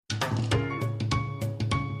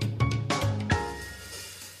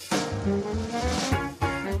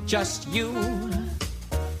Just you,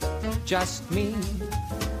 just me.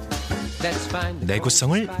 Let's find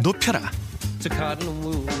내구성을 높여라. to cuddle and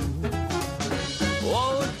woo.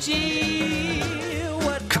 Oh, gee,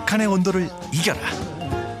 what 극한의 온도를 이겨라.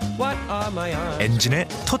 are my arms? 엔진의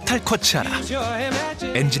토탈 쿼츠하라. Your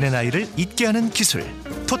imagination. 엔진의 나이를 잊게 하는 기술.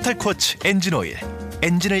 토탈 쿼츠 엔진 오일.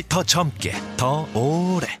 엔진을 더 젊게, 더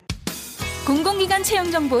오래. 공공기관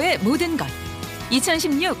채용 정보의 모든 것.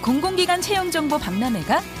 2016 공공기관 채용 정보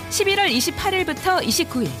박람회가 11월 28일부터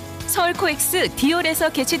 29일 서울 코엑스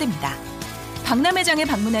디올에서 개최됩니다. 박람회장에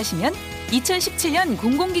방문하시면 2017년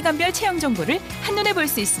공공기관별 채용 정보를 한눈에 볼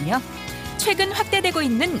수 있으며 최근 확대되고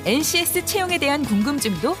있는 NCS 채용에 대한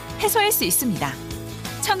궁금증도 해소할 수 있습니다.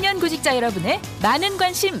 청년 구직자 여러분의 많은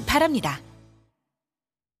관심 바랍니다.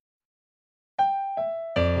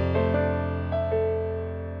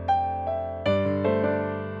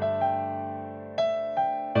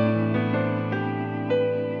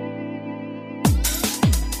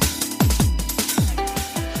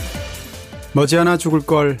 머지않아 죽을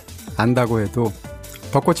걸 안다고 해도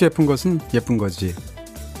벚꽃이 예쁜 것은 예쁜 거지.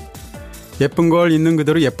 예쁜 걸 있는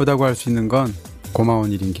그대로 예쁘다고 할 수 있는 건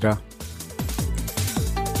고마운 일인기라.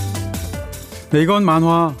 네, 이건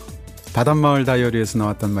만화 바닷마을 다이어리에서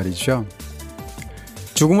나왔단 말이죠.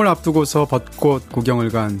 죽음을 앞두고서 벚꽃 구경을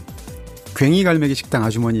간 괭이 갈매기 식당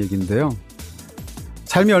아주머니 얘기인데요.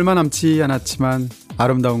 삶이 얼마 남지 않았지만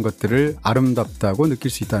아름다운 것들을 아름답다고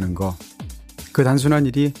느낄 수 있다는 거. 그 단순한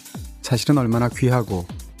일이 사실은 얼마나 귀하고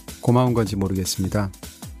고마운 건지 모르겠습니다.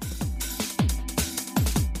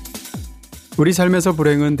 우리 삶에서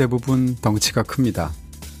불행은 대부분 덩치가 큽니다.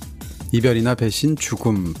 이별이나 배신,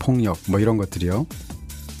 죽음, 폭력 뭐 이런 것들이요.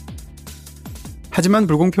 하지만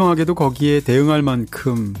불공평하게도 거기에 대응할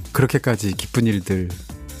만큼 그렇게까지 기쁜 일들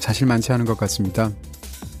사실 많지 않은 것 같습니다.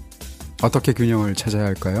 어떻게 균형을 찾아야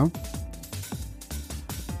할까요?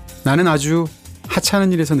 나는 아주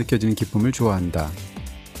하찮은 일에서 느껴지는 기쁨을 좋아한다.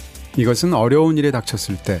 이것은 어려운 일에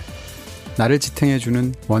닥쳤을 때 나를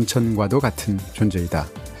지탱해주는 원천과도 같은 존재이다.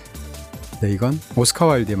 네, 이건 오스카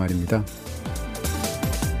와일드의 말입니다.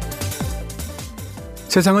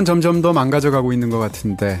 세상은 점점 더 망가져가고 있는 것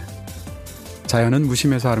같은데 자연은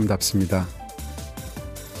무심해서 아름답습니다.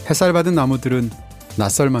 햇살 받은 나무들은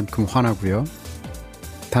낯설 만큼 환하고요.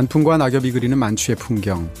 단풍과 낙엽이 그리는 만추의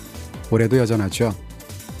풍경, 올해도 여전하죠.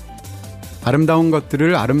 아름다운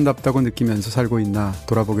것들을 아름답다고 느끼면서 살고 있나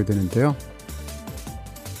돌아보게 되는데요.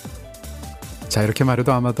 자, 이렇게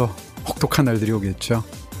말해도 아마 더 혹독한 날들이 오겠죠.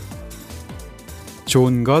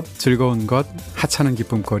 좋은 것, 즐거운 것, 하찮은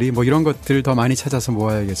기쁨거리 뭐 이런 것들 더 많이 찾아서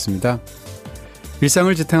모아야겠습니다.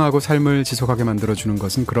 일상을 지탱하고 삶을 지속하게 만들어주는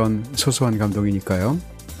것은 그런 소소한 감동이니까요.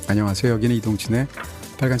 안녕하세요. 여기는 이동진의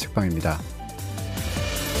빨간 책방입니다.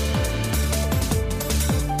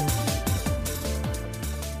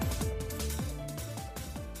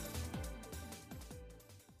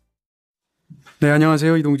 네,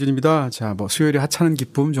 안녕하세요. 이동진입니다. 자, 수요일에 하찮은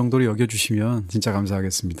기쁨 정도로 여겨주시면 진짜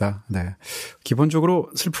감사하겠습니다. 네. 기본적으로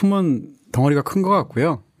슬픔은 덩어리가 큰 것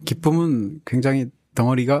같고요. 기쁨은 굉장히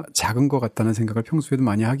덩어리가 작은 것 같다는 생각을 평소에도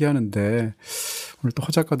많이 하게 하는데 오늘 또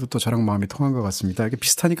허 작가도 또 저랑 마음이 통한 것 같습니다. 이게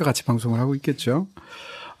비슷하니까 같이 방송을 하고 있겠죠.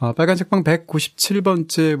 빨간 책방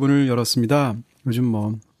 197번째 문을 열었습니다. 요즘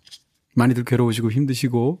많이들 괴로우시고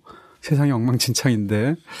힘드시고 세상이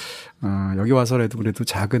엉망진창인데 여기 와서라도 그래도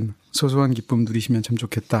작은 소소한 기쁨 누리시면 참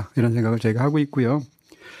좋겠다 이런 생각을 저희가 하고 있고요.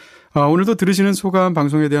 오늘도 들으시는 소감,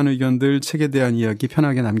 방송에 대한 의견들, 책에 대한 이야기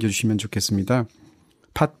편하게 남겨주시면 좋겠습니다.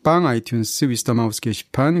 팟빵, 아이튠스, 위스덤하우스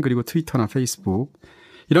게시판, 그리고 트위터나 페이스북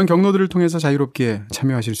이런 경로들을 통해서 자유롭게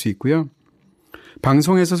참여하실 수 있고요.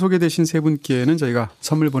 방송에서 소개되신 세 분께는 저희가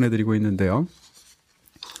선물 보내드리고 있는데요.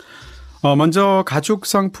 먼저 가죽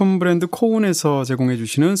상품 브랜드 코운에서 제공해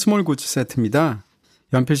주시는 스몰 굿즈 세트입니다.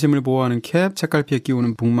 연필심을 보호하는 캡, 책갈피에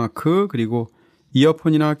끼우는 북마크, 그리고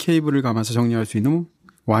이어폰이나 케이블을 감아서 정리할 수 있는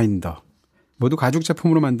와인더. 모두 가죽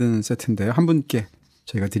제품으로 만든 세트인데요. 한 분께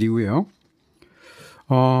저희가 드리고요.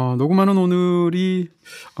 녹음하는 오늘이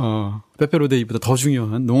빼빼로데이보다 더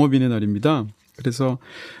중요한 농업인의 날입니다. 그래서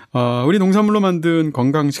우리 농산물로 만든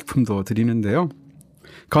건강식품도 드리는데요.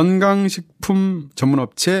 건강식품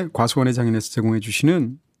전문업체 과수원의 장인에서 제공해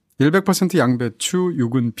주시는 100% 양배추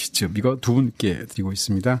유근 피즙 이거 두 분께 드리고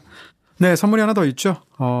있습니다. 네, 선물이 하나 더 있죠.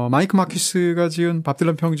 마이크 마키스가 지은 밥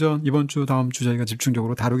딜런 평전 이번 주 다음 주 저희가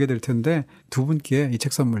집중적으로 다루게 될 텐데 두 분께 이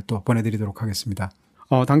책 선물 또 보내드리도록 하겠습니다.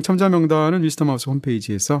 당첨자 명단은 위스덤하우스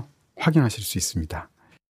홈페이지에서 확인하실 수 있습니다.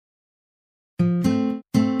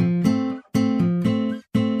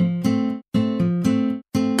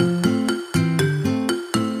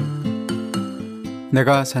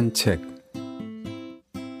 내가 산 책.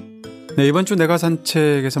 네, 이번 주 내가 산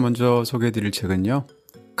책에서 먼저 소개해드릴 책은요.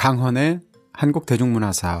 강헌의 한국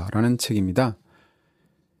대중문화사라는 책입니다.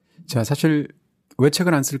 자, 사실 왜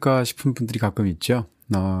책을 안 쓸까 싶은 분들이 가끔 있죠.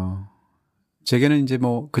 제게는 이제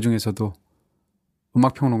뭐 그 중에서도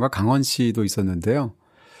음악평론가 강헌 씨도 있었는데요.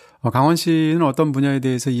 강헌 씨는 어떤 분야에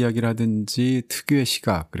대해서 이야기를 하든지 특유의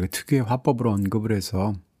시각 그리고 특유의 화법으로 언급을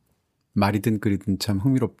해서 말이든 글이든 참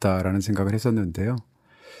흥미롭다라는 생각을 했었는데요.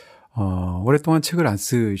 오랫동안 책을 안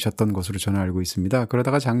쓰셨던 것으로 저는 알고 있습니다.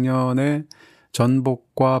 그러다가 작년에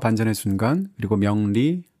전복과 반전의 순간 그리고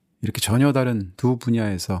명리 이렇게 전혀 다른 두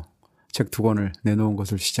분야에서 책 두 권을 내놓은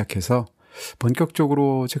것을 시작해서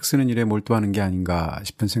본격적으로 책 쓰는 일에 몰두하는 게 아닌가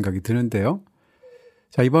싶은 생각이 드는데요.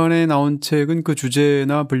 자, 이번에 나온 책은 그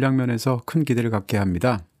주제나 분량면에서 큰 기대를 갖게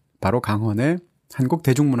합니다. 바로 강헌의 한국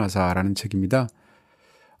대중문화사라는 책입니다.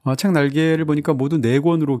 책 날개를 보니까 모두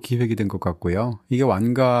 4권으로 기획이 된 것 같고요. 이게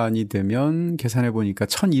완간이 되면 계산해 보니까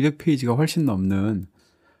 1200페이지가 훨씬 넘는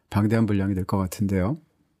방대한 분량이 될 것 같은데요.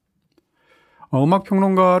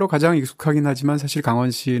 음악평론가로 가장 익숙하긴 하지만 사실 강헌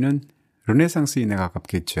씨는 르네상스인에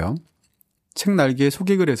가깝겠죠. 책 날개의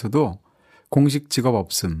소개글에서도 공식 직업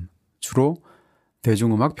없음, 주로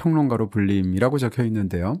대중음악 평론가로 불림이라고 적혀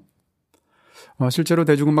있는데요. 실제로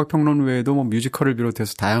대중음악 평론 외에도 뭐 뮤지컬을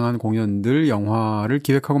비롯해서 다양한 공연들, 영화를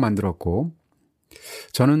기획하고 만들었고,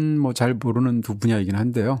 저는 뭐 잘 모르는 두 분야이긴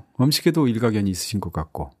한데요. 음식에도 일가견이 있으신 것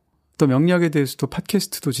같고, 또 명리학에 대해서도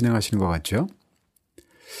팟캐스트도 진행하시는 것 같죠.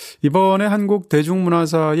 이번에 한국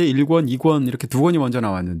대중문화사의 1권, 2권 이렇게 2권이 먼저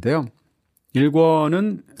나왔는데요.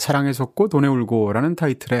 1권은 사랑에 속고 돈에 울고라는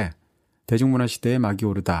타이틀에 대중문화 시대의 막이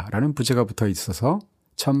오르다라는 부제가 붙어 있어서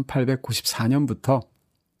 1894년부터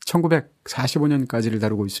 1945년까지를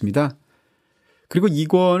다루고 있습니다. 그리고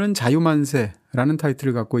 2권은 자유만세라는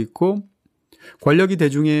타이틀을 갖고 있고 권력이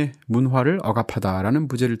대중의 문화를 억압하다라는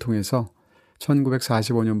부제를 통해서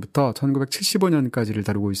 1945년부터 1975년까지를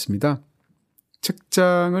다루고 있습니다.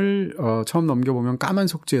 책장을 처음 넘겨보면 까만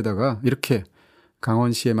속지에다가 이렇게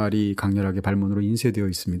강헌 씨의 말이 강렬하게 발문으로 인쇄되어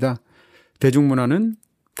있습니다. 대중문화는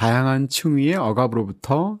다양한 층위의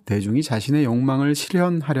억압으로부터 대중이 자신의 욕망을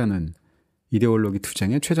실현하려는 이데올로기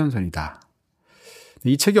투쟁의 최전선이다.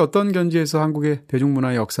 이 책이 어떤 견지에서 한국의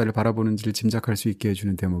대중문화의 역사를 바라보는지를 짐작할 수 있게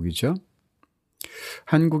해주는 대목이죠.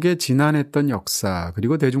 한국의 지난했던 역사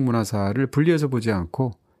그리고 대중문화사를 분리해서 보지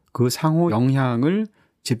않고 그 상호 영향을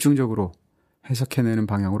집중적으로 해석해내는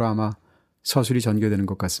방향으로 아마 서술이 전개되는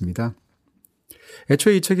것 같습니다.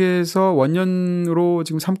 애초에 이 책에서 원년으로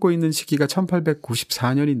지금 삼고 있는 시기가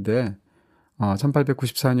 1894년인데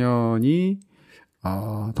 1894년이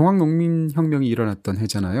동학농민혁명이 일어났던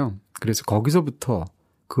해잖아요. 그래서 거기서부터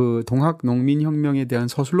그 동학농민혁명에 대한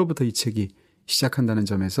서술로부터 이 책이 시작한다는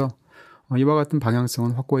점에서 이와 같은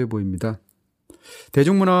방향성은 확고해 보입니다.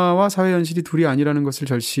 대중문화와 사회현실이 둘이 아니라는 것을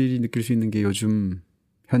절실히 느낄 수 있는 게 요즘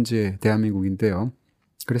현재 대한민국인데요.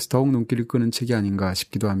 그래서 더욱 눈길을 끄는 책이 아닌가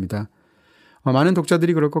싶기도 합니다. 많은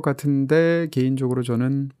독자들이 그럴 것 같은데 개인적으로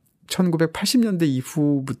저는 1980년대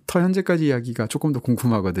이후부터 현재까지 이야기가 조금 더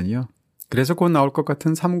궁금하거든요. 그래서 곧 나올 것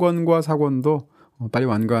같은 3권과 4권도 빨리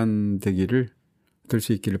완간되기를 들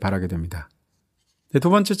수 있기를 바라게 됩니다. 네,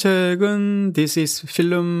 두 번째 책은 This is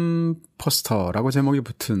Film Poster라고 제목이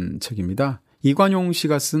붙은 책입니다. 이관용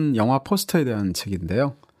씨가 쓴 영화 포스터에 대한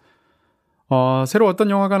책인데요. 새로 어떤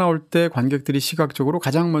영화가 나올 때 관객들이 시각적으로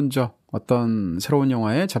가장 먼저 어떤 새로운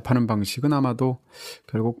영화에 접하는 방식은 아마도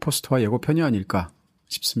결국 포스터와 예고편이 아닐까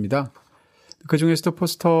싶습니다. 그 중에서도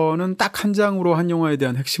포스터는 딱 한 장으로 한 영화에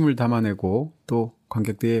대한 핵심을 담아내고 또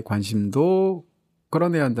관객들의 관심도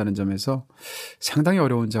끌어내야 한다는 점에서 상당히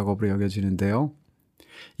어려운 작업으로 여겨지는데요.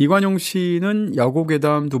 이관용 씨는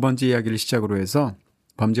여고괴담 두 번째 이야기를 시작으로 해서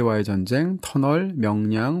범죄와의 전쟁, 터널,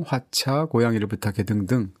 명량, 화차, 고양이를 부탁해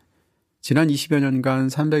등등 지난 20여 년간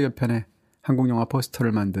 300여 편의 한국 영화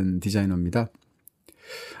포스터를 만든 디자이너입니다.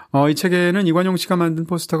 이 책에는 이관용 씨가 만든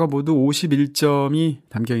포스터가 모두 51점이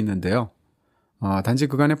담겨 있는데요. 단지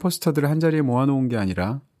그간의 포스터들을 한자리에 모아놓은 게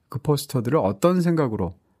아니라 그 포스터들을 어떤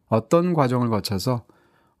생각으로 어떤 과정을 거쳐서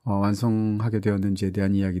완성하게 되었는지에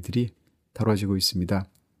대한 이야기들이 다뤄지고 있습니다.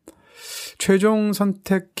 최종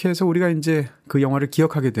선택해서 우리가 이제 그 영화를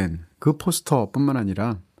기억하게 된 그 포스터뿐만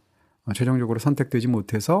아니라 최종적으로 선택되지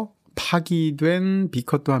못해서 파기된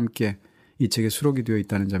B컷도 함께 이 책에 수록이 되어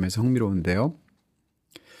있다는 점에서 흥미로운데요.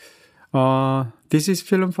 This is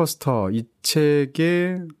Film Poster, 이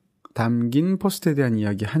책에 담긴 포스터에 대한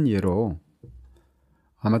이야기 한 예로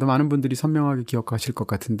아마도 많은 분들이 선명하게 기억하실 것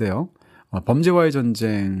같은데요. 범죄와의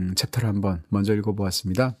전쟁 챕터를 한번 먼저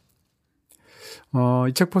읽어보았습니다.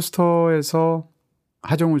 이 책 포스터에서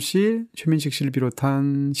하정우 씨, 최민식 씨를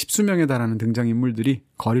비롯한 10수명에 달하는 등장인물들이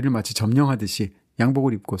거리를 마치 점령하듯이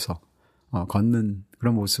양복을 입고서 걷는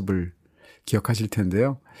그런 모습을 기억하실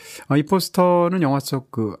텐데요. 이 포스터는 영화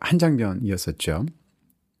속 그 한 장면이었었죠.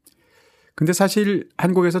 근데 사실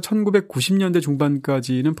한국에서 1990년대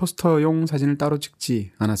중반까지는 포스터용 사진을 따로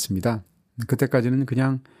찍지 않았습니다. 그때까지는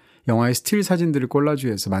그냥 영화의 스틸 사진들을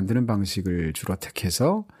콜라주해서 만드는 방식을 주로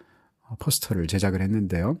택해서 포스터를 제작을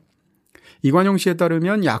했는데요. 이관용 씨에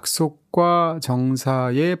따르면 약속과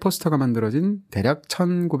정사의 포스터가 만들어진 대략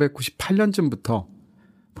 1998년쯤부터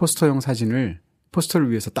포스터용 사진을 포스터를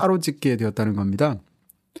위해서 따로 찍게 되었다는 겁니다.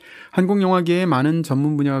 한국 영화계의 많은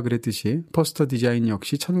전문 분야가 그랬듯이 포스터 디자인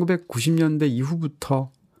역시 1990년대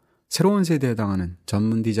이후부터 새로운 세대에 해당하는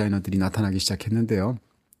전문 디자이너들이 나타나기 시작했는데요.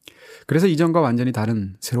 그래서 이전과 완전히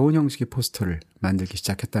다른 새로운 형식의 포스터를 만들기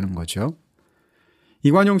시작했다는 거죠.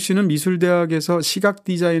 이관용 씨는 미술대학에서 시각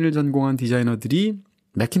디자인을 전공한 디자이너들이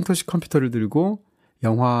매킨토시 컴퓨터를 들고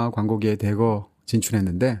영화 광고계에 대거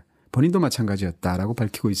진출했는데 본인도 마찬가지였다라고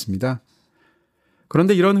밝히고 있습니다.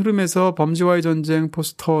 그런데 이런 흐름에서 범죄와의 전쟁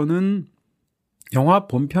포스터는 영화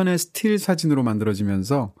본편의 스틸 사진으로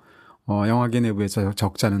만들어지면서 영화계 내부에서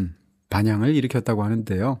적잖은 반향을 일으켰다고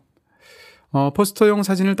하는데요. 포스터용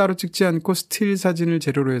사진을 따로 찍지 않고 스틸 사진을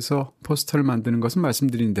재료로 해서 포스터를 만드는 것은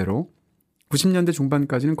말씀드린 대로 90년대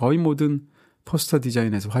중반까지는 거의 모든 포스터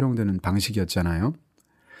디자인에서 활용되는 방식이었잖아요.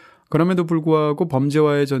 그럼에도 불구하고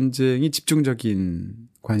범죄와의 전쟁이 집중적인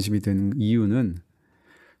관심이 된 이유는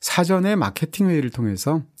사전에 마케팅 회의를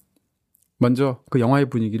통해서 먼저 그 영화의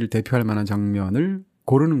분위기를 대표할 만한 장면을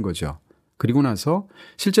고르는 거죠. 그리고 나서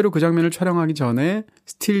실제로 그 장면을 촬영하기 전에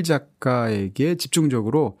스틸 작가에게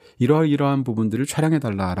집중적으로 이러이러한 부분들을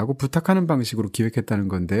촬영해달라라고 부탁하는 방식으로 기획했다는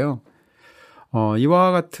건데요.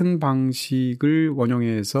 이와 같은 방식을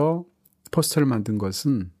원용해서 포스터를 만든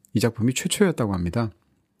것은 이 작품이 최초였다고 합니다.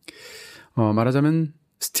 말하자면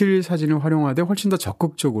스틸 사진을 활용하되 훨씬 더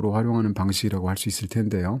적극적으로 활용하는 방식이라고 할 수 있을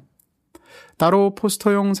텐데요. 따로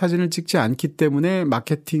포스터용 사진을 찍지 않기 때문에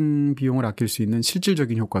마케팅 비용을 아낄 수 있는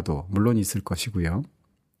실질적인 효과도 물론 있을 것이고요.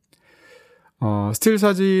 스틸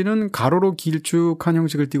사진은 가로로 길쭉한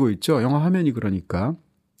형식을 띠고 있죠. 영화 화면이 그러니까.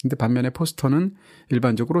 근데 반면에 포스터는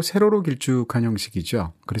일반적으로 세로로 길쭉한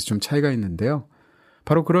형식이죠. 그래서 좀 차이가 있는데요.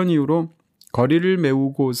 바로 그런 이유로 거리를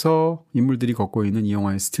메우고서 인물들이 걷고 있는 이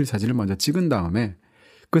영화의 스틸 사진을 먼저 찍은 다음에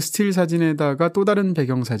그 스틸 사진에다가 또 다른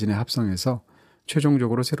배경 사진에 합성해서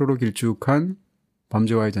최종적으로 세로로 길쭉한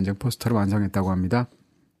범죄와의 전쟁 포스터를 완성했다고 합니다.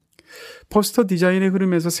 포스터 디자인의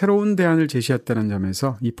흐름에서 새로운 대안을 제시했다는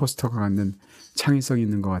점에서 이 포스터가 갖는 창의성이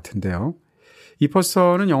있는 것 같은데요. 이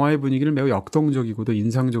포스터는 영화의 분위기를 매우 역동적이고도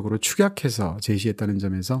인상적으로 축약해서 제시했다는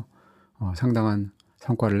점에서 상당한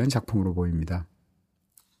성과를 낸 작품으로 보입니다.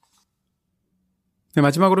 네,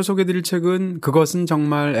 마지막으로 소개해드릴 책은 그것은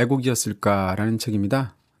정말 애국이었을까라는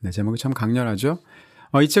책입니다. 네, 제목이 참 강렬하죠.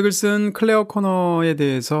 이 책을 쓴 클레어 코너에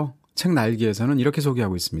대해서 책 날개에서는 이렇게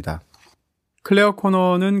소개하고 있습니다. 클레어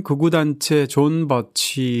코너는 극우단체 존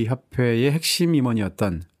버치 협회의 핵심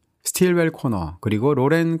임원이었던 스틸웰 코너 그리고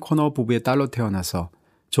로렌 코너 부부의 딸로 태어나서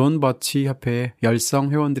존 버치 협회의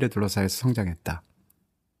열성 회원들의 둘러싸여서 성장했다.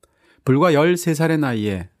 불과 13살의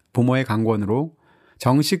나이에 부모의 강권으로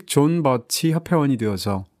정식 존 버치 협회원이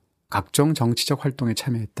되어서 각종 정치적 활동에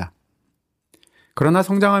참여했다. 그러나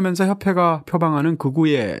성장하면서 협회가 표방하는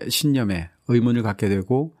극우의 신념에 의문을 갖게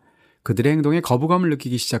되고 그들의 행동에 거부감을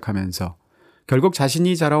느끼기 시작하면서 결국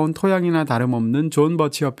자신이 자라온 토양이나 다름없는 존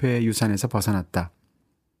버치 협회의 유산에서 벗어났다.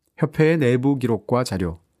 협회의 내부 기록과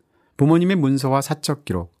자료, 부모님의 문서와 사적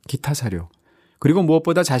기록, 기타 사료, 그리고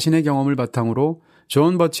무엇보다 자신의 경험을 바탕으로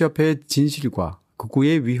존 버치 협회의 진실과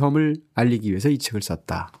극우의 위험을 알리기 위해서 이 책을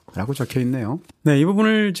썼다 라고 적혀 있네요. 네, 이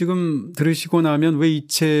부분을 지금 들으시고 나면 왜 이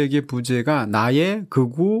책의 부제가 나의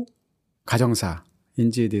극우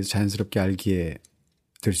가정사인지에 대해서 자연스럽게 알게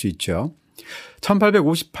될 수 있죠.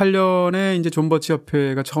 1858년에 이제 존 버치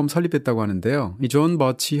협회가 처음 설립됐다고 하는데요. 이 존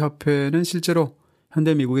버치 협회는 실제로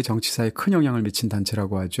현대 미국의 정치사에 큰 영향을 미친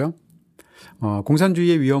단체라고 하죠.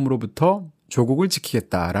 공산주의의 위험으로부터 조국을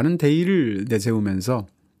지키겠다라는 대의를 내세우면서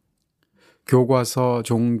교과서,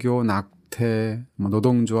 종교, 낙태,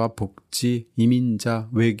 노동조합, 복지, 이민자,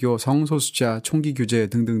 외교, 성소수자, 총기 규제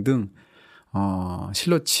등등등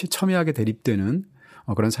실로 첨예하게 대립되는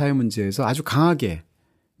그런 사회 문제에서 아주 강하게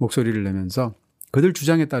목소리를 내면서 그들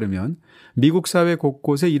주장에 따르면 미국 사회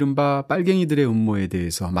곳곳에 이른바 빨갱이들의 음모에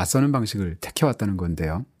대해서 맞서는 방식을 택해왔다는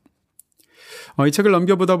건데요. 이 책을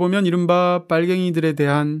넘겨보다 보면 이른바 빨갱이들에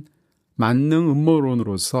대한 만능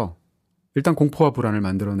음모론으로서 일단 공포와 불안을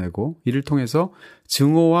만들어내고 이를 통해서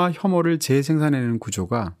증오와 혐오를 재생산해내는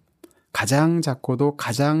구조가 가장 작고도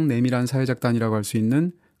가장 내밀한 사회적 단위라고 할 수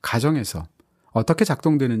있는 가정에서 어떻게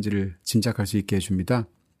작동되는지를 짐작할 수 있게 해줍니다.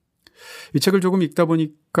 이 책을 조금 읽다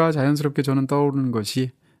보니까 자연스럽게 저는 떠오르는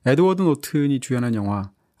것이 에드워드 노튼이 주연한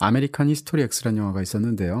영화 아메리칸 히스토리 X라는 영화가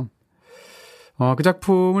있었는데요. 그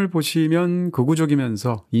작품을 보시면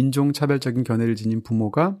극우적이면서 인종차별적인 견해를 지닌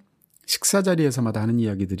부모가 식사 자리에서마다 하는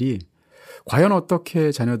이야기들이 과연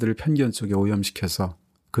어떻게 자녀들을 편견 속에 오염시켜서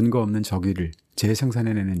근거 없는 적의를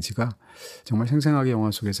재생산해내는지가 정말 생생하게 영화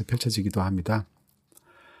속에서 펼쳐지기도 합니다.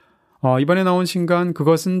 이번에 나온 신간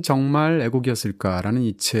그것은 정말 애국이었을까라는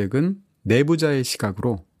이 책은 내부자의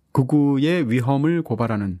시각으로 극우의 위험을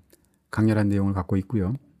고발하는 강렬한 내용을 갖고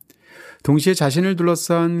있고요. 동시에 자신을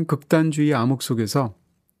둘러싼 극단주의 암흑 속에서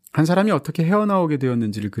한 사람이 어떻게 헤어나오게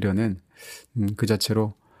되었는지를 그려낸 그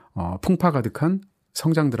자체로 풍파 가득한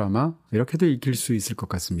성장 드라마, 이렇게도 읽힐 수 있을 것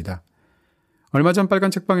같습니다. 얼마 전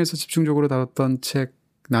빨간 책방에서 집중적으로 다뤘던 책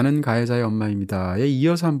나는 가해자의 엄마입니다에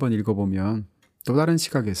이어서 한번 읽어보면 또 다른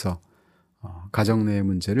시각에서 가정 내의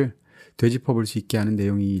문제를 되짚어볼 수 있게 하는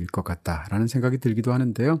내용일 것 같다라는 생각이 들기도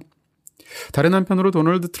하는데요. 다른 한편으로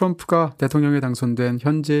도널드 트럼프가 대통령에 당선된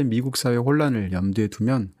현재 미국 사회 혼란을 염두에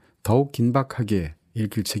두면 더욱 긴박하게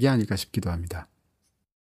읽힐 책이 아닐까 싶기도 합니다.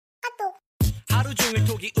 하루 종일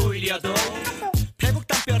톡이 울려도 페북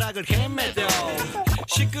담벼락을 헤매도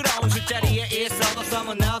시끄러운 술자리에 있어도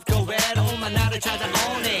someone else go 외로움만 나를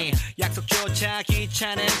찾아오니 약속조차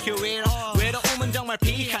귀찮은 휴일 외로움은 정말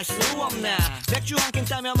피할 수 없나 맥주 한 캔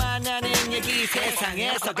따며 만나는 얘기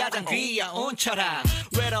세상에서 가장 귀여운 철학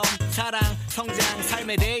외로움 사랑 성장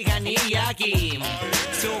삶에 대한 이야기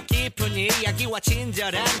속 깊은 이야기와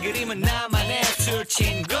친절한 그림은 나만의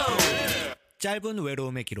술친구 짧은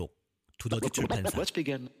외로움의 기록 두더지 출판사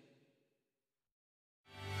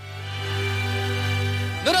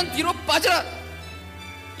너는 뒤로 빠져라.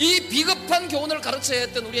 이 비겁한 교훈을 가르쳐야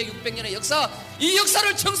했던 우리의 600년의 역사, 이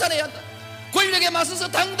역사를 청산해야 한다. 권력에 맞서서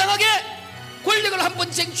당당하게 권력을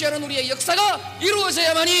한번 쟁취하는 우리의 역사가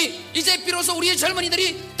이루어져야만이 이제 비로소 우리의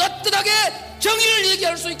젊은이들이 떳떳하게 정의를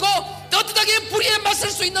얘기할 수 있고 떳떳하게 불의에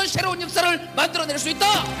맞설 수 있는 새로운 역사를 만들어낼 수 있다.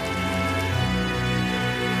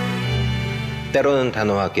 때로는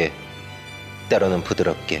단호하게, 때로는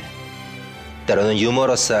부드럽게, 때로는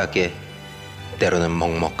유머러스하게, 때로는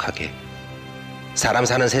먹먹하게 사람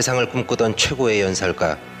사는 세상을 꿈꾸던 최고의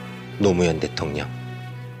연설가 노무현 대통령,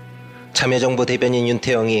 참여정부 대변인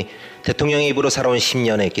윤태영이 대통령의 입으로 살아온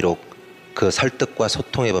 10년의 기록, 그 설득과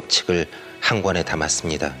소통의 법칙을 한 권에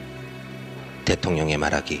담았습니다. 대통령의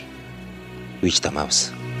말하기, 위즈덤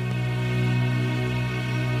하우스.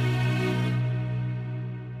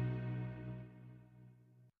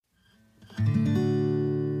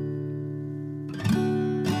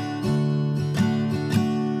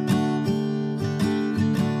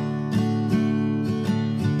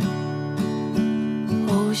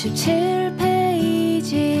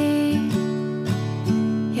 페이지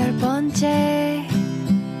 10번째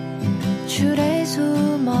줄에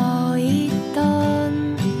숨어있던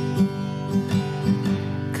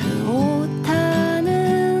그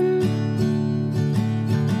오타는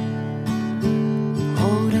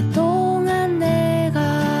오랫동안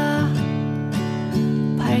내가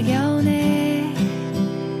발견해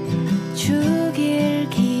주길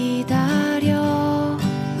기다려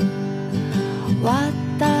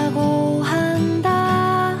왔다고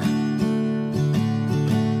한다.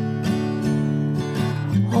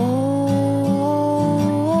 오,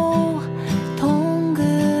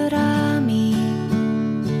 동그라미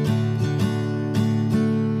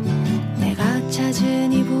내가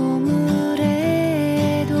찾은 이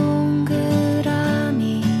보물의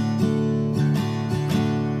동그라미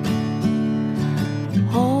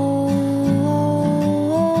오,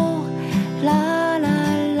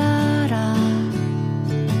 라라라라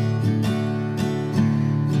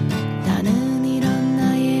나는 이런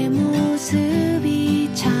나의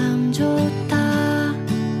모습이 참 좋다.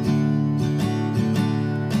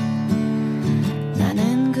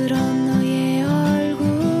 나는 그런 너의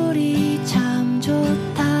얼굴이 참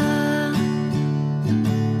좋다.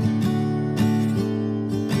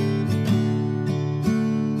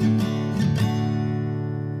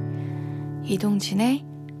 이동진의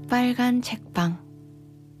빨간 책방.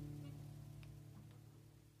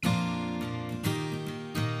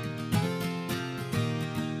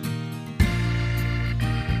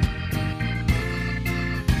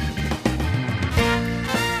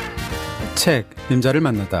 책, 임자를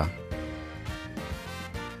만나다.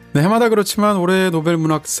 네, 해마다 그렇지만 올해 노벨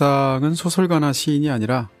문학상은 소설가나 시인이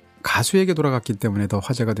아니라 가수에게 돌아갔기 때문에 더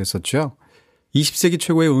화제가 됐었죠. 20세기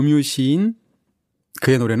최고의 음유시인,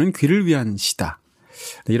 그의 노래는 귀를 위한 시다.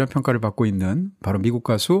 네, 이런 평가를 받고 있는 바로 미국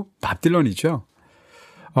가수 밥 딜런이죠.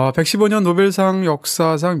 115년 노벨상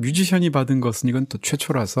역사상 뮤지션이 받은 것은 이건 또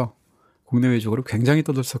최초라서 국내외적으로 굉장히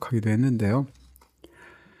떠들썩하기도 했는데요.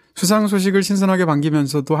 수상 소식을 신선하게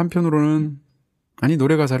반기면서도 한편으로는 아니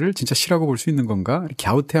노래 가사를 진짜 시라고 볼 수 있는 건가?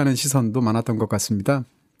 갸우태하는 시선도 많았던 것 같습니다.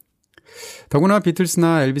 더구나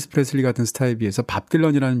비틀스나 엘비스 프레슬리 같은 스타에 비해서 밥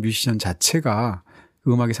딜런이라는 뮤지션 자체가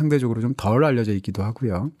음악이 상대적으로 좀 덜 알려져 있기도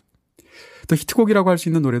하고요. 또 히트곡이라고 할 수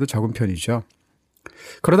있는 노래도 적은 편이죠.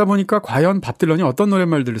 그러다 보니까 과연 밥 딜런이 어떤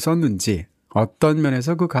노랫말들을 썼는지, 어떤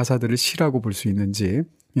면에서 그 가사들을 시라고 볼 수 있는지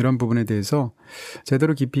이런 부분에 대해서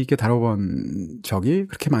제대로 깊이 있게 다뤄본 적이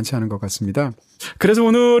그렇게 많지 않은 것 같습니다. 그래서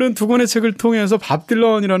오늘은 두 권의 책을 통해서 밥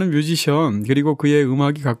딜런이라는 뮤지션 그리고 그의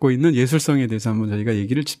음악이 갖고 있는 예술성에 대해서 한번 저희가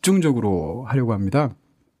얘기를 집중적으로 하려고 합니다.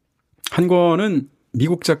 한 권은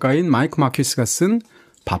미국 작가인 마이크 마키스가 쓴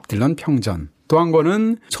밥 딜런 평전, 또 한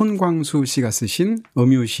권은 손광수 씨가 쓰신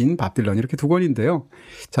음유시인 밥 딜런, 이렇게 두 권인데요.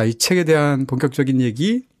 자, 이 책에 대한 본격적인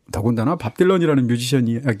얘기, 더군다나 밥 딜런이라는 뮤지션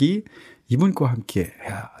이야기 이분과 함께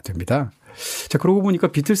해야 됩니다. 자, 그러고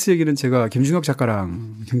보니까 비틀스 얘기는 제가 김중혁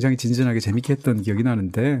작가랑 굉장히 진진하게 재밌게 했던 기억이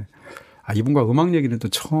나는데, 이분과 음악 얘기는 또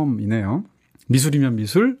처음이네요. 미술이면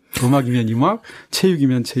미술, 음악이면 음악,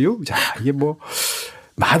 체육이면 체육. 자, 이게 뭐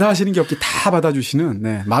마다하시는 게 없기 다 받아주시는,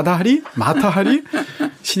 네, 마다하리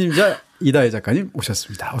신임자 이다혜 작가님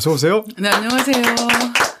오셨습니다. 어서 오세요. 네, 안녕하세요.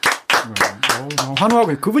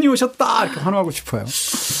 환호하고, 그분이 오셨다 이렇게 환호하고 싶어요.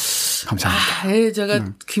 감사합니다. 네,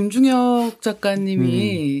 제가 김중혁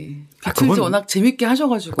작가님이 비틀즈 워낙 재밌게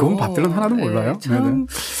하셔가지고. 그건 밥 딜런 하나도 몰라요. 참,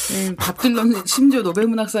 네, 밥 딜런 심지어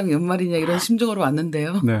노벨문학상 연말이냐 이런 심정으로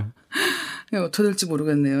왔는데요. 네. 네, 어떻게 될지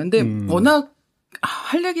모르겠네요. 근데 워낙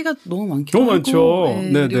할 얘기가 너무 많기도 너무 하고. 많죠.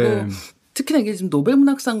 네, 그리고 특히나 이게 지금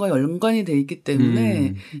노벨문학상과 연관이 돼 있기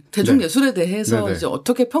때문에 대중예술에 대해서 이제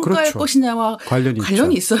어떻게 평가할 것이냐와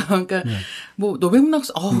관련이 있어요. 그러니까 뭐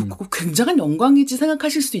노벨문학상, 굉장한 영광이지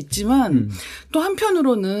생각하실 수도 있지만 또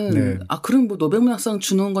한편으로는 그럼 뭐 노벨문학상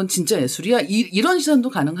주는 건 진짜 예술이야? 이런 시선도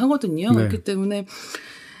가능하거든요. 그렇기 때문에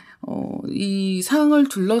이 상을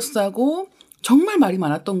둘러싸고 정말 말이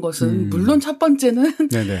많았던 것은 물론 첫 번째는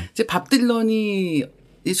이제 밥 딜런이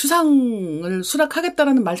이 수상을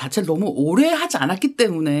수락하겠다라는 말 자체를 너무 오래 하지 않았기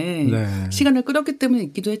때문에 시간을 끌었기 때문에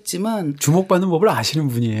있기도 했지만 주목받는 법을 아시는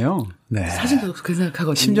분이에요. 네. 사실 저도 그렇게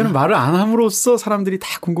생각하거든요. 심지어는 말을 안 함으로써 사람들이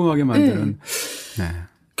다 궁금하게 만드는.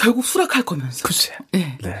 결국 수락할 거면서. 글쎄요.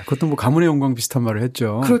 네. 그것도 뭐 가문의 영광 비슷한 말을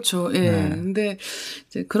했죠. 그렇죠. 예. 근데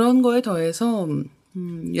이제 그런 거에 더해서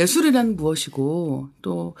예술이란 무엇이고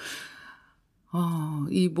또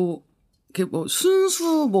이렇게 뭐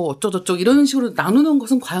순수 뭐 어쩌저쩌 이런 식으로 나누는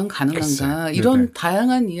것은 과연 가능한가? 글쎄, 이런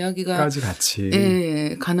다양한 이야기가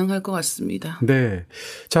같이 가능할 것 같습니다. 네.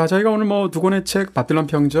 자, 저희가 오늘 뭐 두 권의 책, 밥 딜런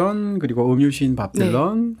평전 그리고 음유시인 밥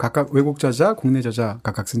딜런 각각 외국 저자, 국내 저자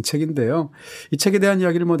각각 쓴 책인데요. 이 책에 대한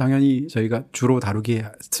이야기를 뭐 당연히 저희가 주로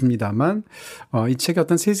다루겠습니다만 이 책의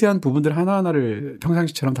어떤 세세한 부분들 하나하나를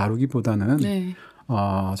평상시처럼 다루기보다는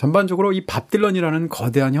전반적으로 이 밥 딜런이라는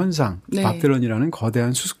거대한 현상, 밥 딜런이라는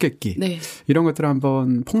거대한 수수께끼 이런 것들을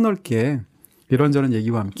한번 폭넓게 이런저런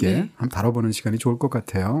얘기와 함께 한번 다뤄보는 시간이 좋을 것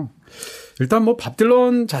같아요. 일단 뭐 밥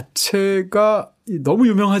딜런 자체가 너무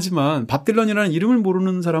유명하지만 밥 딜런이라는 이름을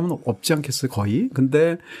모르는 사람은 없지 않겠어요, 거의.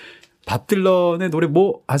 근데 밥 딜런의 노래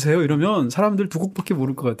뭐 아세요? 이러면 사람들 두 곡밖에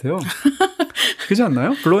모를 것 같아요. 그렇지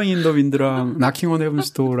않나요? 블로잉 인 더 윈드랑 나킹 온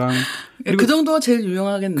헤븐스 도어랑 그 정도가 제일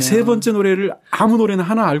유명하겠네요. 세 번째 노래를 아무 노래나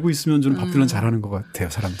하나 알고 있으면 저는 밥 딜런 잘하는 것 같아요,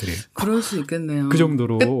 사람들이. 그럴 수 있겠네요. 그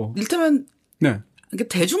정도로. 그러니까 일테면 이게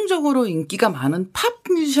대중적으로 인기가 많은 팝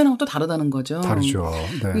뮤지션하고 또 다르다는 거죠. 다르죠.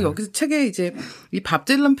 여기서 책에 이제 이 밥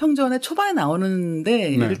딜런 평전에 초반에 나오는데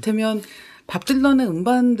이를테면 밥 딜런의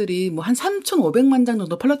음반들이 뭐 한 3,500만 장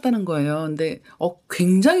정도 팔렸다는 거예요. 근데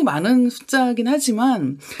굉장히 많은 숫자긴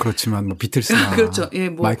하지만 그렇지만 뭐 비틀스나 그렇죠. 예,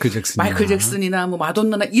 뭐 마이클 잭슨이나 뭐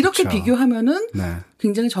마돈나나 이렇게 비교하면은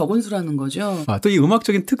굉장히 적은 수라는 거죠. 또 이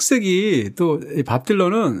음악적인 특색이 또 밥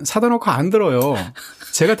딜런은 사다 놓고 안 들어요.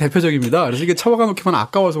 제가 대표적입니다. 그래서 이게 처박아 놓기만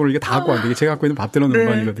아까워서 그걸 이게 다 갖고 왔는데 이게 제가 갖고 있는 밥 딜런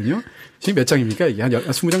음반이거든요. 지금 몇 장입니까? 이게 한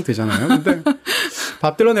 20장 되잖아요. 근데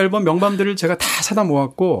밥 딜런 앨범 명반들을 제가 다 사다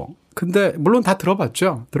모았고 근데 물론 다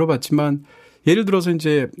들어봤지만 예를 들어서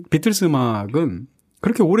이제 비틀스 음악은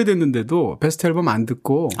그렇게 오래됐는데도 베스트 앨범 안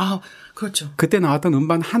듣고 그렇죠. 그때 나왔던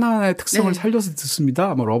음반 하나하나의 특성을 살려서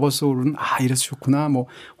듣습니다. 뭐 러버 소울은 이래서 좋구나. 뭐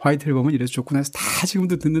화이트 앨범은 이래서 좋구나 해서 다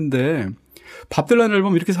지금도 듣는데 밥 딜런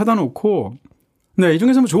앨범 이렇게 사다 놓고 이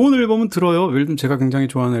중에서 뭐 좋은 앨범은 들어요. 예를 들면 제가 굉장히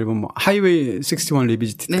좋아하는 앨범 뭐 하이웨이 61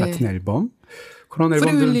 리비지티드 같은 앨범. 그런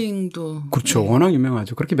앨범들. 프리윌링도. 그렇죠. 워낙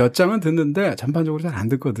유명하죠. 그렇게 몇 장은 듣는데 전반적으로 잘 안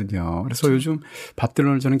듣거든요. 그래서 요즘 밥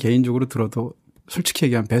딜런을 저는 개인적으로 들어도 솔직히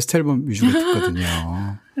얘기하면 베스트 앨범 위주로 듣거든요.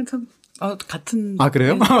 같은.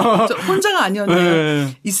 그래요? 혼자가 아니었네요.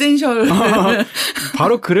 이센셜.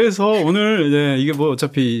 바로 그래서 오늘 이게 뭐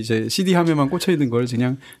어차피 이제 CD 화면만 꽂혀 있는 걸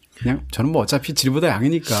그냥 저는 뭐 어차피 질보다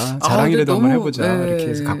양이니까 자랑이라도 한번 해보자 이렇게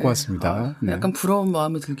해서 갖고 왔습니다. 약간 부러운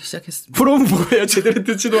마음이 들기 시작했습니다. 부러운 뭐예요? 제대로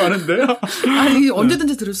듣지도 않은데요.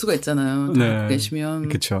 언제든지 들을 수가 있잖아요. 계시면.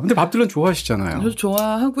 그렇죠. 근데 밥 딜런 좋아하시잖아요. 저도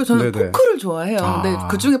좋아하고요. 저는 포크를 좋아해요. 근데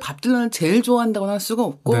그 중에 밥 딜런을 제일 좋아한다고 할 수가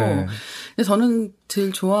없고, 근데 저는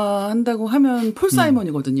제일 좋아한다고 하면 폴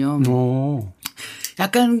사이먼이거든요.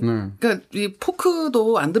 약간 그러니까 이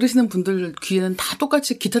포크도 안 들으시는 분들 귀에는 다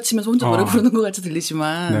똑같이 기타 치면서 혼자 노래 부르는 것 같이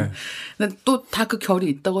들리지만 또 다 그 결이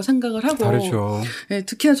있다고 생각을 하고 다르죠.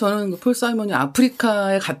 특히나 저는 폴 사이먼이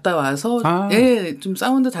아프리카에 갔다 와서 좀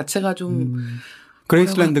사운드 자체가 좀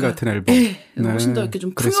그레이슬랜드 같은 앨범. 훨씬 더 이렇게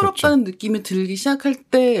좀 풍요롭다는 느낌이 들기 시작할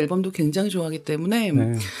때 앨범도 굉장히 좋아하기 때문에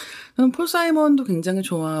저는 폴 사이먼도 굉장히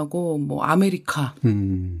좋아하고 뭐 아메리카.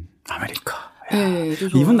 아메리카.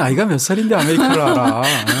 이분 나이가 몇 살인데 아메리카를 알아.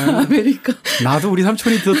 아메리카. 나도 우리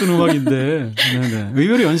삼촌이 듣던 음악인데. 네네.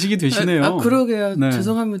 의외로 연식이 되시네요. 그러게요.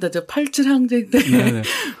 죄송합니다. 저 87 항쟁 때.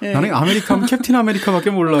 나는 아메리카 하면 캡틴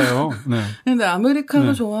아메리카밖에 몰라요. 근데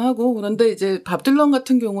아메리카도 좋아하고 그런데 이제 밥 딜런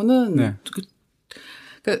같은 경우는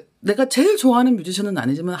그러니까 내가 제일 좋아하는 뮤지션은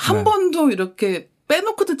아니지만 한 번도 이렇게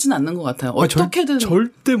빼놓고 듣진 않는 것 같아요. 어떻게든.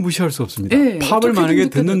 절대 무시할 수 없습니다. 팝을 만약에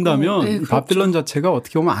듣는다면 밥 딜런 자체가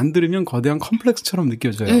어떻게 보면 안 들으면 거대한 컴플렉스처럼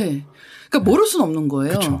느껴져요. 그러니까 모를 수는 없는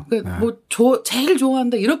거예요. 그쵸. 그러니까 제일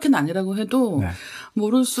좋아한다 이렇게는 아니라고 해도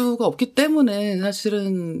모를 수가 없기 때문에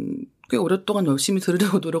사실은 꽤 오랫동안 열심히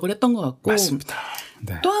들으려고 노력을 했던 것 같고. 맞습니다.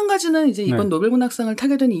 또 한 가지는 이제 이번 노벨문학상을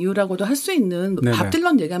타게 된 이유라고도 할 수 있는 밥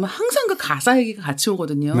딜런 얘기하면 항상 그 가사 얘기가 같이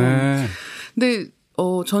오거든요. 근데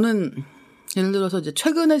저는 예를 들어서 이제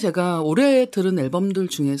최근에 제가 올해 들은 앨범들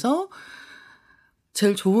중에서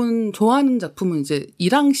제일 좋아하는 작품은 이제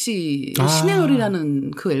이랑 씨 신의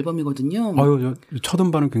요리라는 그 앨범이거든요. 첫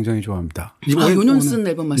음반은 굉장히 좋아합니다. 윤현슨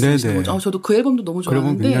앨범 말씀하시는 거죠? 저도 그 앨범도 너무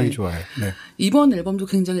좋아하는데. 굉장히 좋아해요. 이번 앨범도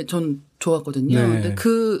굉장히 전 좋았거든요. 근데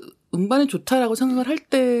그 음반이 좋다라고 생각을 할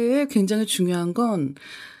때에 굉장히 중요한 건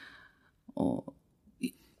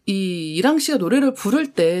이 이랑 씨가 노래를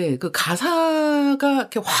부를 때 그 가사가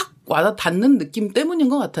이렇게 확 와닿는 느낌 때문인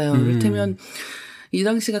것 같아요. 이를테면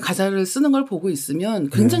이랑 씨가 가사를 쓰는 걸 보고 있으면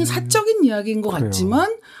굉장히 사적인 이야기인 것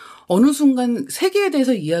같지만 어느 순간 세계에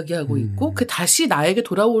대해서 이야기하고 있고 그 다시 나에게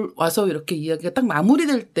돌아와서 이렇게 이야기가 딱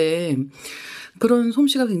마무리될 때 그런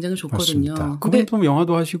솜씨가 굉장히 좋거든요. 그분이 또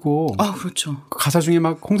영화도 하시고. 그렇죠. 가사 중에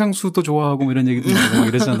막 홍상수도 좋아하고 뭐 이런 얘기도 있고 막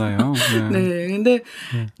이랬잖아요. 근데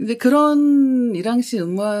이제 그런 이랑 씨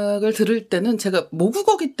음악을 들을 때는 제가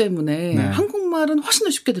모국어기 때문에 한국말은 훨씬 더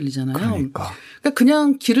쉽게 들리잖아요. 그러니까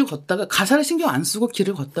그냥 길을 걷다가 가사를 신경 안 쓰고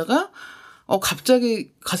길을 걷다가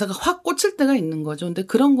갑자기 가사가 확 꽂힐 때가 있는 거죠. 근데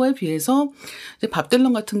그런 거에 비해서 이제 밥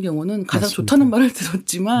딜런 같은 경우는 가사가 좋다는 말을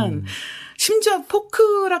들었지만 심지어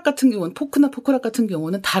포크락 같은 경우는 포크락 같은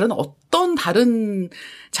경우는 어떤 다른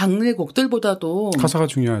장르의 곡들보다도 가사가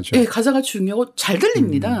중요하죠. 가사가 중요하고 잘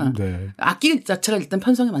들립니다. 악기 자체가 일단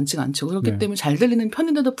편성이 많지가 않죠. 그렇기 때문에 잘 들리는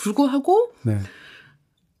편인데도 불구하고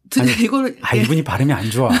이거를 이분이 발음이 안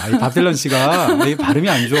좋아. 이 밥 딜런 씨가 이 발음이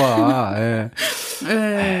안 좋아.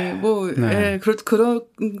 그런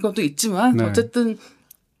것도 있지만 어쨌든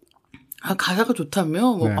가사가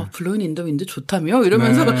좋다며, 블로인 인더 윈드 좋다며,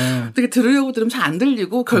 이러면서 되게 들으려고 들으면 잘 안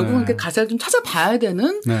들리고, 결국은 그 가사를 좀 찾아봐야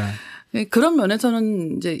되는, 그런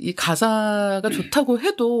면에서는 이제 이 가사가 좋다고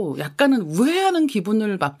해도 약간은 우회하는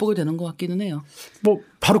기분을 맛보게 되는 것 같기는 해요.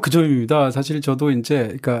 바로 그 점입니다. 사실 저도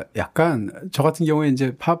이제, 그러니까 약간, 저 같은 경우에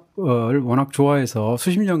이제 팝을 워낙 좋아해서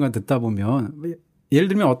수십 년간 듣다 보면, 예를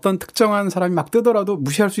들면 어떤 특정한 사람이 막 뜨더라도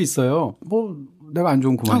무시할 수 있어요. 내가 안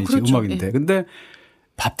좋은 그만이지, 그렇죠. 음악인데. 근데,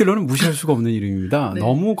 밥 딜런은 무시할 수가 없는 이름입니다.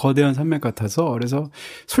 너무 거대한 산맥 같아서 그래서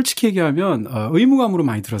솔직히 얘기하면 의무감으로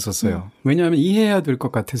많이 들었었어요. 왜냐하면 이해해야 될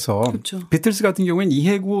것 같아서. 그렇죠. 비틀스 같은 경우에는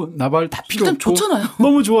이해고 나발 다 필요 없고 좋잖아요.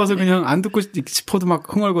 너무 좋아서 그냥 안 듣고 싶어도 막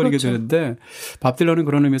흥얼거리게 되는데 밥 딜런은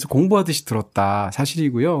그런 의미에서 공부하듯이 들었다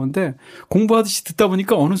사실이고요. 근데 공부하듯이 듣다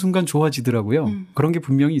보니까 어느 순간 좋아지더라고요. 그런 게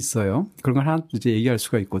분명히 있어요. 그런 걸 하나 이제 얘기할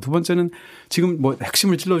수가 있고 두 번째는 지금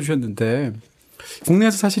핵심을 찔러주셨는데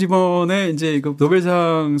국내에서 사실 이번에 이제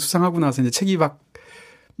노벨상 수상하고 나서 이제 책이 막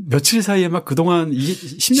며칠 사이에 막 그동안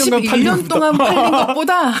 10년간 팔린 11년 동안 팔린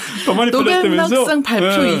것보다 더 많이 노벨문학상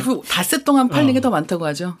발표 이후 닷새 동안 팔린 게 더 많다고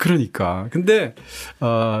하죠. 그러니까. 근데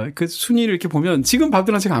그 순위를 이렇게 보면 지금 밥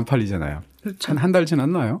딜런 책 안 팔리잖아요. 그렇죠. 한 달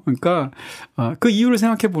지났나요? 그러니까 그 이유를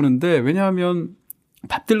생각해 보는데 왜냐하면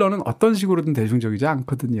밥 딜런은 어떤 식으로든 대중적이지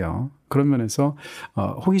않거든요. 그런 면에서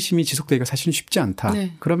호기심이 지속되기가 사실은 쉽지 않다.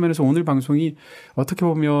 네. 그런 면에서 오늘 방송이 어떻게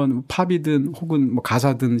보면 팝이든 혹은 뭐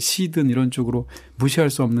가사든 시든 이런 쪽으로 무시할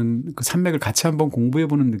수 없는 그 산맥을 같이 한번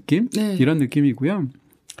공부해보는 느낌? 네. 이런 느낌이고요.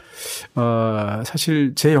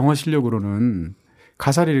 사실 제 영어 실력으로는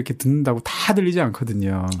가사를 이렇게 듣는다고 다 들리지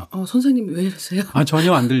않거든요. 선생님 왜 이러세요?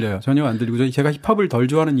 전혀 안 들려요. 전혀 안 들리고 제가 힙합을 덜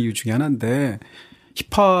좋아하는 이유 중에 하나인데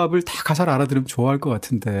힙합을 다 가사를 알아들으면 좋아할 것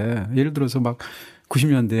같은데 예를 들어서 막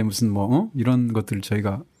 90년대에 무슨 뭐 이런 것들을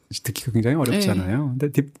저희가 듣기가 굉장히 어렵잖아요. 네.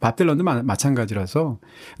 근데 밥 딜런도 마찬가지라서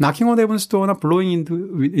Knocking on Heaven's Door나 Blowing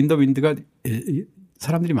in the Wind가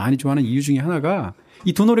사람들이 많이 좋아하는 이유 중에 하나가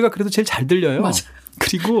이 두 노래가 그래도 제일 잘 들려요. 맞아.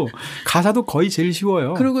 그리고 가사도 거의 제일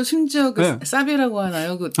쉬워요. 그리고 심지어 그 네. 사비라고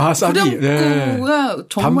하나요? 그 사비. 후렴구가 네.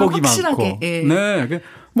 정말 반복이 확실하게. 많고. 예. 네.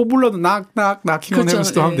 뭐 몰라도 Knocking on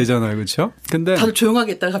Heaven's Door 하면 되잖아요. 그렇죠? 근데 다들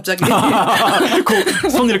조용하게 있다가 갑자기 그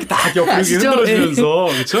손 이렇게 딱 옆으로 흔들어주면서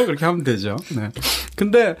그렇죠? 그렇게 하면 되죠. 네.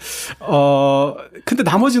 근데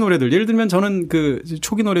나머지 노래들 예를 들면 저는 그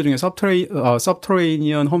초기 노래 중에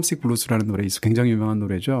Subterranean Homesick Blues라는 노래 있어 굉장히 유명한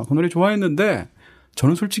노래죠. 그 노래 좋아했는데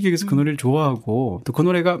저는 솔직히 얘기해서 그 노래를 좋아하고 또 그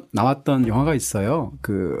노래가 나왔던 영화가 있어요.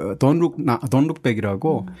 그 Don't Look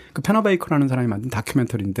Back이라고 그 페너 베이커라는 사람이 만든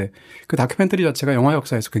다큐멘터리인데 그 다큐멘터리 자체가 영화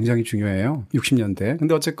역사에서 굉장히 중요해요. 60년대.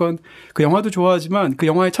 근데 어쨌건 그 영화도 좋아하지만 그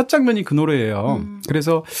영화의 첫 장면이 그 노래예요.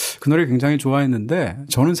 그래서 그 노래를 굉장히 좋아했는데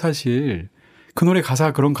저는 사실 그 노래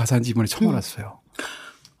가사가 그런 가사인지 이번에 처음 알았어요.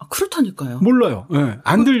 그렇다니까요. 몰라요. 네.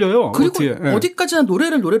 안 들려요. 그리고 어떻게. 네. 어디까지나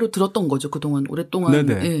노래로 들었던 거죠. 그동안 오랫동안.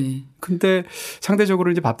 네네. 예. 근데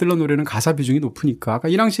상대적으로 이제 밥 딜런 노래는 가사 비중이 높으니까 아까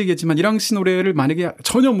이랑 씨 얘기했지만 이랑 씨 노래를 만약에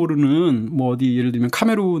전혀 모르는 뭐 어디 예를 들면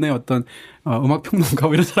카메룬의 어떤 음악 평론가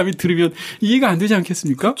이런 사람이 들으면 이해가 안 되지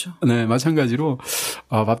않겠습니까? 그렇죠. 네, 마찬가지로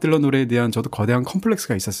밥 딜런 노래에 대한 저도 거대한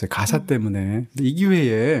컴플렉스가 있었어요. 가사 때문에. 근데 이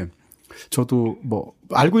기회에 저도 뭐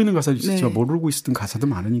알고 있는 가사도 있었지만 네. 모르고 있었던 가사도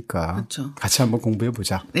많으니까 그렇죠. 같이 한번 공부해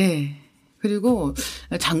보자. 네. 그리고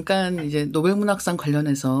잠깐 이제 노벨문학상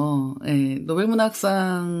관련해서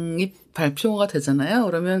노벨문학상이 발표가 되잖아요.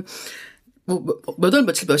 그러면 뭐 몇 월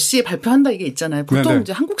며칠 몇 시에 발표한다 이게 있잖아요. 보통 네네.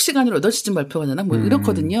 이제 한국 시간으로 8시쯤 발표가 되나 뭐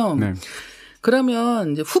이렇거든요. 네.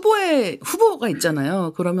 그러면 이제 후보가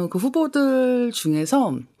있잖아요. 그러면 그 후보들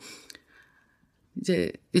중에서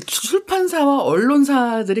이제 출판사와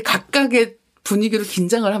언론사들이 각각의 분위기로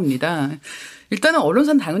긴장을 합니다. 일단은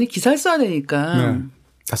언론사는 당연히 기사를 써야 되니까. 네.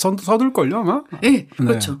 다 서둘걸요, 아마? 네,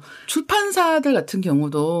 그렇죠. 네. 출판사들 같은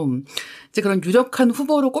경우도 이제 그런 유력한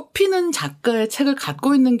후보로 꼽히는 작가의 책을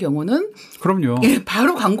갖고 있는 경우는. 그럼요. 예,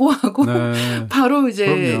 바로 광고하고 네. 바로 이제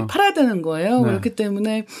그럼요. 팔아야 되는 거예요. 네. 그렇기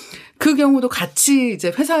때문에 그 경우도 같이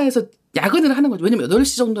이제 회사에서 야근을 하는 거죠. 왜냐면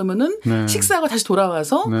 8시 정도면은 네. 식사가 다시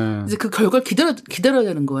돌아와서 네. 이제 그 결과를 기다려야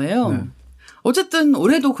되는 거예요. 네. 어쨌든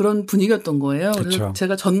올해도 그런 분위기였던 거예요. 그래서 그렇죠.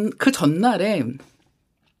 제가 그 전날에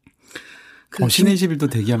신의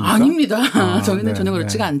 20일도 대기합니까? 아닙니다. 저희는 네, 전혀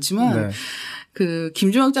그렇지가 네. 않지만 네. 그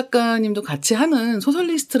김중학 작가님도 같이 하는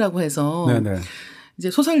소설리스트라고 해서 네네.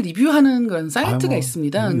 이제 소설 리뷰하는 그런 사이트가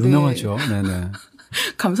있습니다. 근데 유명하죠. 네네.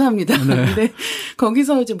 감사합니다. 네. 근데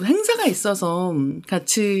거기서 이제 뭐 행사가 있어서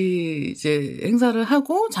같이 이제 행사를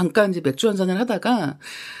하고 잠깐 이제 맥주 한잔을 하다가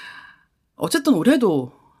어쨌든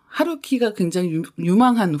올해도 하루키가 굉장히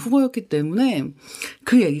유망한 후보였기 때문에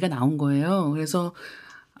그 얘기가 나온 거예요. 그래서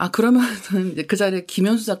그러면은 이제 그 자리에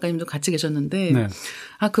김현수 작가님도 같이 계셨는데 네.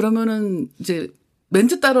 그러면은 이제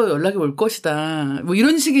멘트 따로 연락이 올 것이다. 뭐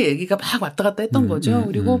이런 식의 얘기가 막 왔다 갔다 했던 거죠.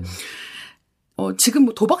 그리고 지금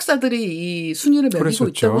뭐 도박사들이 이 순위를 매기고 그랬었죠.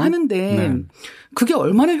 있다고 하는데 네. 그게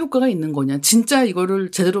얼마나 효과가 있는 거냐. 진짜 이거를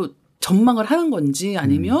제대로 전망을 하는 건지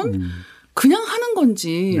아니면 그냥 하는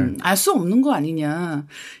건지 네. 알 수 없는 거 아니냐.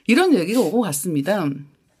 이런 얘기가 오고 갔습니다.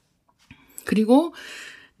 그리고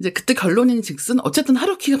이제 그때 결론인 즉슨 어쨌든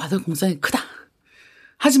하루키가 받을 공상이 크다.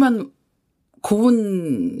 하지만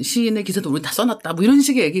고은 시인의 기사도 우리 다 써놨다. 뭐 이런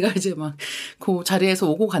식의 얘기가 이제 막 그 자리에서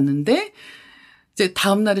오고 갔는데 이제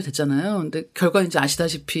다음 날이 됐잖아요. 근데 결과는 이제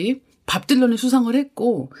아시다시피 밥 딜런이 수상을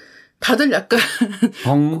했고 다들 약간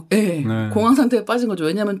네, 네. 공황 상태에 빠진 거죠.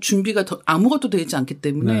 왜냐하면 준비가 아무것도 돼 있지 않기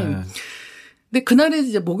때문에. 네. 근데 그날이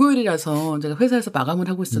이제 목요일이라서 제가 회사에서 마감을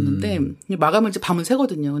하고 있었는데 마감을 이제 밤을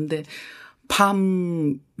새거든요. 근데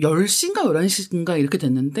밤 10시인가 11시인가 이렇게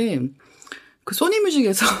됐는데 그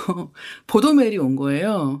소니뮤직에서 보도메일이 온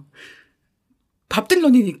거예요. 밥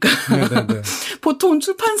딜런이니까. 네네네. 보통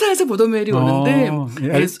출판사에서 보도메일이 오는데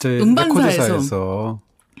음반사에서 레코드사에서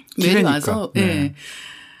메일이 와서 네.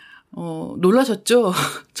 놀라셨죠?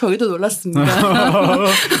 저희도 놀랐습니다.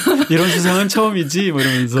 이런 수상은 처음이지, 뭐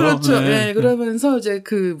이러면서. 그렇죠. 네. 그러면서 이제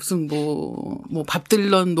무슨 밥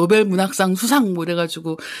딜런 노벨 문학상 수상 뭐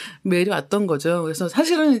이래가지고 메일이 왔던 거죠. 그래서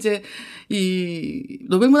사실은 이제 이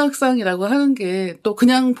노벨 문학상이라고 하는 게 또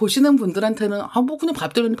그냥 보시는 분들한테는 그냥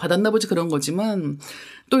밥 딜런이 받았나 보지 그런 거지만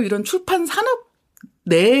또 이런 출판 산업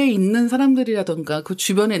내에 있는 사람들이라던가 그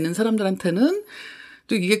주변에 있는 사람들한테는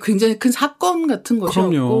또 이게 굉장히 큰 사건 같은 것이었고.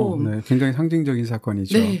 그럼요. 네, 굉장히 상징적인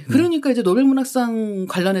사건이죠. 네. 그러니까 이제 노벨문학상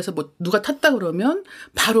관련해서 누가 탔다 그러면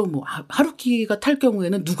바로 하루키가 탈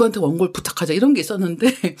경우에는 누구한테 원고를 부탁하자 이런 게 있었는데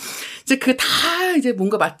이제 그게 다 이제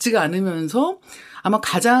뭔가 맞지가 않으면서 아마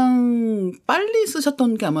가장 빨리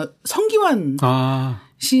쓰셨던 게 아마 성기환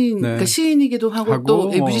시인, 네. 그러니까 시인이기도 하고 또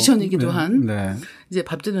뮤지션이기도 한 이제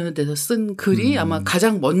밥 딜런에 대해서 쓴 글이 아마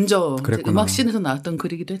가장 먼저 음악 씬에서 나왔던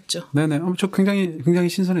글이기도 했죠. 네네. 저 굉장히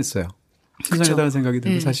신선했어요. 신선하다는 생각이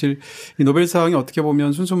들고 사실 이 노벨상이 어떻게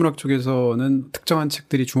보면 순수문학 쪽에서는 특정한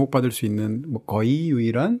책들이 주목받을 수 있는 거의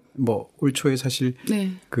유일한 올 초에 사실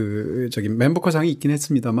맨부커상이 있긴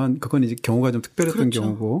했습니다만 그건 이제 경우가 좀 특별했던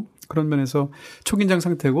경우고 그런 면에서 초긴장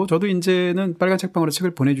상태고 저도 이제는 빨간 책방으로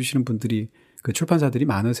책을 보내주시는 분들이 그 출판사들이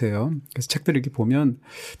많으세요. 그래서 책들을 이렇게 보면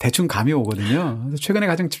대충 감이 오거든요. 그래서 최근에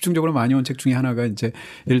가장 집중적으로 많이 온 책 중에 하나가 이제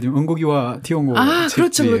예를 들면 은국이와 티홍고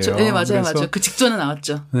책이에요. 그렇죠. 네, 맞아요. 그 직전에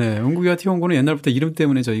나왔죠. 네, 은국이와 티홍고는 옛날부터 이름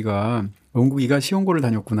때문에 저희가 은국이가 시홍고를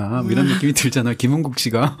다녔구나 뭐 이런 느낌이 들잖아요. 김은국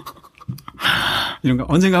씨가. 이런 거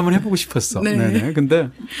언젠가 한번 해보고 싶었어. 네네.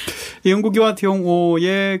 근데 이 은국이와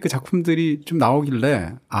티홍고의 그 작품들이 좀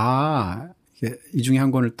나오길래 이 중에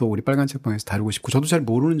한 권을 또 우리 빨간 책방에서 다루고 싶고 저도 잘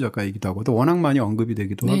모르는 작가이기도 하고 또 워낙 많이 언급이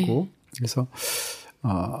되기도 하고 그래서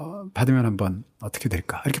받으면 한번 어떻게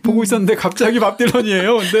될까 이렇게 보고 있었는데 갑자기 밥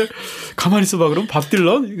딜런이에요. 근데 가만히 있어봐 그럼 밥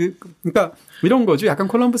딜런? 그러니까 이런 거죠. 약간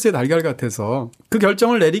콜럼버스의 달걀 같아서 그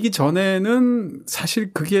결정을 내리기 전에는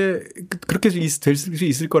사실 그게 그렇게 될 수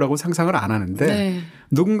있을 거라고 상상을 안 하는데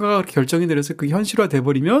누군가가 그렇게 결정이 내려서 그게 현실화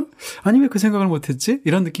돼버리면 아니 왜 그 생각을 못했지?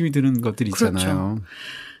 이런 느낌이 드는 것들이 있잖아요. 그렇죠.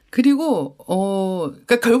 그리고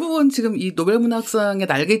그러니까 결국은 지금 이 노벨문학상의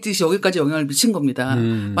날갯짓이 여기까지 영향을 미친 겁니다.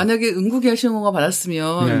 만약에 은국이와 시홍고가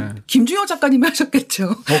받았으면 김준효 작가님이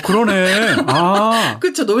하셨겠죠. 그러네.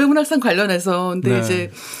 그렇죠. 노벨문학상 관련해서. 근데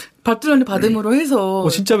이제 밥 딜런이 받음으로 해서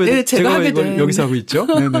진짜 왜 제가 하게 이걸 여기서 하고 있죠?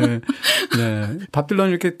 네네. 네. 밥 딜런을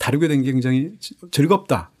이렇게 다루게 된 게 굉장히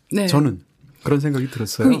즐겁다. 저는. 그런 생각이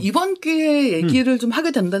들었어요. 이번 기회에 얘기를 좀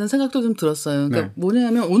하게 된다는 생각도 좀 들었어요. 그러니까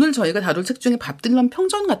뭐냐면 오늘 저희가 다룰 책 중에 밥 딜런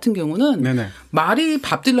평전 같은 경우는 말이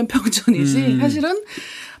밥 딜런 평전이지 사실은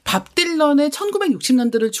밥 딜런의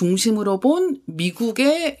 1960년대를 중심으로 본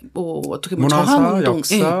미국의 어떻게 보면 문화사, 저항운동,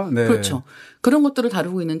 역사, 그렇죠. 그런 것들을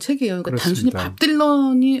다루고 있는 책이에요. 그러니까 단순히 밥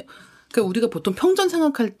딜런이 그러니까 우리가 보통 평전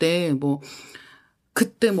생각할 때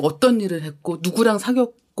그때 어떤 일을 했고 누구랑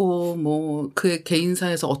사귀었고 그의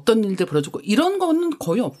개인사에서 어떤 일들 벌어졌고 이런 거는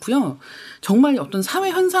거의 없고요. 정말 어떤 사회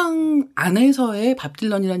현상 안에서의 밥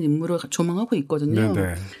딜런이라는 인물을 조망하고 있거든요.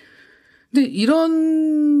 근데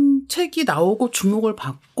이런 책이 나오고 주목을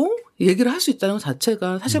받고 얘기를 할 수 있다는 것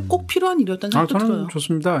자체가 사실 꼭 필요한 일이었다는 생각도 저는 들어요.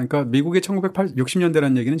 좋습니다. 그러니까 미국의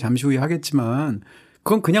 1960년대라는 얘기는 잠시 후에 하겠지만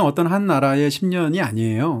그건 그냥 어떤 한 나라의 10년이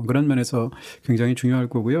아니에요. 그런 면에서 굉장히 중요할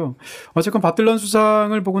거고요. 어쨌건 밥 딜런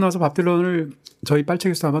수상을 보고 나서 밥 딜런을 저희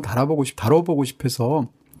빨책에서 한번 다뤄보고 싶어서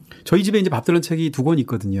저희 집에 이제 밥 딜런 책이 2권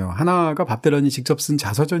있거든요. 하나가 밥 딜런이 직접 쓴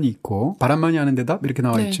자서전이 있고 바람만이 하는 대답 이렇게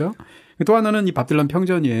나와 있죠. 또 하나는 이 밥 딜런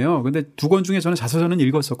평전이에요. 근데 2권 중에 저는 자서전은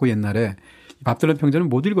읽었었고 옛날에 밥 딜런 평전은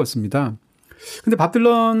못 읽었습니다. 근데 밥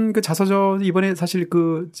딜런 그 자서전 이번에 사실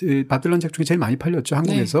밥 딜런 책 중에 제일 많이 팔렸죠.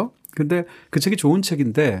 한국에서. 근데 그 책이 좋은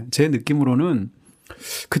책인데 제 느낌으로는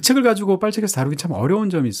그 책을 가지고 빨책에서 다루기 참 어려운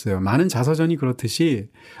점이 있어요. 많은 자서전이 그렇듯이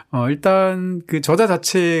일단 그 저자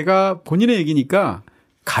자체가 본인의 얘기니까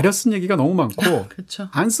가려 쓴 얘기가 너무 많고 그렇죠.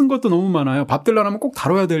 안 쓴 것도 너무 많아요. 밥 딜런 하면 꼭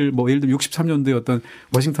다뤄야 될 예를 들면 63년도에 어떤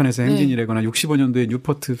워싱턴에서 행진이라거나 65년도에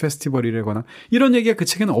뉴포트 페스티벌이라거나 이런 얘기가 그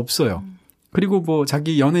책에는 없어요. 그리고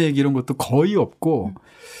자기 연애 얘기 이런 것도 거의 없고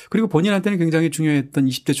그리고 본인한테는 굉장히 중요했던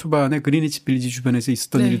 20대 초반에 그리니치 빌리지 주변에서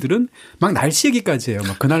있었던 일들은 막 날씨 얘기까지 해요.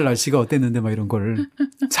 그날 날씨가 어땠는데 이런 거를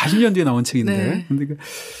 40년 뒤에 나온 책인데. 근데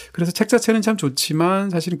그래서 책 자체는 참 좋지만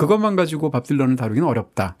사실은 그것만 가지고 밥 딜런을 다루기는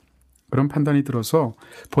어렵다. 그런 판단이 들어서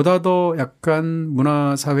보다 더 약간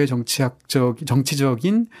문화, 사회,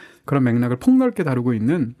 정치적인 그런 맥락을 폭넓게 다루고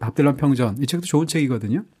있는 밥 딜런 평전. 이 책도 좋은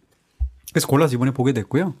책이거든요. 그래서 골라서 이번에 보게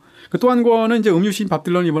됐고요. 또 한 권은 이제 음유시인 밥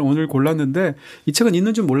딜런 이번 오늘 골랐는데 이 책은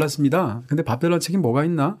있는 줄 몰랐습니다. 근데 밥 딜런 책이 뭐가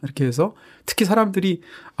있나 이렇게 해서 특히 사람들이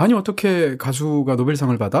아니 어떻게 가수가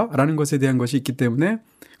노벨상을 받아? 라는 것에 대한 것이 있기 때문에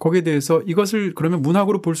거기에 대해서 이것을 그러면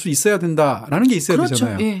문학으로 볼 수 있어야 된다라는 게 있어야 그렇죠.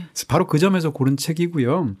 되잖아요. 예. 바로 그 점에서 고른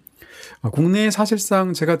책이고요. 국내에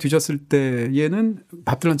사실상 제가 뒤졌을 때에는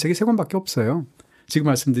밥 딜런 책이 3권밖에 없어요. 지금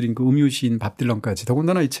말씀드린 그 음유시인 밥 딜런까지.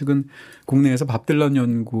 더군다나 이 책은 국내에서 밥 딜런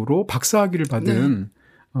연구로 박사학위를 받은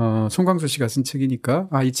송광수 씨가 쓴 책이니까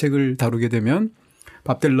이 책을 다루게 되면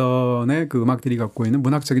밥 딜런의 그 음악들이 갖고 있는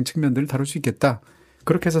문학적인 측면들을 다룰 수 있겠다.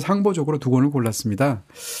 그렇게 해서 상보적으로 2권을 골랐습니다.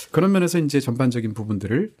 그런 면에서 이제 전반적인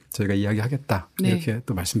부분들을 저희가 이야기하겠다. 네. 이렇게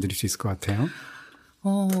또 말씀드릴 수 있을 것 같아요.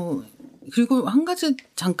 그리고 한 가지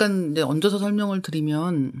잠깐 이제 얹어서 설명을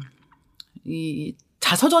드리면 이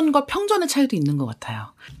자서전과 평전의 차이도 있는 것 같아요.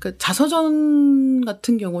 그러니까 자서전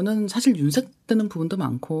같은 경우는 사실 윤색되는 부분도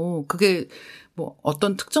많고 그게 뭐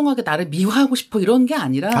어떤 특정하게 나를 미화하고 싶어 이런 게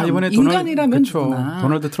아니라 이번에 인간이라면 누구나.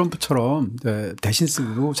 도널드 트럼프처럼 대신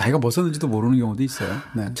쓰고 자기가 뭐 썼는지도 모르는 경우도 있어요.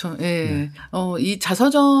 네. 그렇죠. 예. 네. 이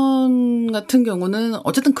자서전 같은 경우는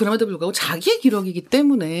어쨌든 그럼에도 불구하고 자기의 기록이기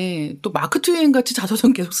때문에 또 마크 트웨인 같이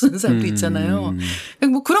자서전 계속 쓰는 사람도 있잖아요.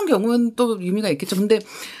 뭐 그런 경우는 또 의미가 있겠죠. 근데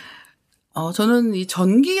저는 이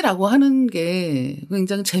전기라고 하는 게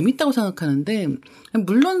굉장히 재밌다고 생각하는데,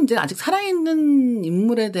 물론 이제 아직 살아있는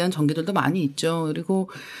인물에 대한 전기들도 많이 있죠. 그리고,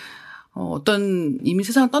 어떤 이미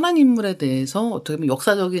세상을 떠난 인물에 대해서 어떻게 보면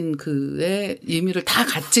역사적인 그의 의미를 다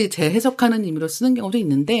같이 재해석하는 의미로 쓰는 경우도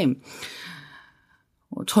있는데,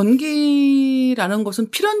 전기라는 것은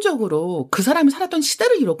필연적으로 그 사람이 살았던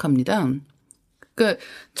시대를 기록합니다. 그러니까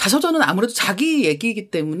자서전은 아무래도 자기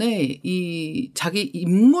얘기이기 때문에 이 자기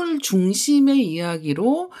인물 중심의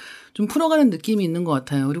이야기로 좀 풀어가는 느낌이 있는 것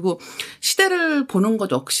같아요. 그리고 시대를 보는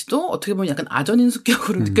것 역시도 어떻게 보면 약간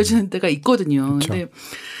아전인수격으로 느껴지는 때가 있거든요. 그렇죠. 근데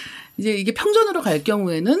이제 이게 평전으로 갈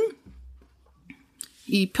경우에는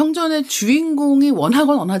이 평전의 주인공이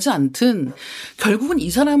원하건 원하지 않든 결국은 이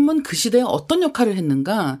사람은 그 시대에 어떤 역할을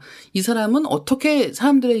했는가, 이 사람은 어떻게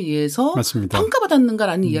사람들에 의해서 맞습니다.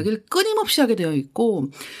 평가받았는가라는 이야기를 끊임없이 하게 되어 있고,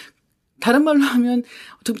 다른 말로 하면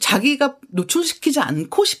어떻게 자기가 노출시키지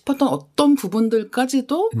않고 싶었던 어떤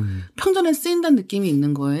부분들까지도 평전에 쓰인다는 느낌이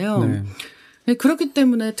있는 거예요. 네. 그렇기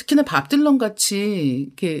때문에 특히나 밥 딜런 같이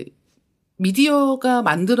이렇게 미디어가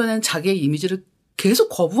만들어낸 자기의 이미지를 계속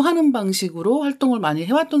거부하는 방식으로 활동을 많이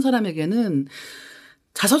해왔던 사람에게는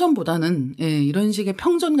자서전보다는 이런 식의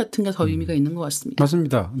평전 같은 게 더 의미가 있는 것 같습니다.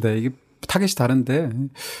 맞습니다. 네, 이게 타겟이 다른데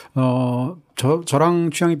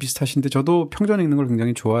저랑 취향이 비슷하신데 저도 평전 읽는 걸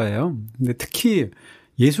굉장히 좋아해요. 근데 특히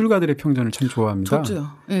예술가들의 평전을 참 좋아합니다.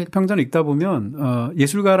 저도요. 네. 평전을 읽다 보면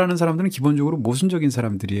예술가라는 사람들은 기본적으로 모순적인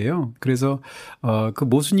사람들이에요. 그래서 그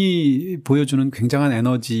모순이 보여주는 굉장한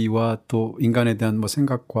에너지와 또 인간에 대한 뭐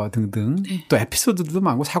생각과 등등 네. 또 에피소드도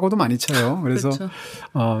많고 사고도 많이 쳐요. 그래서 그렇죠.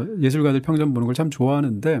 예술가들 평전 보는 걸 참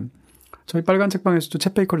좋아하는데 저희 빨간 책방에서도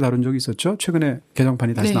챗 베이커를 다룬 적이 있었죠. 최근에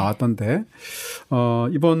개정판이 다시 네. 나왔던데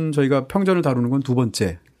이번 저희가 평전을 다루는 건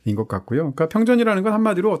 2번째. 인 것 같고요. 그러니까 평전이라는 건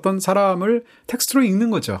한마디로 어떤 사람을 텍스트로 읽는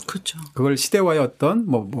거죠. 그렇죠. 그걸 시대와의 어떤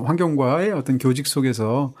뭐 환경과의 어떤 교직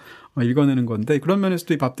속에서 읽어내는 건데 그런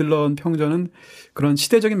면에서도 이 밥 딜런 평전은 그런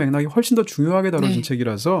시대적인 맥락이 훨씬 더 중요하게 다뤄진 네.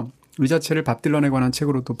 책이라서 이 자체를 밥 딜런에 관한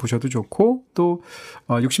책으로 또 보셔도 좋고 또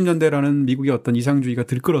 60년대라는 미국의 어떤 이상주의가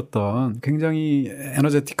들끓었던 굉장히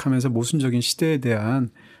에너제틱하면서 모순적인 시대에 대한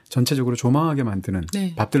전체적으로 조망하게 만드는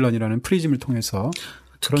네. 밥 딜런이라는 프리즘을 통해서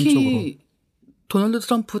그런 쪽으로. 도널드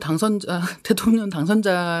트럼프 대통령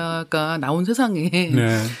당선자가 나온 세상에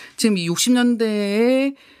네. 지금 이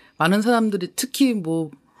 60년대에 많은 사람들이 특히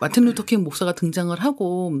뭐 마틴 루터 킹 목사가 등장을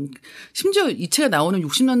하고 심지어 이 책에 나오는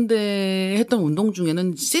 60년대에 했던 운동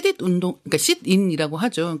중에는 sit 운동, 그러니까 sit in이라고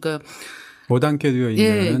하죠. 그러니까 못 앉게 되어 있는.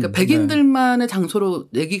 예, 그러니까 백인들만의 네. 장소로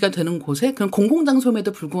얘기가 되는 곳에 그런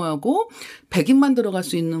공공장소임에도 불구하고 백인만 들어갈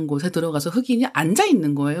수 있는 곳에 들어가서 흑인이 앉아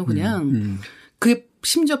있는 거예요, 그냥. 그게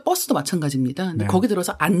심지어 버스도 마찬가지입니다. 근데 네. 거기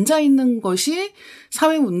들어서 앉아 있는 것이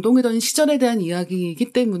사회 운동이던 시절에 대한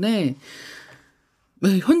이야기이기 때문에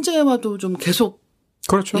네, 현재와도 좀 계속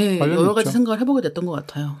그렇죠. 네, 여러 가지 생각을 해보게 됐던 것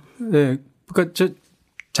같아요. 네, 그러니까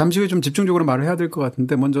잠시 후에 좀 집중적으로 말을 해야 될 것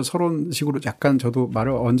같은데 먼저 서론식으로 약간 저도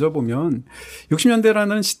말을 얹어보면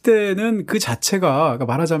 60년대라는 시대는 그 자체가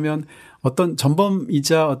말하자면 어떤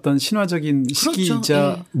전범이자 어떤 신화적인 시기이자 그렇죠.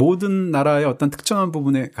 네. 모든 나라의 어떤 특정한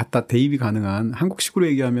부분에 갖다 대입이 가능한 한국식으로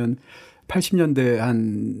얘기하면 80년대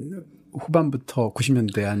한 후반부터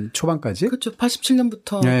 90년대 한 초반까지. 그렇죠.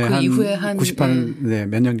 87년부터 네, 그 이후에 한 98 네,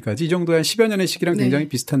 몇 년까지 이 정도의 한 10여 년의 시기랑 네. 굉장히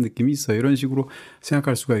비슷한 느낌이 있어요. 이런 식으로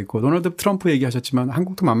생각할 수가 있고 도널드 트럼프 얘기하셨지만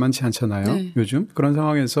한국도 만만치 않잖아요. 네. 요즘 그런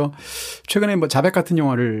상황에서 최근에 뭐 자백 같은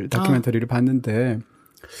영화를 다큐멘터리를 봤는데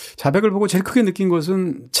자백을 보고 제일 크게 느낀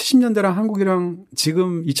것은 70년대랑 한국이랑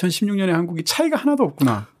지금 2016년의 한국이 차이가 하나도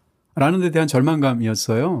없구나. 라는 데 대한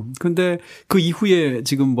절망감이었어요. 근데 그 이후에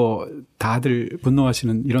지금 뭐 다들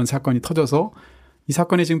분노하시는 이런 사건이 터져서 이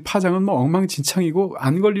사건의 지금 파장은 뭐 엉망진창이고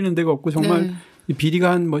안 걸리는 데가 없고 정말 네. 이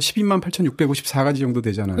비리가 한 뭐 12만 8,654가지 정도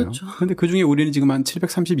되잖아요. 그렇죠. 근데 그 중에 우리는 지금 한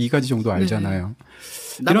 732가지 정도 알잖아요.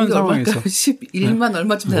 네. 이런 상황에서 11만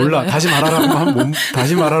얼마쯤 되나요? 몰라. 다시 말하라고 하면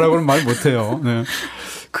다시 말하라고는 말 못 해요. 네.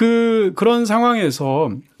 그런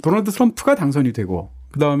상황에서 도널드 트럼프가 당선이 되고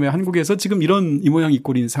그다음에 한국에서 지금 이런 이 모양 이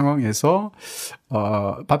꼴인 상황에서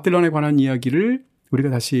밥 딜런에 관한 이야기를 우리가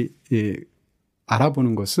다시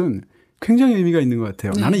알아보는 것은 굉장히 의미가 있는 것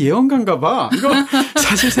같아요. 네. 나는 예언가인가 봐. 이거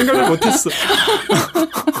사실 생각을 못 했어.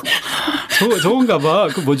 저건가 봐.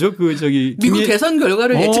 그 뭐죠? 미국 대선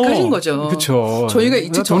결과를 예측하신 거죠. 그렇죠. 저희가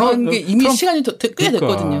예측 정한 게 이미 시간이 꽤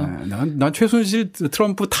됐거든요. 난 최순실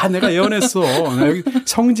트럼프 다 내가 예언했어. 나 여기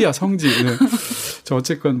성지야. 네. 저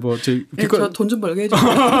어쨌건 저 돈 좀 벌게 해줘.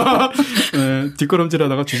 네,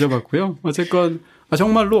 뒷걸음질하다가 뒤져봤고요. 어쨌건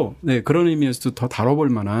정말로 네, 그런 의미에서도 더 다뤄볼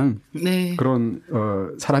만한 네. 그런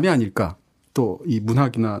사람이 아닐까. 또 이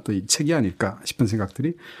문학이나 또 이 책이 아닐까 싶은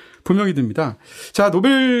생각들이 분명히 듭니다. 자,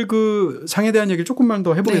 노벨 그 상에 대한 얘기를 조금만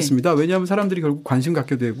더 해보겠습니다. 네. 왜냐하면 사람들이 결국 관심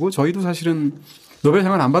갖게 되고 저희도 사실은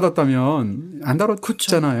노벨상을 안 받았다면 안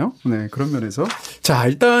다뤘잖아요. 네, 그런 면에서. 자,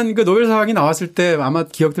 일단 그 노벨상이 나왔을 때 아마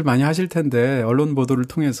기억들 많이 하실 텐데 언론 보도를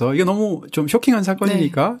통해서 이게 너무 좀 쇼킹한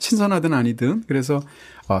사건이니까 네. 신선하든 아니든 그래서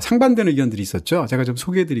상반된 의견들이 있었죠. 제가 좀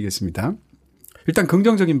소개해드리겠습니다. 일단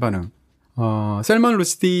긍정적인 반응. 셀만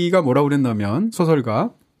루시디가 뭐라고 그랬냐면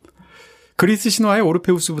소설가 그리스 신화의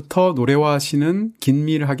오르페우스부터 노래와 시는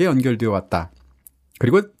긴밀하게 연결되어 왔다.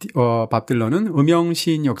 그리고 밥 딜런은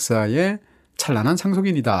음영시인 역사의 찬란한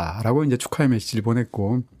상속인이다라고 이제 축하의 메시지를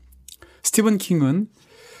보냈고 스티븐 킹은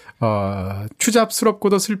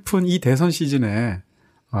추잡스럽고도 슬픈 이 대선 시즌에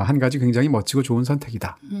한 가지 굉장히 멋지고 좋은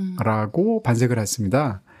선택이다라고 반색을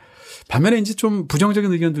했습니다. 반면에 이제 좀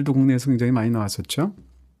부정적인 의견들도 국내에서 굉장히 많이 나왔었죠.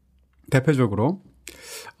 대표적으로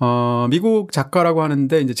미국 작가라고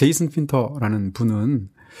하는데 이제 제이슨 핀터라는 분은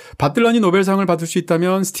밥 딜런이 노벨상을 받을 수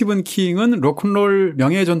있다면 스티븐 킹은 로큰롤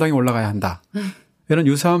명예의 전당에 올라가야 한다. 이런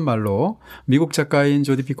유사한 말로 미국 작가인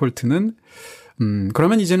조디 피콜트는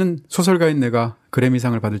그러면 이제는 소설가인 내가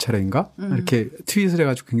그래미상을 받을 차례인가? 이렇게 트윗을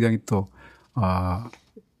해가지고 굉장히 또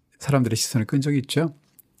사람들의 시선을 끈 적이 있죠.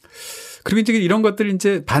 그리고 이제 이런 것들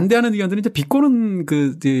이제 반대하는 의견들은 이제 비꼬는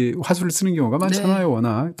화술을 쓰는 경우가 많잖아요. 네.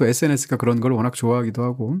 워낙 또 SNS가 그런 걸 워낙 좋아하기도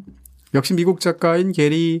하고. 역시 미국 작가인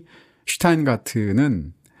게리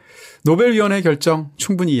슈타인가트는 노벨위원회 결정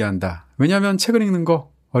충분히 이해한다. 왜냐하면 책을 읽는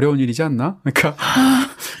거 어려운 일이지 않나? 그러니까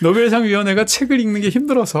노벨상 위원회가 책을 읽는 게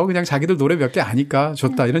힘들어서 그냥 자기들 노래 몇 개 아니까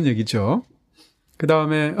줬다 이런 얘기죠. 그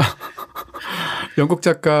다음에 영국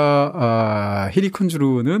작가 히리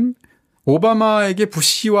쿤즈루는 오바마에게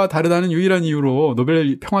부시와 다르다는 유일한 이유로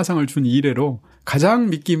노벨 평화상을 준 이래로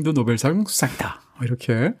가장 믿기 힘든 노벨상 수상이다.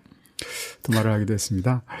 이렇게 또 말을 하기도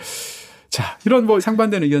했습니다. 자, 이런 뭐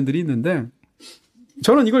상반된 의견들이 있는데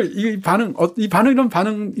저는 이 반응 이런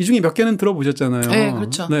반응 이 중에 몇 개는 들어보셨잖아요. 네,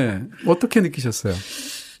 그렇죠. 네, 어떻게 느끼셨어요?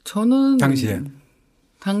 저는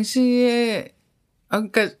당시에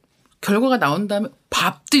그러니까 결과가 나온 다음에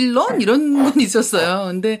밥 딜런 이런 건 있었어요.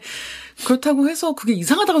 근데 그렇다고 해서 그게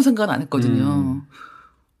이상하다고 생각은 안 했거든요.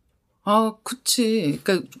 그치.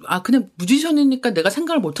 그러니까 그냥 뮤지션이니까 내가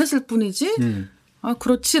생각을 못 했을 뿐이지.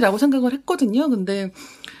 그렇지라고 생각을 했거든요. 근데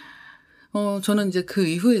저는 이제 그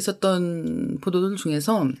이후에 있었던 보도들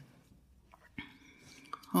중에서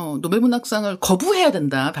노벨문학상을 거부해야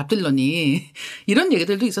된다. 밥 딜런이 이런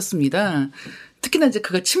얘기들도 있었습니다. 특히나 이제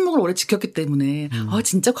그가 침묵을 오래 지켰기 때문에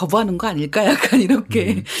진짜 거부하는 거 아닐까 약간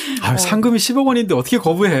이렇게. 상금이 10억 원인데 어떻게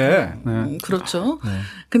거부해. 네. 그렇죠. 네.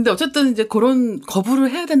 근데 어쨌든 이제 그런 거부를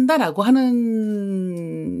해야 된다라고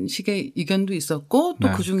하는 식의 의견도 있었고 또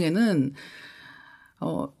그 중에는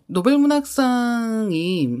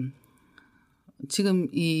노벨문학상이 지금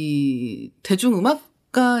이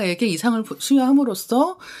대중음악가에게 이 상을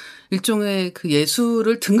수여함으로써 일종의 그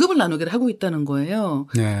예술을 등급을 나누기를 하고 있다는 거예요.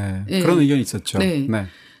 네. 네. 그런 의견이 있었죠. 네. 네.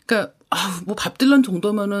 그러니까 뭐 밥 딜런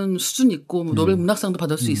정도면은 수준 있고 뭐 노벨 문학상도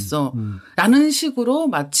받을 수 있어. 라는 식으로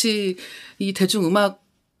마치 이 대중음악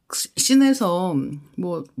씬에서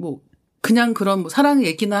뭐 그냥 그런 뭐 사랑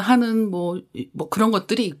얘기나 하는 뭐 그런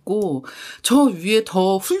것들이 있고 저 위에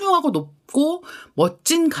더 훌륭하고 높고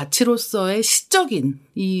멋진 가치로서의 시적인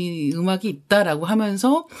이 음악이 있다라고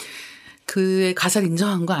하면서 그의 가사를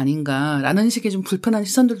인정한 거 아닌가라는 식의 좀 불편한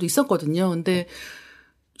시선들도 있었거든요. 근데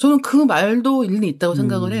저는 그 말도 일리 있다고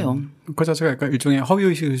생각을 해요. 그 자체가 약간 일종의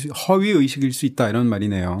허위의식일 수 있다 이런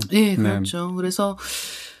말이네요. 네, 그렇죠. 네. 그래서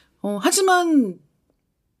하지만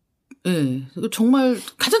예, 정말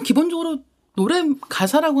가장 기본적으로 노래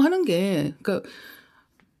가사라고 하는 게 그러니까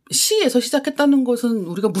시에서 시작했다는 것은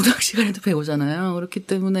우리가 문학 시간에도 배우잖아요. 그렇기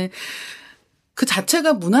때문에 그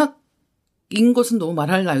자체가 문학인 것은 너무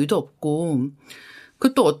말할 나위도 없고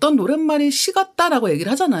그 또 어떤 노랫말이 시 같다라고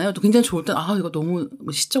얘기를 하잖아요. 또 굉장히 좋을 땐 이거 너무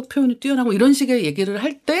시적 표현이 뛰어나고 이런 식의 얘기를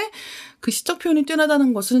할 때 그 시적 표현이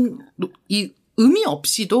뛰어나다는 것은 이 의미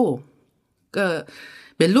없이도 그러니까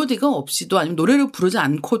멜로디가 없이도 아니면 노래를 부르지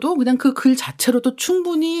않고도 그냥 그 글 자체로도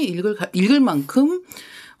충분히 읽을 만큼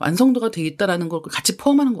완성도가 돼 있다라는 걸 같이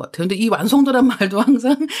포함하는 것 같아요. 근데 이 완성도란 말도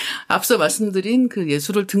항상 앞서 말씀드린 그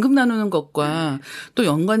예술을 등급 나누는 것과 또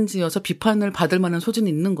연관지어서 비판을 받을 만한 소진이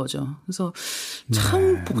있는 거죠. 그래서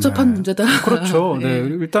참 복잡한 문제다. 그렇죠. 네.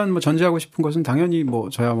 일단 뭐 전제하고 싶은 것은 당연히 뭐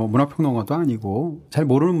저야 뭐 문학평론가도 아니고 잘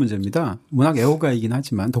모르는 문제입니다. 문학 애호가이긴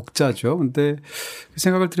하지만 독자죠. 근데 그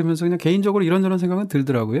생각을 들으면서 그냥 개인적으로 이런저런 생각은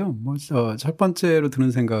들더라고요. 뭐 첫 번째로 드는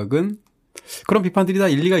생각은 그런 비판들이 다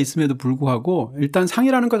일리가 있음에도 불구하고 일단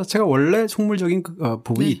상이라는 것 자체가 원래 속물적인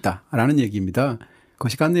부분이 있다라는 얘기입니다.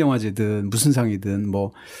 그것이 칸네 영화제든 무슨 상이든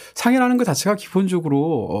뭐 상이라는 것 자체가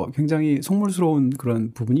기본적으로 굉장히 속물스러운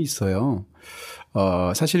그런 부분이 있어요.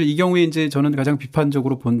 사실 이 경우에 이제 저는 가장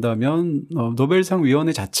비판적으로 본다면 노벨상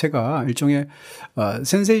위원회 자체가 일종의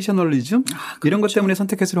센세이셔널리즘 그렇죠. 이런 것 때문에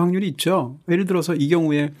선택했을 확률이 있죠. 예를 들어서 이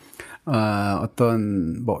경우에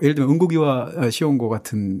어떤 뭐 예를 들면 은국이와 시온고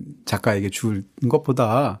같은 작가에게 줄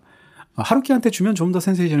것보다 하루키한테 주면 좀 더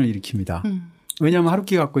센세이션을 일으킵니다. 왜냐하면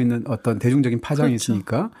하루키가 갖고 있는 어떤 대중적인 파장이 그렇죠.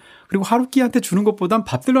 있으니까. 그리고 하루키한테 주는 것보단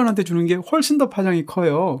밥 딜런한테 주는 게 훨씬 더 파장이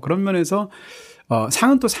커요. 그런 면에서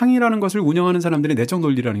상은 또 상이라는 것을 운영하는 사람들의 내적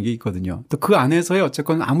논리라는 게 있거든요. 또 그 안에서의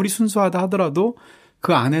어쨌건 아무리 순수하다 하더라도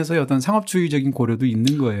그 안에서의 어떤 상업주의적인 고려도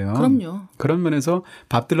있는 거예요. 그럼요. 그런 면에서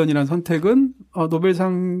밥 딜런이라는 선택은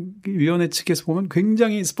노벨상 위원회 측에서 보면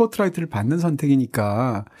굉장히 스포트라이트를 받는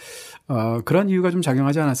선택이니까 그런 이유가 좀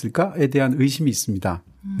작용하지 않았을까에 대한 의심이 있습니다.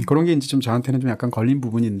 그런 게 이제 좀 저한테는 좀 약간 걸린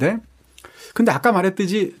부분인데 근데 아까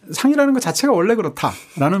말했듯이 상이라는 것 자체가 원래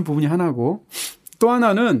그렇다라는 부분이 하나고 또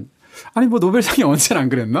하나는 아니 뭐 노벨상이 언제나 안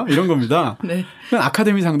그랬나 이런 겁니다. 네.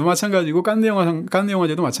 아카데미상도 마찬가지고 칸네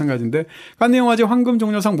영화제도 마찬가지인데 칸네 영화제 황금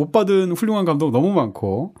종려상 못 받은 훌륭한 감독 너무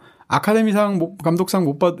많고 아카데미상 감독상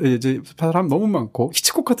못 이제 사람 너무 많고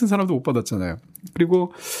히치콕 같은 사람도 못 받았잖아요.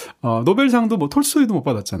 그리고 노벨상도 뭐 톨스토이도 못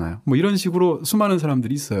받았잖아요. 뭐 이런 식으로 수많은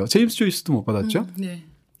사람들이 있어요. 제임스 조이스도 못 받았죠. 네.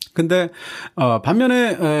 근데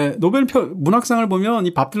반면에 노벨 문학상을 보면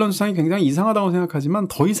이 밥 딜런 수상이 굉장히 이상하다고 생각하지만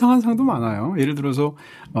더 이상한 상도 많아요. 예를 들어서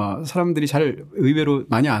사람들이 잘 의외로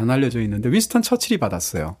많이 안 알려져 있는데 윈스턴 처칠이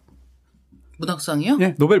받았어요. 문학상이요?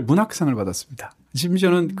 네, 노벨 문학상을 받았습니다.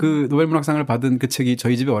 심지어는 그 노벨 문학상을 받은 그 책이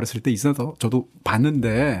저희 집에 어렸을 때 있어서 저도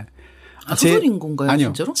봤는데 소설인 건가요? 아니요.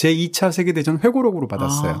 진짜로? 제2차 세계대전 회고록으로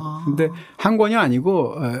받았어요. 근데 한 권이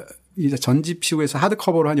아니고 이제 전집시고에서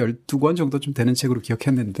하드커버로 한 12권 정도쯤 되는 책으로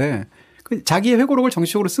기억했는데 자기의 회고록을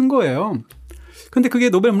정식적으로 쓴 거예요. 근데 그게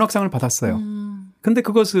노벨 문학상을 받았어요. 근데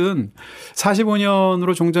그것은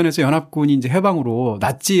 45년으로 종전해서 연합군이 이제 해방으로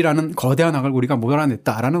나치라는 거대한 악을 우리가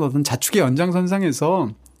몰아냈다라는 어떤 자축의 연장선상에서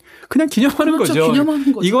그냥 기념하는 그렇죠. 거죠.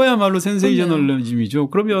 기념하는 거죠. 이거야말로 센세이셔널리즘이죠.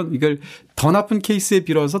 그러면 이걸 더 나쁜 케이스에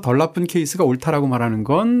빌어서 덜 나쁜 케이스가 옳다라고 말하는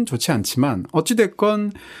건 좋지 않지만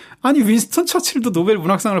어찌됐건 아니 윈스턴 처칠도 노벨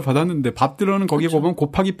문학상을 받았는데 밥 딜런은 거기에 그렇죠. 보면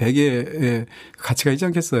곱하기 100의 가치가 있지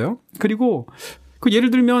않겠어요? 그리고 그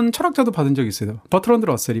예를 들면 철학자도 받은 적이 있어요. 버트런드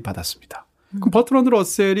러셀이 받았습니다. 그럼 버트런드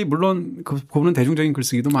러셀이 물론 그분은 대중적인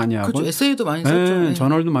글쓰기도 많이 하고 그렇죠. 에세이도 많이 썼죠. 네,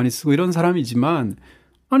 저널도 많이 쓰고 이런 사람이지만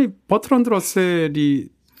아니 버트런드 러셀이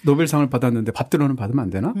노벨상을 받았는데 밥 딜런은 받으면 안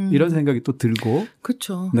되나? 이런 생각이 또 들고.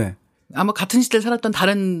 그렇죠. 네. 아마 같은 시대를 살았던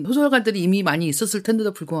다른 소설가들이 이미 많이 있었을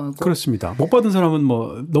텐데도 불구하고. 그렇습니다. 못 받은 사람은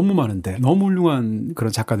뭐 너무 많은데 너무 훌륭한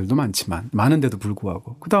그런 작가들도 많지만 많은데도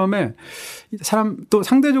불구하고. 그다음에 사람 또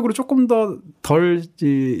상대적으로 조금 더 덜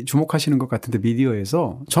주목하시는 것 같은데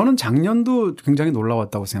미디어에서 저는 작년도 굉장히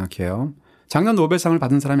놀라웠다고 생각해요. 작년 노벨상을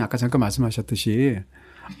받은 사람이 아까 잠깐 말씀하셨듯이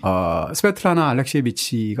스베틀라나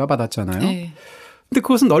알렉시에비치가 받았잖아요. 네. 근데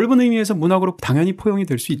그것은 넓은 의미에서 문학으로 당연히 포용이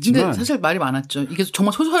될 수 있지만. 근데 사실 말이 많았죠. 이게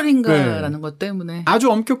정말 소설인가라는 것 때문에. 아주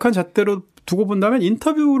엄격한 잣대로 두고 본다면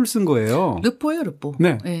인터뷰를 쓴 거예요. 르뽀예요, 르뽀.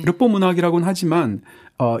 네. 네. 르뽀 문학이라고는 하지만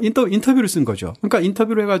인터뷰를 쓴 거죠. 그러니까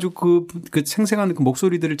인터뷰를 해가지고 그 생생한 그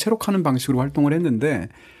목소리들을 채록하는 방식으로 활동을 했는데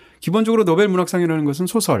기본적으로 노벨 문학상이라는 것은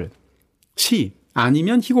소설, 시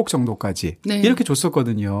아니면 희곡 정도까지 네. 이렇게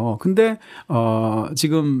줬었거든요. 근데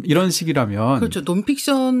지금 이런 식이라면 그렇죠.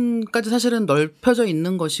 논픽션까지 사실은 넓혀져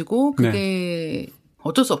있는 것이고 그게 네.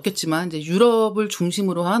 어쩔 수 없겠지만 이제 유럽을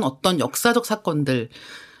중심으로 한 어떤 역사적 사건들에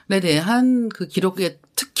대한 그 기록에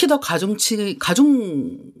특히 더 가중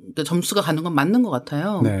점수가 가는 건 맞는 것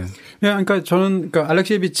같아요. 네. 그러니까 저는 그러니까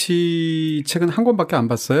알렉시에비치 책은 한 권밖에 안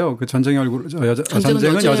봤어요. 그 전쟁의 얼굴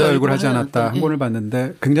전쟁은 여자 얼굴 하지 않았다 한 권을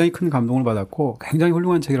봤는데 굉장히 큰 감동을 받았고 굉장히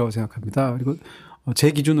훌륭한 책이라고 생각합니다. 그리고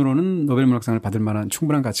제 기준으로는 노벨 문학상을 받을 만한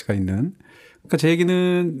충분한 가치가 있는. 그러니까 제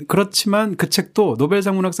얘기는 그렇지만 그 책도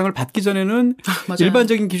노벨상 문학상을 받기 전에는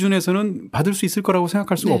일반적인 기준에서는 받을 수 있을 거라고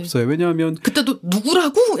생각할 수가 네. 없어요. 왜냐하면 그때도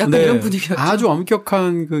누구라고 약간 네. 이런 분위기였죠. 아주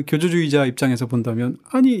엄격한 그 교조주의자 입장에서 본다면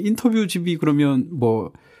아니 인터뷰집이 그러면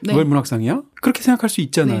뭐 네. 노벨 문학상이야? 그렇게 생각할 수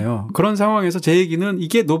있잖아요. 네. 그런 상황에서 제 얘기는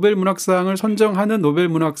이게 노벨 문학상을 선정하는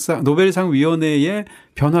노벨상 위원회의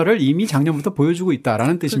변화를 이미 작년부터 보여주고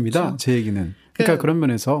있다라는 뜻입니다. 그렇죠. 제 얘기는. 그러니까 그런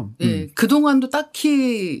면에서 네. 그동안도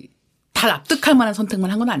딱히 다 납득할 만한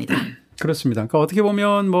선택만 한 건 아니다. 그렇습니다. 그러니까 어떻게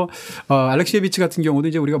보면 뭐 알렉시에비치 같은 경우도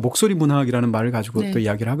이제 우리가 목소리 문학이라는 말을 가지고 네. 또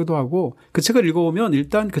이야기를 하기도 하고 그 책을 읽어보면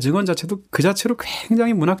일단 그 증언 자체도 그 자체로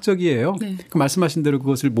굉장히 문학적이에요. 네. 그 말씀하신 대로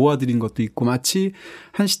그것을 모아드린 것도 있고 마치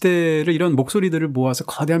한 시대를 이런 목소리들을 모아서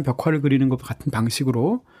거대한 벽화를 그리는 것 같은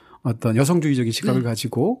방식으로 어떤 여성주의적인 시각을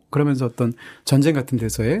가지고 그러면서 어떤 전쟁 같은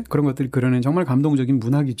데서의 그런 것들을 그려낸 정말 감동적인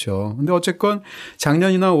문학이죠. 근데 어쨌건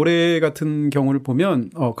작년이나 올해 같은 경우를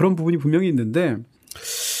보면 그런 부분이 분명히 있는데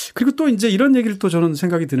그리고 또 이제 이런 얘기를 또 저는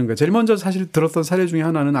생각이 드는 거예요. 제일 먼저 사실 들었던 사례 중에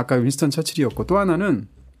하나는 아까 윈스턴 처칠이었고 또 하나는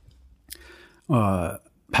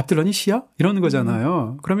밥 딜런이 시야? 이러는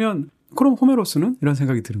거잖아요. 그러면 그럼 호메로스는? 이런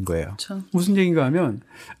생각이 드는 거예요. 그렇죠. 무슨 얘기인가 하면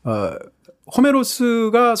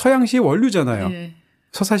호메로스가 서양시의 원류잖아요. 네.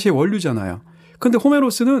 서사시의 원류잖아요. 그런데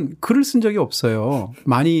호메로스는 글을 쓴 적이 없어요.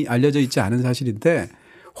 많이 알려져 있지 않은 사실인데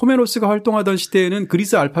호메로스가 활동하던 시대에는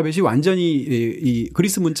그리스 알파벳이 완전히 이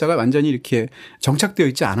그리스 문자가 완전히 이렇게 정착되어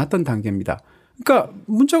있지 않았던 단계입니다. 그러니까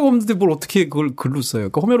문자가 없는데 뭘 어떻게 그걸 글로 써요.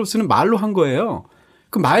 그러니까 호메로스는 말로 한 거예요.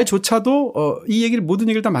 그 말조차도 이 얘기를 모든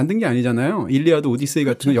얘기를 다 만든 게 아니잖아요. 일리아드 오디세이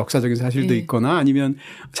같은 건 역사적인 사실도 있거나 아니면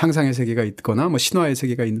상상의 세계가 있거나 뭐 신화의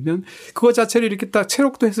세계가 있으면 그거 자체를 이렇게 딱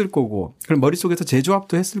체록도 했을 거고 그럼 머릿속에서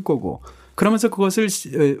재조합도 했을 거고 그러면서 그것을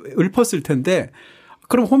읊었을 텐데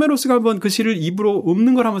그럼 호메로스가 한번 그 시를 입으로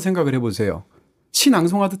읊는 걸 한번 생각을 해보세요. 시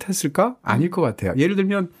낭송하듯 했을까? 아닐 것 같아요. 예를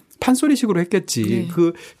들면 판소리식으로 했겠지. 네.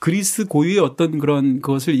 그 그리스 고유의 어떤 그런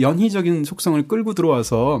것을 연희적인 속성을 끌고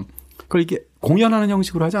들어와서 그걸 이렇게 공연하는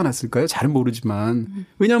형식으로 하지 않았을까요? 잘은 모르지만.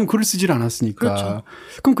 왜냐하면 글을 쓰질 않았으니까. 그렇죠.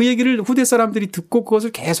 그럼 그 얘기를 후대 사람들이 듣고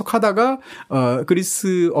그것을 계속 하다가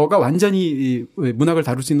그리스어가 완전히 문학을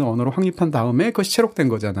다룰 수 있는 언어로 확립한 다음에 그것이 체록된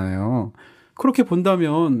거잖아요. 그렇게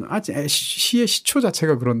본다면 시의 시초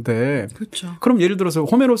자체가 그런데 그렇죠. 그럼 예를 들어서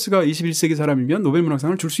호메로스가 21세기 사람이면 노벨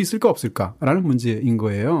문학상을 줄 수 있을까 없을까라는 문제인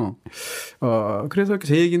거예요. 그래서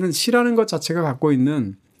제 얘기는 시라는 것 자체가 갖고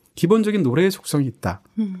있는 기본적인 노래의 속성이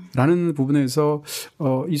있다라는 부분에서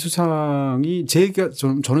이 수상이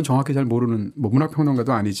저는 정확히 잘 모르는 뭐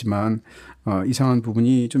문학평론가도 아니지만 이상한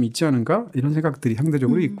부분이 좀 있지 않은가 이런 생각들이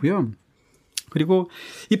상대적으로 있고요. 그리고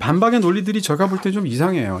이 반박의 논리들이 제가 볼 때 좀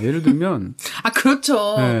이상해요. 예를 들면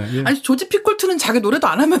그렇죠. 네, 예. 아니 조지 피콜트는 자기 노래도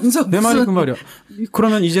안 하면서 내 말이 그 말이야.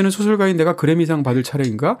 그러면 이제는 소설가인 내가 그래미상 받을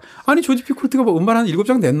차례인가? 아니 조지 피콜트가 뭐 음반 한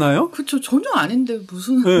 7장 냈나요? 그렇죠. 전혀 아닌데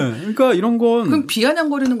무슨. 네, 그러니까 이런 건 그럼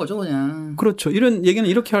비아냥거리는 거죠, 그냥. 그렇죠. 이런 얘기는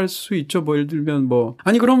이렇게 할 수 있죠. 뭐 예를 들면 뭐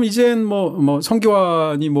아니 그럼 이젠 뭐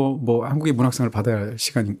성기환이 뭐 한국의 문학상을 받아야 할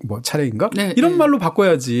시간이 뭐 차례인가? 네, 이런 말로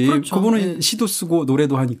바꿔야지. 그렇죠. 그분은 시도 쓰고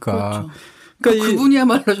노래도 하니까. 그렇죠. 그러니까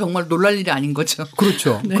그분이야말로 정말 놀랄 일이 아닌 거죠.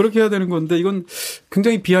 그렇죠. 네. 그렇게 해야 되는 건데 이건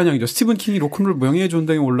굉장히 비아냥이죠. 스티븐 킹이 로큰롤 명예의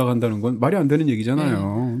존당에 올라간다는 건 말이 안 되는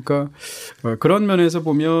얘기잖아요. 네. 그러니까 그런 면에서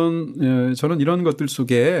보면 저는 이런 것들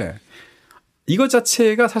속에 이것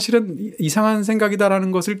자체가 사실은 이상한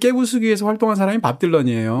생각이다라는 것을 깨부수기 위해서 활동한 사람이 밥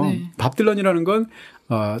딜런이에요. 네. 밥 딜런이라는 건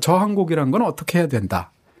저항곡이라는 건 어떻게 해야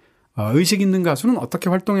된다. 의식 있는 가수는 어떻게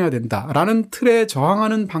활동해야 된다라는 틀에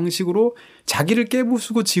저항하는 방식으로 자기를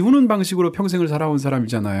깨부수고 지우는 방식으로 평생을 살아온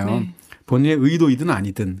사람이잖아요. 네. 본인의 의도이든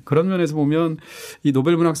아니든. 그런 면에서 보면 이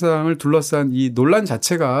노벨 문학상을 둘러싼 이 논란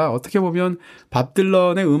자체가 어떻게 보면 밥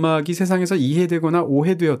딜런의 음악이 세상에서 이해되거나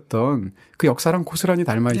오해되었던 그 역사랑 고스란히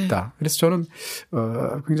닮아있다. 네. 그래서 저는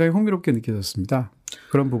굉장히 흥미롭게 느껴졌습니다.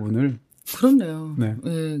 그런 부분을. 그렇네요. 네.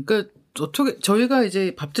 네. 그러니까 어떻게 저희가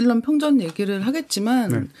이제 밥 딜런 평전 얘기를 하겠지만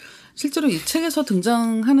네. 실제로 이 책에서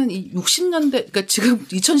등장하는 이 60년대, 그러니까 지금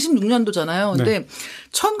 2016년도잖아요. 근데 네.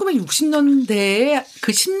 1960년대에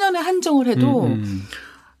그 10년에 한정을 해도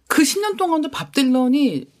그 10년 동안도 밥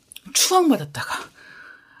딜런이 추앙받았다가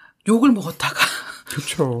욕을 먹었다가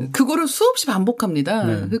그렇죠. 그거를 수없이 반복합니다.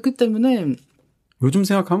 네. 그렇기 때문에 요즘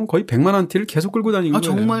생각하면 거의 100만 원 티를 계속 끌고 다니는 거예요.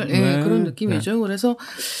 정말 네. 그런 느낌이죠. 네. 그래서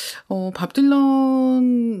밥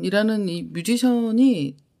딜런이라는 이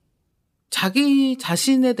뮤지션이 자기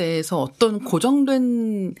자신에 대해서 어떤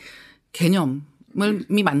고정된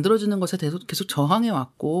개념이 만들어지는 것에 대해서 계속 저항해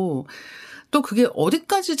왔고 또 그게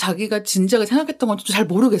어디까지 자기가 진지하게 생각했던 건지 잘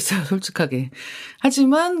모르겠어요, 솔직하게.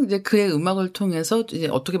 하지만 이제 그의 음악을 통해서 이제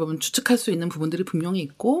어떻게 보면 추측할 수 있는 부분들이 분명히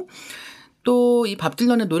있고 또 이 밥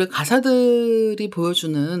딜런의 노래 가사들이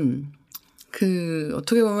보여주는 그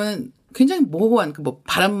어떻게 보면 굉장히 모호한 그 뭐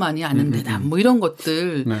바람만이 아는 데다 뭐 이런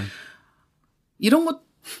것들 네. 이런 것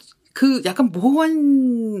그 약간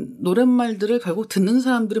모호한 노랫말들을 결국 듣는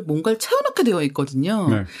사람들이 뭔가를 채워넣게 되어 있거든요.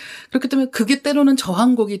 네. 그렇기 때문에 그게 때로는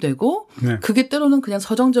저항곡이 되고 네. 그게 때로는 그냥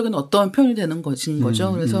서정적인 어떠한 표현이 되는 것인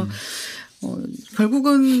거죠. 그래서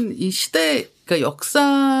결국은 이 시대 그러니까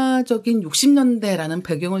역사적인 60년대라는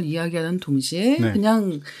배경을 이야기하는 동시에 네.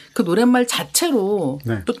 그냥 그 노랫말 자체로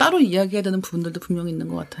네. 또 따로 이야기해야 되는 부분들도 분명히 있는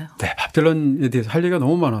것 같아요. 네, 밥 딜런에 대해서 할 얘기가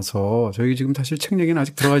너무 많아서 저희 지금 사실 책 얘기는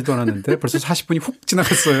아직 들어가지도 않았는데 벌써 40분이 훅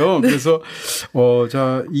지나갔어요. 네. 그래서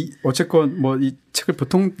어쨌건 뭐 이 책을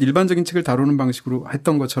보통 일반적인 책을 다루는 방식으로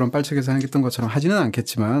했던 것처럼 빨책에서 했던 것처럼 하지는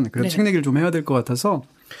않겠지만 그래도 네. 책 얘기를 좀 해야 될 것 같아서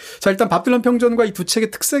자 일단 밥 딜런 평전과 이 두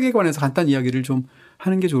책의 특색에 관해서 간단 이야기를 좀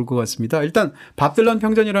하는 게 좋을 것 같습니다. 일단 밥 딜런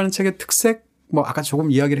평전이라는 책의 특색 뭐 아까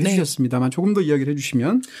조금 이야기를 해 주셨습니다만 조금 더 이야기를 해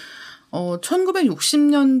주시면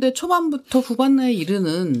 1960년대 초반부터 후반에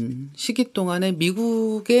이르는 시기 동안에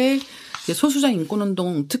미국의 소수자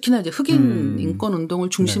인권운동 특히나 이제 흑인 인권운동을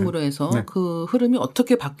중심으로 네. 해서 네. 그 흐름이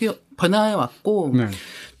어떻게 변화해 왔고 네.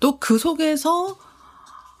 또 그 속에서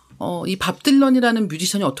이 밥 딜런이라는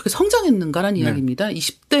뮤지션이 어떻게 성장했는가라는 네. 이야기입니다.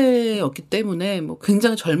 20대였기 때문에 뭐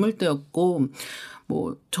굉장히 젊을 때였고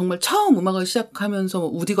뭐 정말 처음 음악을 시작하면서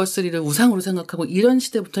우디 거스리를 우상으로 생각하고 이런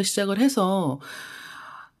시대부터 시작을 해서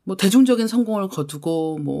뭐 대중적인 성공을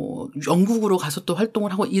거두고 뭐 영국으로 가서 또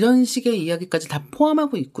활동을 하고 이런 식의 이야기까지 다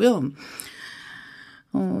포함하고 있고요.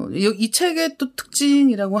 이 책의 또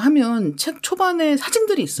특징이라고 하면 책 초반에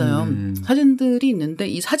사진들이 있어요. 사진들이 있는데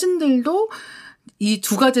이 사진들도 이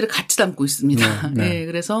두 가지를 같이 담고 있습니다. 네, 네. 네,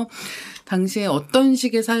 그래서 당시에 어떤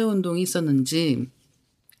식의 사회운동이 있었는지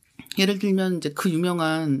예를 들면 이제 그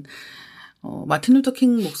유명한 마틴 루터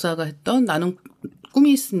킹 목사가 했던 나는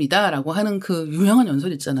꿈이 있습니다라고 하는 그 유명한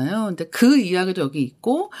연설 있잖아요. 근데 그 이야기도 여기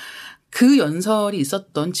있고 그 연설이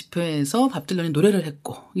있었던 집회에서 밥 딜런이 노래를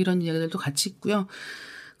했고 이런 이야기들도 같이 있고요.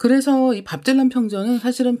 그래서 이 밥 딜런 평전은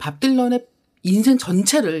사실은 밥 딜런의 인생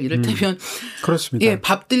전체를 이를테면 그렇습니다. 예,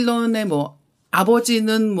 밥 딜런의 뭐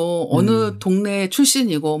아버지는 뭐 어느 동네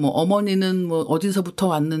출신이고 뭐 어머니는 뭐 어디서부터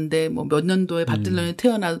왔는데 뭐 몇 년도에 밥 딜런이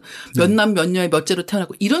태어나 몇 남 몇 녀의 몇째로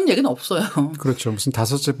태어났고 이런 얘기는 없어요. 그렇죠. 무슨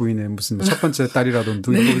다섯째 부인의 무슨 첫 번째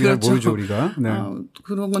딸이라든지 네, 우리가 그렇죠. 모르죠 우리가. 네.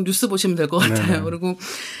 그런 건 뉴스 보시면 될 것 같아요. 네. 그리고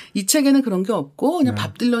이 책에는 그런 게 없고 그냥 네.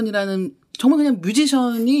 밥 딜런이라는 정말 그냥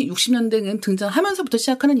뮤지션이 60년대에 등장하면서부터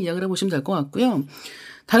시작하는 이야기를 보시면 될 것 같고요.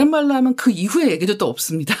 다른 말로 하면 그 이후의 얘기도 또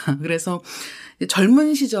없습니다. 그래서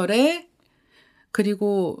젊은 시절에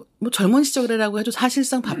그리고 뭐 젊은 시절이라고 해도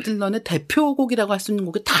사실상 밥 딜런의 대표곡이라고 할 수 있는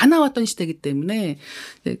곡이 다 나왔던 시대이기 때문에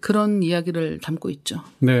네, 그런 이야기를 담고 있죠.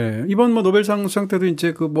 네. 이번 뭐 노벨상 수상 때도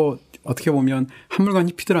이제 그 뭐 어떻게 보면 한물간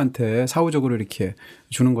히피들한테 사후적으로 이렇게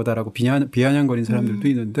주는 거다라고 비아냥거린 사람들도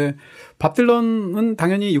있는데 밥 딜런은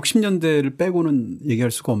당연히 60년대를 빼고는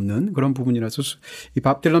얘기할 수가 없는 그런 부분이라서 이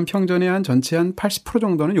밥 딜런 평전의 한 전체 한 80%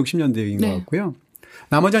 정도는 60년대인 네. 것 같고요.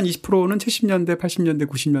 나머지 한 20%는 70년대, 80년대,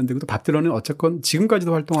 90년대, 또 밥 딜런은 어쨌건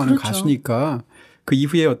지금까지도 활동하는 그렇죠. 가수니까 그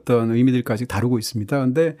이후의 어떤 의미들까지 다루고 있습니다.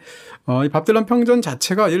 그런데 이 밥 딜런 평전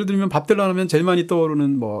자체가 예를 들면 밥 딜런 하면 제일 많이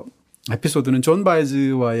떠오르는 뭐 에피소드는 존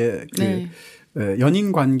바이즈와의 그 네.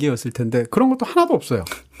 연인 관계였을 텐데 그런 것도 하나도 없어요.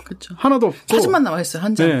 그렇죠. 하나도 없고 사진만 나와 있어요.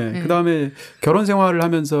 한 장. 네. 네. 그다음에 결혼 생활을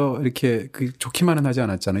하면서 이렇게 좋기만은 하지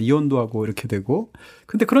않았잖아요. 이혼도 하고 이렇게 되고.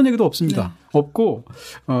 근데 그런 얘기도 없습니다. 네. 없고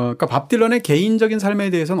그러니까 밥 딜런의 개인적인 삶에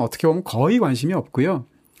대해서는 어떻게 보면 거의 관심이 없고요.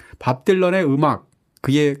 밥 딜런의 음악,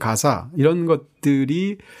 그의 가사 이런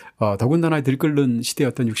것들이 더군다나 들끓는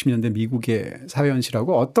시대였던 60년대 미국의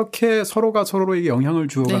사회현실하고 어떻게 서로가 서로에게 영향을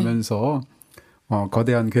주어가면서 네.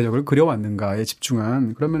 거대한 궤적을 그려왔는가에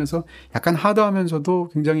집중한 그런 면에서 약간 하드하면서도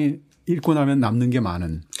굉장히 읽고 나면 남는 게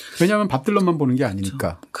많은. 왜냐하면 밥 딜런만 보는 게 아니니까.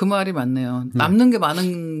 그렇죠. 그 말이 맞네요. 남는 게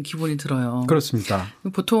많은 기분이 들어요. 그렇습니다.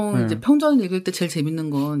 보통 네. 이제 평전을 읽을 때 제일 재밌는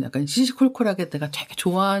건 약간 시시콜콜하게 내가 되게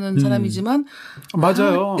좋아하는 사람이지만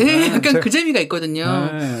맞아요. 네, 약간 제가, 그 재미가 있거든요.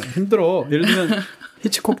 네, 힘들어. 예를 들면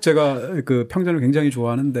히치콕 제가 그 평전을 굉장히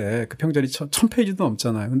좋아하는데 그 평전이 1000페이지도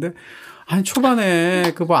넘잖아요. 근데 아니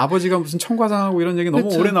초반에 그 뭐 아버지가 무슨 청과상하고 이런 얘기 너무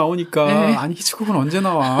그렇죠. 오래 나오니까 네. 아니 히치콕은 언제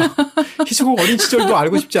나와? 히치콕 어린 시절도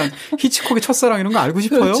알고 싶지 않. 히치콕의 첫사랑 이런 거 알고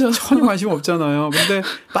싶어요? 그렇죠. 전혀 관심 없잖아요. 근데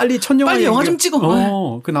빨리 첫 영화 빨리 영화 좀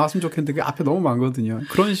찍어. 그 나왔으면 좋겠는데 그 앞에 너무 많거든요.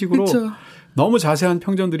 그런 식으로 그렇죠. 너무 자세한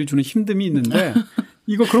평전들이 주는 힘듦이 있는데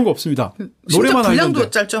이거 그런 거 없습니다. 노래만 분량도 알는데.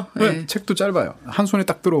 짧죠. 네. 네. 책도 짧아요. 한 손에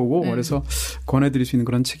딱 들어오고 그래서 권해드릴 수 있는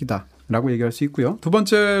그런 책이다라고 얘기할 수 있고요. 두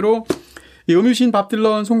번째로 이 음유시인 밥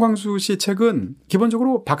딜런 송광수 씨의 책은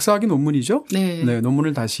기본적으로 박사학위 논문이죠. 네. 네,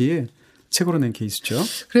 논문을 다시 책으로 낸 케이스죠.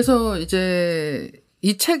 그래서 이제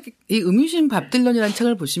이 음유시인 밥 딜런이라는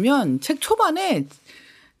책을 보시면 책 초반에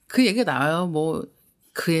그 얘기가 나와요. 뭐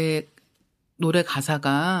그의 노래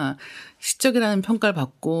가사가 시적이라는 평가를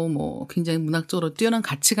받고 뭐 굉장히 문학적으로 뛰어난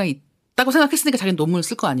가치가 있다고 생각했으니까 자기는 논문을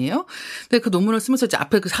쓸 거 아니에요? 근데 그 논문을 쓰면서 이제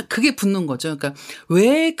앞에 그게 붙는 거죠. 그러니까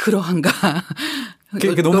왜 그러한가?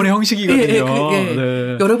 그게 논문의 형식이거든요.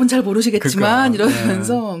 네. 여러분 잘 모르시겠지만 그러니까.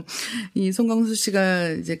 이러면서 이 송광수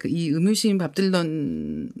씨가 이제 이 음유시인 밥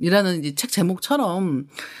딜런이라는 이제 책 제목처럼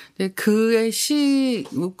그의 시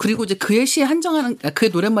그리고 이제 그의 시에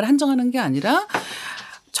그의 노랫말에 한정하는 게 아니라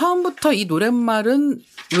처음부터 이 노랫말은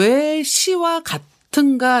왜 시와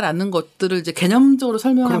같은가라는 것들을 이제 개념적으로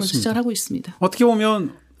설명하면서 시작을 하고 있습니다. 어떻게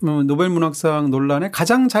보면 노벨 문학상 논란에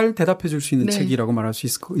가장 잘 대답해 줄 수 있는 네. 책이라고 말할 수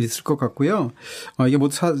있을 것 같고요. 이게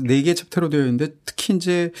모두 4개의 챕터로 되어 있는데 특히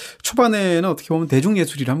이제 초반에는 어떻게 보면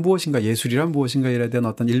대중예술이란 무엇인가, 예술이란 무엇인가에 대한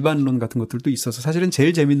어떤 일반론 같은 것들도 있어서 사실은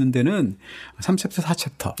제일 재밌는 데는 3챕터,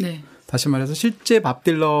 4챕터. 네. 다시 말해서 실제 밥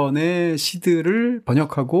딜런의 시들을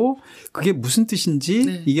번역하고 그게 무슨 뜻인지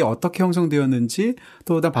네. 이게 어떻게 형성되었는지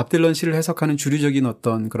또 밥 딜런 시를 해석하는 주류적인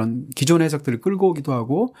어떤 그런 기존 해석들을 끌고 오기도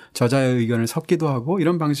하고 저자의 의견을 섞기도 하고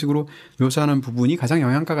이런 방식으로 묘사하는 부분이 가장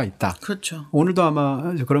영향가가 있다. 그렇죠. 오늘도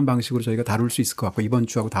아마 그런 방식으로 저희가 다룰 수 있을 것 같고 이번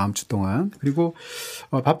주하고 다음 주 동안. 그리고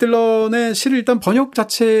밥 딜런의 시를 일단 번역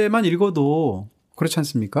자체만 읽어도 그렇지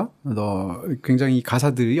않습니까? 굉장히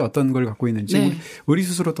가사들이 어떤 걸 갖고 있는지 네. 우리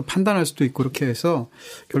스스로 또 판단할 수도 있고 그렇게 해서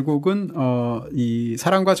결국은 이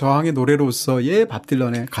사랑과 저항의 노래로서의 밥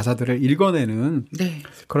딜런의 가사들을 읽어내는 네.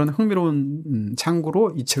 그런 흥미로운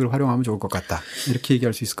창구로 이 책을 활용하면 좋을 것 같다. 이렇게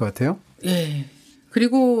얘기할 수 있을 것 같아요. 네.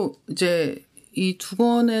 그리고 이제 이 두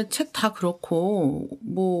권의 책 다 그렇고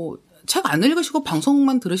뭐 책 안 읽으시고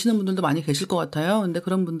방송만 들으시는 분들도 많이 계실 것 같아요. 근데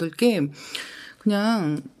그런 분들께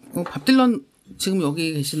그냥 밥 딜런 지금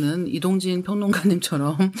여기 계시는 이동진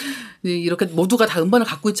평론가님처럼 이렇게 모두가 다 음반을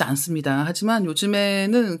갖고 있지 않습니다. 하지만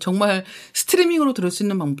요즘에는 정말 스트리밍으로 들을 수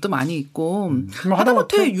있는 방법도 많이 있고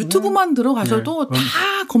하다못해 유튜브만 들어가셔도 다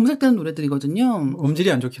검색되는 노래들이거든요. 음질이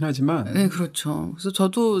안 좋긴 하지만. 네, 그렇죠. 그래서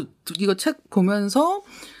저도 이거 책 보면서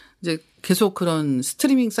이제 계속 그런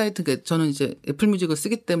스트리밍 사이트, 저는 이제 애플 뮤직을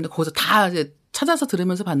쓰기 때문에 거기서 다 이제 찾아서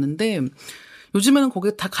들으면서 봤는데 요즘에는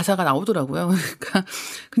거기에 다 가사가 나오더라고요. 그러니까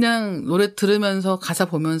그냥 노래 들으면서 가사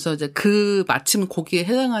보면서 이제 그 마침 거기에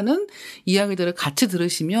해당하는 이야기들을 같이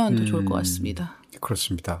들으시면 더 좋을 것 같습니다.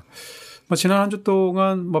 그렇습니다. 지난 한 주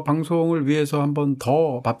동안 방송을 위해서 한 번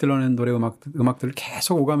더 밥 딜런의 노래 음악들을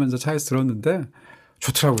계속 오가면서 차에서 들었는데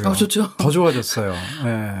좋더라고요. 좋죠. 더 좋아졌어요.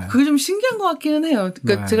 네. 그게 좀 신기한 것 같기는 해요.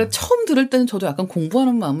 그러니까 네. 제가 처음 들을 때는 저도 약간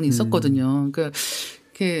공부하는 마음은 있었거든요. 그러니까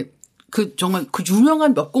그 정말 그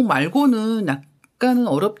유명한 몇 곡 말고는 약간은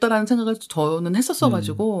어렵다라는 생각을 저는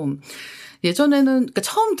했었어가지고 예전에는 그러니까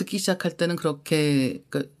처음 듣기 시작할 때는 그렇게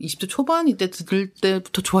그러니까 20대 초반 이때 들을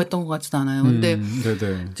때부터 좋아했던 것 같진 않아요. 근데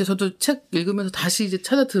이제 저도 책 읽으면서 다시 이제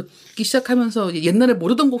찾아 듣기 시작하면서 옛날에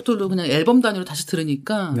모르던 곡들도 그냥 앨범 단위로 다시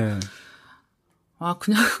들으니까 네. 아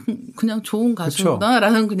그냥 좋은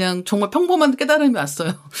가수구나라는 그냥 정말 평범한 깨달음이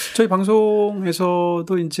왔어요. 저희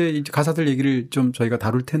방송에서도 이제 가사들 얘기를 좀 저희가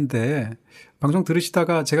다룰 텐데 방송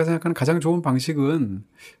들으시다가 제가 생각하는 가장 좋은 방식은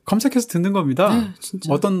검색해서 듣는 겁니다. 네,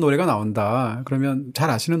 진짜. 어떤 노래가 나온다. 그러면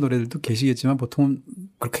잘 아시는 노래들도 계시겠지만 보통은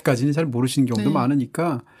그렇게까지는 잘 모르시는 경우도 네.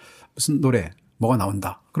 많으니까 무슨 노래 뭐가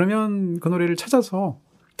나온다. 그러면 그 노래를 찾아서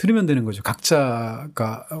들으면 되는 거죠.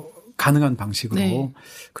 각자가 가능한 방식으로 네.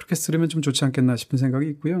 그렇게 쓰려면 좀 좋지 않겠나 싶은 생각이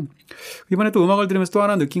있고요. 이번에 또 음악을 들으면서 또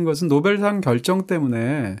하나 느낀 것은 노벨상 결정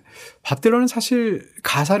때문에 밥 딜런은 사실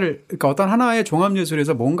가사를 그러니까 어떤 하나의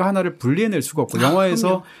종합예술에서 뭔가 하나를 분리해낼 수가 없고 영화에서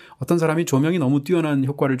그럼요. 어떤 사람이 조명이 너무 뛰어난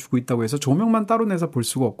효과를 주고 있다고 해서 조명만 따로 내서 볼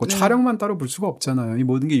수가 없고 네. 촬영만 따로 볼 수가 없잖아요. 이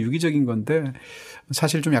모든 게 유기적인 건데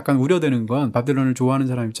사실 좀 약간 우려되는 건 밥 딜런을 좋아하는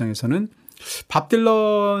사람 입장에서는 밥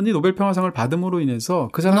딜런이 노벨 평화상을 받음으로 인해서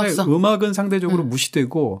그 사람의 음악은 상대적으로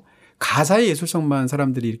무시되고 가사의 예술성만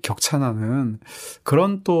사람들이 격찬하는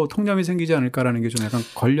그런 또 통념이 생기지 않을까라는 게 좀 약간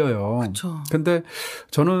걸려요. 그렇죠. 근데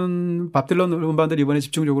저는 밥 딜런 음반들 이번에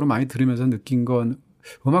집중적으로 많이 들으면서 느낀 건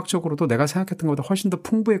음악적으로도 내가 생각했던 것보다 훨씬 더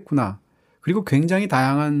풍부했구나. 그리고 굉장히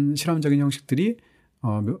다양한 실험적인 형식들이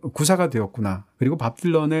구사가 되었구나. 그리고 밥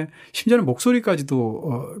딜런의 심지어는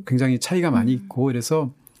목소리까지도 굉장히 차이가 많이 있고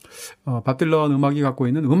그래서 밥 딜런 음악이 갖고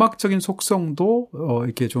있는 음악적인 속성도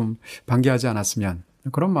이렇게 좀 방기하지 않았으면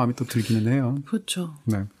그런 마음이 또 들기는 해요. 그렇죠.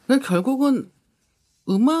 네. 그러니까 결국은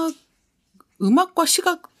음악과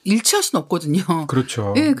시각 일치할 수는 없거든요.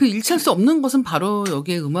 그렇죠. 예, 그 일치할 수 없는 것은 바로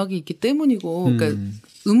여기에 음악이 있기 때문이고, 그러니까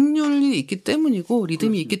음률이 있기 때문이고,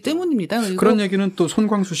 리듬이 있기 때문입니다. 그리고 그런 얘기는 또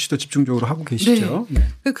손광수 씨도 집중적으로 하고 계시죠. 네.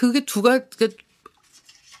 네. 그게 두 가지, 그러니까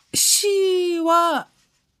시와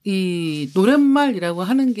이 노랫말이라고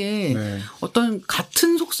하는 게 네. 어떤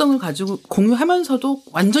같은 속성을 가지고 공유하면서도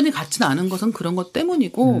완전히 같지는 않은 것은 그런 것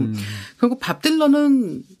때문이고, 결국 밥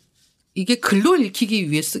딜런은 이게 글로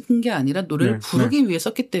읽히기 위해 쓴 게 아니라 노래를 네, 부르기 위해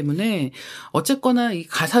썼기 때문에 어쨌거나 이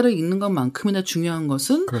가사를 읽는 것만큼이나 중요한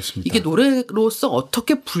것은 그렇습니다. 이게 노래로서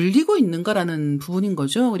어떻게 불리고 있는가라는 부분인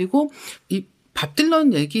거죠. 그리고 이 밥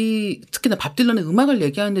딜런 얘기, 특히나 밥 딜런의 음악을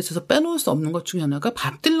얘기하는 데 있어서 빼놓을 수 없는 것 중에 하나가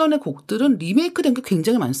밥 딜런의 곡들은 리메이크 된 게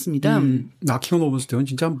굉장히 많습니다. 나킹 온 오브 스테이는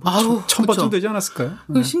진짜 천 그렇죠. 번쯤 되지 않았을까요?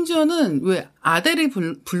 그리고 심지어는 왜 아델이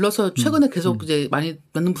불러서 최근에 계속 이제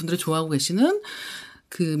많은 분들이 좋아하고 계시는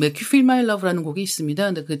그 Make You Feel My Love라는 곡이 있습니다.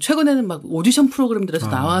 근데 그 최근에는 막 오디션 프로그램들에서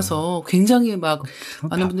나와서 굉장히 막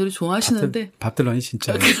많은 분들이 좋아하시는데 밥 딜런이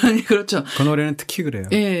진짜 그렇죠. 그 노래는 특히 그래요.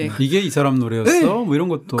 예. 이게 이 사람 노래였어. 예. 뭐 이런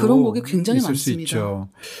것도 그런 곡이 굉장히 있을 많습니다. 수 있죠.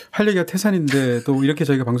 할 얘기가 태산인데 또 이렇게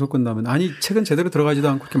저희가 방송 끝나면 아니 책은 제대로 들어가지도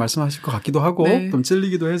않고 그렇게 말씀하실 것 같기도 하고 네. 좀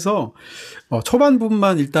찔리기도 해서 초반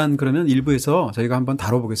부분만 일단 그러면 일부에서 저희가 한번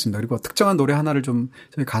다뤄보겠습니다. 그리고 특정한 노래 하나를 좀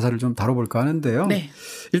저희 가사를 좀 다뤄볼까 하는데요. 네.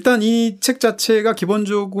 일단 이 책 자체가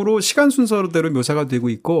기본적으로 시간 순서대로 묘사가 되고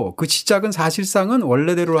있고 그 시작은 사실상은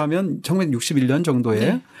원래대로 하면 1961년 정도에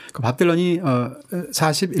네. 그 밥 딜런이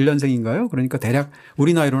 41년생인가요? 그러니까 대략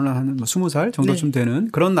우리 나이로는 한 20살 정도쯤 네. 되는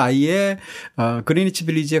그런 나이에 그리니치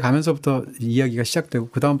빌리지에 가면서부터 이야기가 시작되고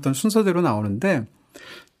그다음부터는 순서대로 나오는데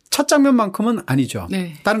첫 장면만큼은 아니죠.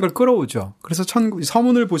 네. 다른 걸 끌어오죠. 그래서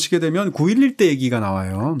서문을 보시게 되면 9.11 때 얘기가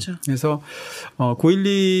나와요. 그렇죠. 그래서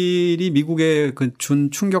 9.11이 미국에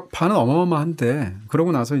준 충격파는 어마어마한데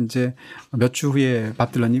그러고 나서 이제 몇 주 후에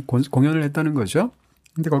밥 딜런이 공연을 했다는 거죠.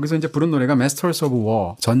 근데 거기서 이제 부른 노래가 Masters of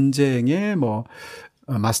War, 전쟁의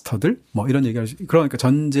마스터들 이런 얘기를 그러니까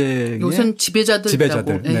전쟁의 요새는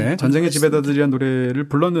지배자들. 네. 전쟁의 지배자들이라는 노래를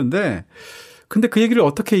불렀는데 근데 그 얘기를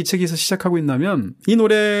어떻게 이 책에서 시작하고 있냐면 이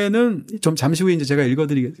노래는 좀 잠시 후에 이제 제가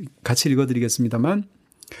같이 읽어드리겠습니다만,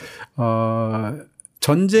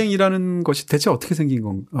 전쟁이라는 것이 대체 어떻게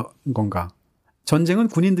생긴 건가? 전쟁은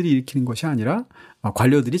군인들이 일으키는 것이 아니라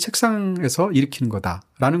관료들이 책상에서 일으키는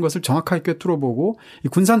거다라는 것을 정확하게 꿰뚫어보고 이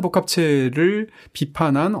군산복합체를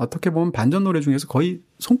비판한 어떻게 보면 반전 노래 중에서 거의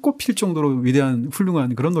손꼽힐 정도로 위대한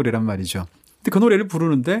훌륭한 그런 노래란 말이죠. 근데 그 노래를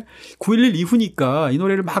부르는데 9.11 이후니까 이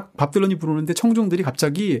노래를 막 밥 딜런이 부르는데 청중들이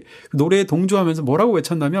갑자기 그 노래에 동조하면서 뭐라고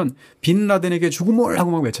외쳤냐면 빈 라덴에게 죽음을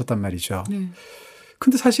하고 막 외쳤단 말이죠.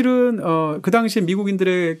 근데 사실은 그 당시에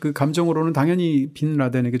미국인들의 그 감정으로는 당연히 빈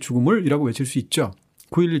라덴에게 죽음을이라고 외칠 수 있죠.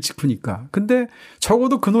 9.11 직후니까. 근데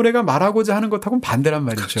적어도 그 노래가 말하고자 하는 것하고는 반대란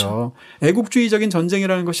말이죠. 그렇죠. 애국주의적인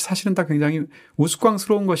전쟁이라는 것이 사실은 다 굉장히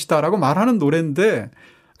우스꽝스러운 것이다라고 말하는 노래인데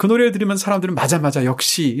그 노래를 들으면서 사람들은 맞아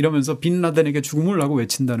역시 이러면서 빈 라덴에게 죽음을 하고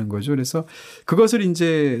외친다는 거죠. 그래서 그것을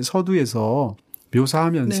이제 서두에서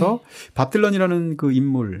묘사하면서 네. 밥 딜런이라는 그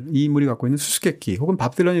인물, 이 인물이 갖고 있는 수수께끼 혹은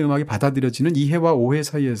밥 딜런의 음악이 받아들여지는 이해와 오해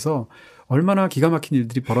사이에서 얼마나 기가 막힌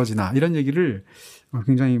일들이 벌어지나 이런 얘기를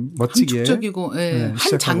굉장히 멋지게 함축적이고 네,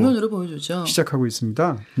 한 장면으로 보여주죠. 시작하고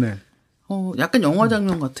있습니다. 네. 약간 영화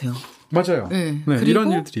장면 같아요. 맞아요. 네. 네.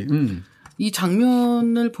 이런 일들이. 이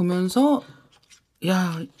장면을 보면서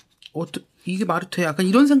이게 말이 돼? 약간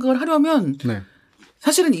이런 생각을 하려면 네.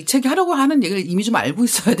 사실은 이 책이 하려고 하는 얘기를 이미 좀 알고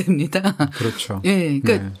있어야 됩니다. 그렇죠. 예,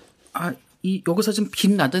 그러니까 여기서 지금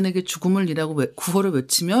빈 라덴에게 죽음을이라고 구호를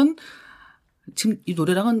외치면 지금 이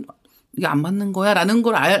노래랑은 이게 안 맞는 거야라는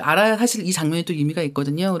걸 알아야 사실 이 장면이 또 의미가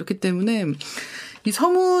있거든요. 그렇기 때문에 이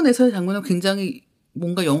서문에서의 장면은 굉장히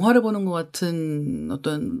뭔가 영화를 보는 것 같은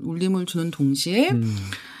어떤 울림을 주는 동시에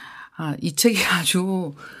이 책이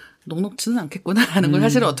아주 녹록지는 않겠구나라는 걸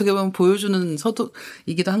사실 어떻게 보면 보여주는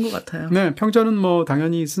서두이기도 한 것 같아요. 네, 평전은 뭐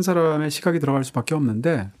당연히 쓴 사람의 시각이 들어갈 수밖에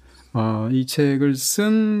없는데 이 책을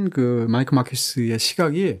쓴 그 마이크 마키스의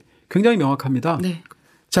시각이 굉장히 명확합니다. 네.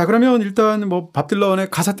 자, 그러면 일단 뭐 밥 딜런의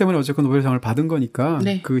가사 때문에 어쨌건 노벨상을 받은 거니까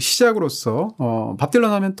네. 그 시작으로서 밥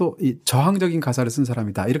딜런 하면 또 이 저항적인 가사를 쓴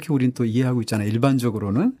사람이다. 이렇게 우리는 또 이해하고 있잖아요.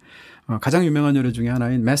 일반적으로는. 가장 유명한 노래 중에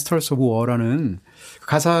하나인 Masters of War라는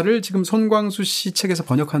가사를 지금 손광수 씨 책에서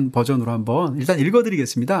번역한 버전으로 한번 일단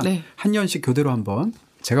읽어드리겠습니다. 네. 한 연씩 교대로 한번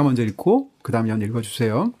제가 먼저 읽고 그다음에 연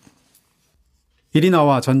읽어주세요. 이리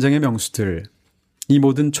나와 전쟁의 명수들, 이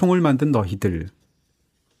모든 총을 만든 너희들,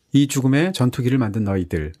 이 죽음의 전투기를 만든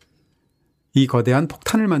너희들, 이 거대한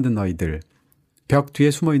폭탄을 만든 너희들, 벽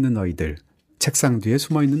뒤에 숨어있는 너희들, 책상 뒤에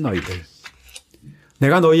숨어있는 너희들.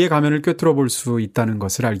 내가 너희의 가면을 꿰뚫어 볼 수 있다는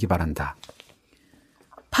것을 알기 바란다.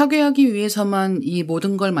 파괴하기 위해서만 이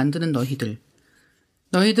모든 걸 만드는 너희들.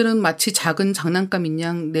 너희들은 마치 작은 장난감인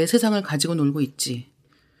양 내 세상을 가지고 놀고 있지.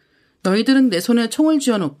 너희들은 내 손에 총을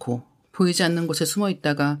쥐어놓고 보이지 않는 곳에 숨어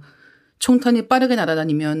있다가 총탄이 빠르게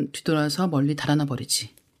날아다니면 뒤돌아서 멀리 달아나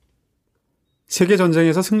버리지.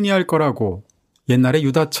 세계전쟁에서 승리할 거라고 옛날에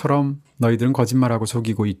유다처럼 너희들은 거짓말하고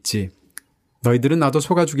속이고 있지. 너희들은 나도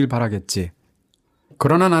속아주길 바라겠지.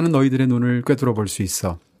 그러나 나는 너희들의 눈을 꿰뚫어 볼 수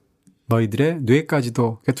있어. 너희들의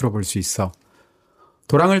뇌까지도 꿰뚫어 볼 수 있어.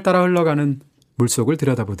 도랑을 따라 흘러가는 물속을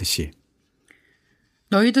들여다보듯이.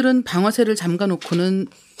 너희들은 방아쇠를 잠가놓고는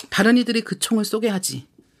다른 이들이 그 총을 쏘게 하지.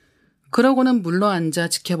 그러고는 물러앉아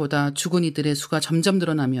지켜보다 죽은 이들의 수가 점점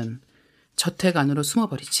늘어나면 저택 안으로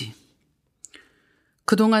숨어버리지.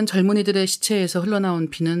 그동안 젊은이들의 시체에서 흘러나온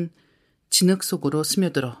피는 진흙 속으로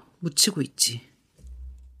스며들어 묻히고 있지.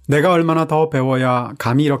 내가 얼마나 더 배워야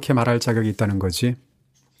감히 이렇게 말할 자격이 있다는 거지.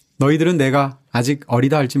 너희들은 내가 아직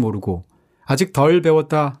어리다 할지 모르고 아직 덜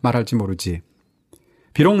배웠다 말할지 모르지.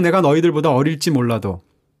 비록 내가 너희들보다 어릴지 몰라도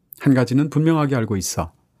한 가지는 분명하게 알고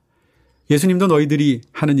있어. 예수님도 너희들이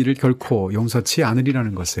하는 일을 결코 용서치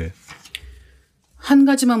않으리라는 것을. 한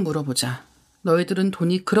가지만 물어보자. 너희들은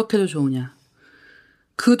돈이 그렇게도 좋으냐?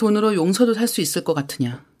 그 돈으로 용서도 살 수 있을 것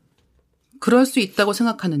같으냐? 그럴 수 있다고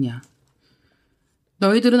생각하느냐?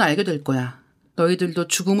 너희들은 알게 될 거야. 너희들도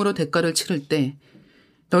죽음으로 대가를 치를 때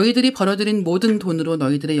너희들이 벌어들인 모든 돈으로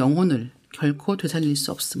너희들의 영혼을 결코 되살릴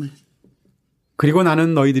수 없음을. 그리고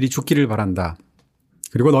나는 너희들이 죽기를 바란다.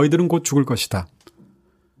 그리고 너희들은 곧 죽을 것이다.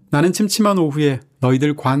 나는 침침한 오후에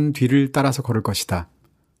너희들 관 뒤를 따라서 걸을 것이다.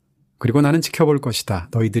 그리고 나는 지켜볼 것이다.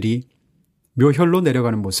 너희들이 묘혈로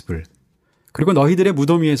내려가는 모습을. 그리고 너희들의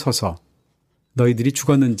무덤 위에 서서 너희들이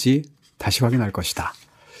죽었는지 다시 확인할 것이다.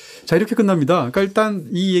 자, 이렇게 끝납니다. 그러니까 일단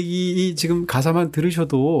이 얘기 지금 가사만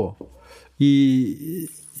들으셔도 이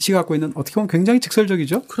시가 갖고 있는 어떻게 보면 굉장히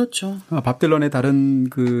직설적이죠. 그렇죠. 밥 딜런의 다른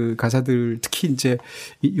그 가사들 특히 이제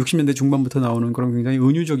 60년대 중반부터 나오는 그런 굉장히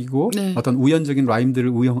은유적이고 네. 어떤 우연적인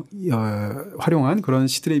라임들을 활용한 그런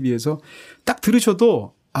시들에 비해서 딱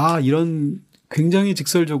들으셔도 이런 굉장히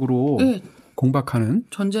직설적으로 네. 공박하는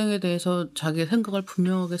전쟁에 대해서 자기의 생각을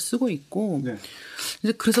분명하게 쓰고 있고 네.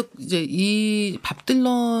 이제 그래서 이제 이 밥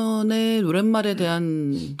딜런의 노랫말에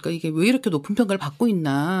대한 그러니까 이게 왜 이렇게 높은 평가를 받고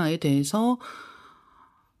있나에 대해서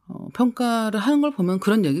평가를 하는 걸 보면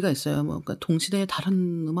그런 얘기가 있어요. 뭐 그러니까 동시대의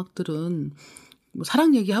다른 음악들은 뭐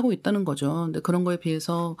사랑 얘기하고 있다는 거죠. 근데 그런 거에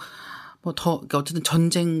비해서 뭐 더 그러니까 어쨌든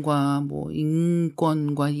전쟁과 뭐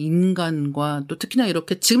인권과 인간과 또 특히나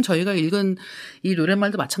이렇게 지금 저희가 읽은 이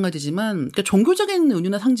노랫말도 마찬가지지만 그러니까 종교적인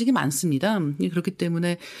은유나 상징이 많습니다. 그렇기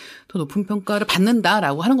때문에 더 높은 평가를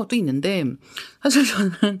받는다라고 하는 것도 있는데 사실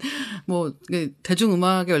저는 뭐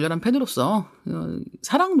대중음악의 열렬한 팬으로서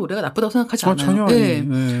사랑 노래가 나쁘다고 생각하지 않아요. 전혀 네.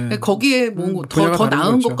 네. 거기에 뭐 더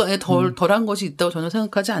나은 것과 덜한 것이 있다고 저는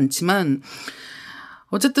생각하지 않지만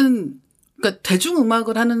어쨌든 그러니까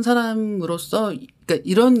대중음악을 하는 사람으로서 그러니까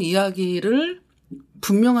이런 이야기를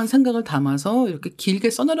분명한 생각을 담아서 이렇게 길게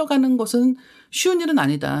써내려가는 것은 쉬운 일은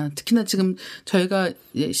아니다. 특히나 지금 저희가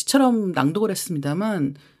시처럼 낭독을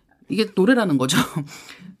했습니다만 이게 노래라는 거죠.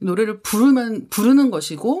 노래를 부르는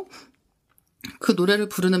것이고 그 노래를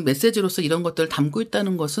부르는 메시지로서 이런 것들을 담고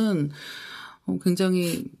있다는 것은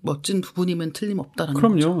굉장히 멋진 부분이면 틀림없다라는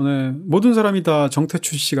그럼요. 거죠. 네. 모든 사람이 다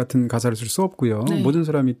정태춘 씨 같은 가사를 쓸 수 없고요. 네. 모든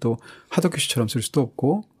사람이 또 하덕규 씨처럼 쓸 수도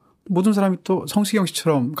없고 모든 사람이 또 성시경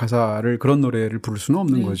씨처럼 가사를 그런 노래를 부를 수는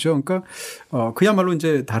없는 거죠. 그러니까 그야말로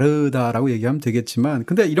이제 다르다라고 얘기하면 되겠지만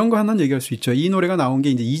근데 이런 거 하나는 얘기할 수 있죠. 이 노래가 나온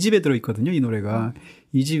게 이제 2집에 들어 있거든요. 이 노래가.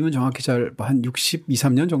 2집은 정확히 한 62,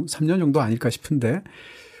 3년 정도 아닐까 싶은데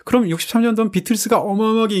그럼 63년도는 비틀스가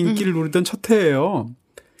어마어마하게 인기를 누리던 첫 해예요.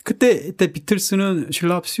 그때 비틀스는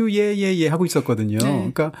She Loves You, 예 하고 있었거든요. 네.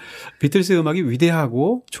 그러니까 비틀스의 음악이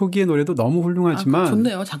위대하고 초기의 노래도 너무 훌륭하지만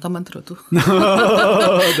좋네요. 잠깐만 들어도.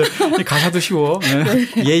 네. 가사도 쉬워.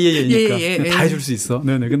 네. 예예예니까 다 해줄 수 있어.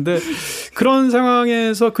 네네. 근데 그런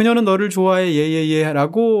상황에서 그녀는 너를 좋아해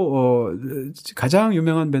예예예라고 가장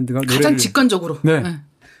유명한 밴드가 가장 노래를 직관적으로 네.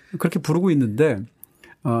 그렇게 부르고 있는데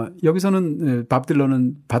여기서는 밥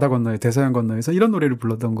딜런은 바다 건너에 대서양 건너에서 이런 노래를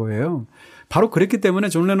불렀던 거예요. 바로 그랬기 때문에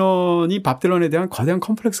존 레논이 밥 딜런에 대한 거대한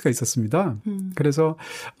컴플렉스가 있었습니다. 그래서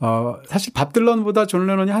사실 밥 딜런보다 존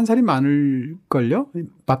레논이 한 살이 많을걸요.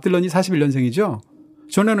 밥 딜런이 41년생이죠.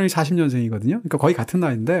 존 레논이 40년생이거든요. 그러니까 거의 같은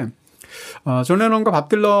나이인데 존 레논과 밥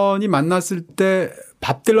딜런이 만났을 때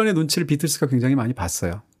밥 딜런의 눈치를 비틀스가 굉장히 많이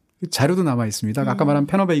봤어요. 자료도 남아 있습니다. 아까 말한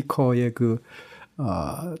페너 베이커의 그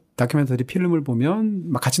다큐멘터리 필름을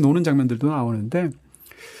보면 막 같이 노는 장면들도 나오는데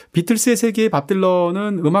비틀스의 세계에 밥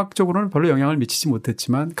딜런은 음악적으로는 별로 영향을 미치지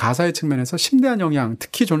못했지만 가사의 측면에서 심대한 영향,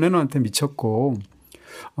 특히 존 레논한테 미쳤고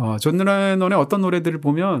존 레논의 어떤 노래들을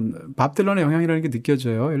보면 밥 딜런의 영향이라는 게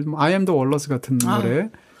느껴져요. 예를 들면 I am the Walrus 같은 노래.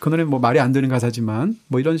 그 노래는 뭐 말이 안 되는 가사지만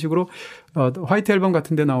뭐 이런 식으로 화이트 앨범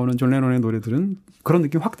같은 데 나오는 존 레논의 노래들은 그런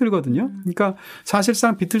느낌 확 들거든요. 그러니까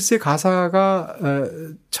사실상 비틀스의 가사가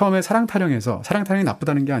처음에 사랑 타령에서 사랑 타령이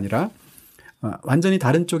나쁘다는 게 아니라 완전히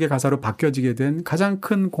다른 쪽의 가사로 바뀌어지게 된 가장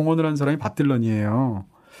큰 공헌을 한 사람이 밥 딜런이에요.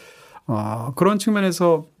 그런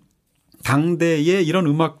측면에서 당대의 이런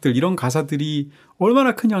음악들, 이런 가사들이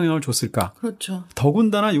얼마나 큰 영향을 줬을까. 그렇죠.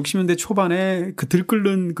 더군다나 60년대 초반에 그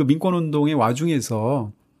들끓는 그 민권운동의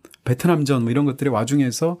와중에서 베트남전 뭐 이런 것들의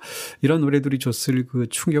와중에서 이런 노래들이 줬을 그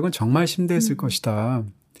충격은 정말 심대했을 것이다.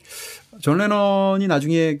 존 레논이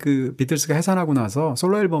나중에 그 비틀스가 해산하고 나서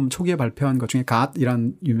솔로 앨범 초기에 발표한 것 중에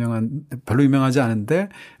God이란 유명한 별로 유명하지 않은데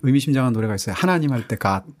의미심장한 노래가 있어요. 하나님 할 때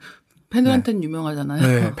God. 팬들한테는 네. 유명하잖아요.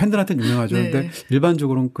 네, 팬들한테는 유명하죠. 네. 근데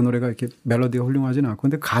일반적으로는 그 노래가 이렇게 멜로디가 훌륭하지는 않고.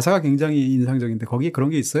 근데 가사가 굉장히 인상적인데 거기에 그런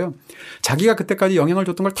게 있어요. 자기가 그때까지 영향을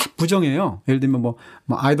줬던 걸 다 부정해요. 예를 들면 뭐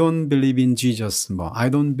I don't believe in Jesus, 뭐 I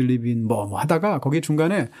don't believe in 뭐 하다가 거기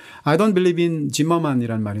중간에 I don't believe in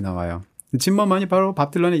짐머만이라는 말이 나와요. 짐머만이 바로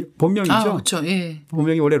밥 딜런의 본명이죠. 그렇죠. 예.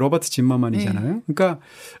 본명이 원래 로버트 짐머만이잖아요. 예. 그러니까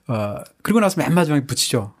그리고 나서 맨 마지막에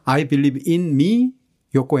붙이죠. I believe in me.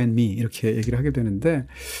 요코 앤 미 이렇게 얘기를 하게 되는데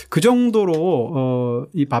그 정도로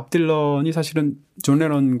이 밥 딜런이 사실은 존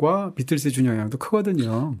레논과 비틀스의 준 영향도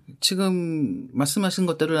크거든요. 지금 말씀하신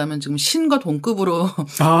것대로라면 지금 신과 동급으로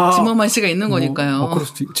짐머만 씨가 있는 거니까요.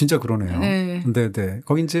 진짜 그러네요. 네. 네.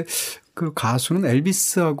 거기 이제 그 가수는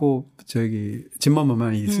엘비스하고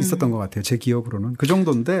짐머만이 있었던 것 같아요. 제 기억으로는 그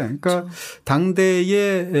정도인데, 그러니까 그렇죠.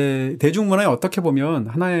 당대의 대중문화에 어떻게 보면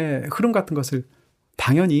하나의 흐름 같은 것을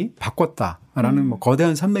당연히 바꿨다라는 뭐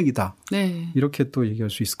거대한 산맥이다. 네. 이렇게 또 얘기할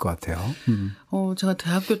수 있을 것 같아요. 제가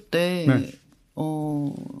대학교 때, 네.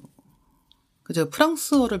 제가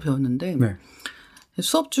프랑스어를 배웠는데, 네.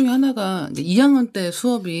 수업 중에 하나가 2학년 때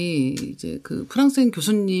수업이 이제 그 프랑스인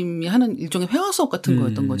교수님이 하는 일종의 회화 수업 같은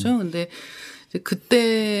거였던 거죠. 근데 이제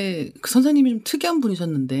그때 그 선생님이 좀 특이한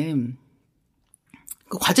분이셨는데,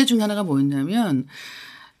 그 과제 중에 하나가 뭐였냐면,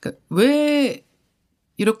 그러니까 왜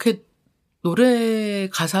이렇게 노래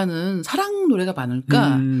가사는 사랑 노래가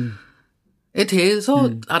많을까에 대해서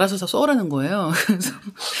알아서 다 써오라는 거예요. 그래서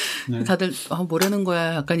네. 다들 뭐라는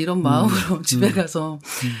거야 약간 이런 마음으로 집에 가서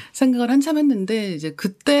생각을 한참 했는데 이제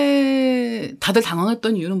그때 다들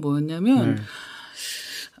당황했던 이유는 뭐였냐면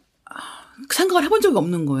생각을 해본 적이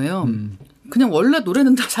없는 거예요. 그냥 원래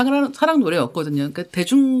노래는 다 사랑 노래였거든요. 그러니까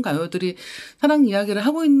대중가요들이 사랑 이야기를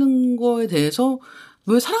하고 있는 거에 대해서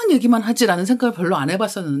왜 사랑 얘기만 하지라는 생각을 별로 안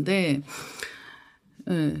해봤었는데,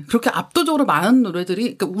 예, 그렇게 압도적으로 많은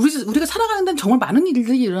노래들이, 그러니까 우리가 살아가는 데는 정말 많은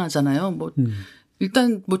일들이 일어나잖아요. 뭐,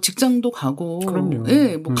 일단 뭐 직장도 가고, 그럼요.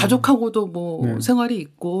 예, 뭐 가족하고도 뭐 네. 생활이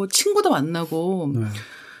있고, 친구도 만나고, 네.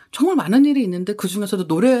 정말 많은 일이 있는데 그 중에서도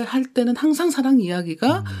노래할 때는 항상 사랑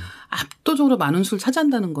이야기가 압도적으로 많은 수를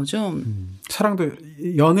차지한다는 거죠. 사랑도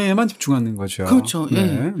연애에만 집중하는 거죠. 그렇죠. 네.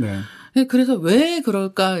 예. 네. 네, 그래서 왜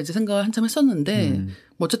그럴까 이제 생각을 한참 했었는데,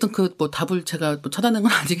 뭐 어쨌든 그 뭐 답을 제가 뭐 찾아낸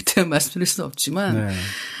건 아니기 때문에 말씀드릴 수는 없지만, 네.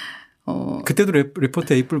 그때도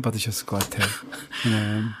레포트 A뿔 받으셨을 것 같아요.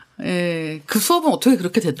 네. 예, 그 수업은 어떻게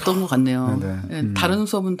그렇게 됐던 것 같네요. 네. 예, 다른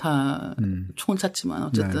수업은 다 총을 찼지만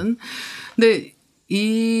어쨌든. 네. 근데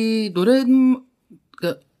이 노래,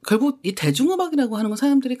 그러니까 결국 이 대중음악이라고 하는 건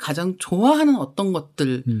사람들이 가장 좋아하는 어떤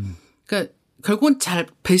것들, 그러니까 결국은 잘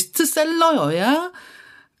베스트셀러여야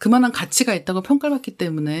그만한 가치가 있다고 평가를 받기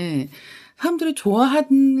때문에 사람들이 좋아할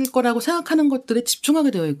거라고 생각하는 것들에 집중하게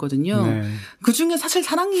되어 있거든요. 네. 그중에 사실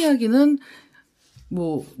사랑 이야기는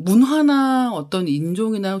뭐 문화나 어떤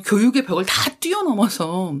인종이나 교육의 벽을 다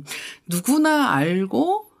뛰어넘어서 누구나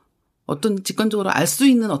알고 어떤 직관적으로 알 수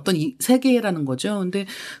있는 어떤 이 세계라는 거죠. 근데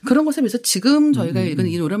그런 것에 비해서 지금 저희가 읽은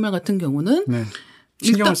이 노랫말 같은 경우는 네.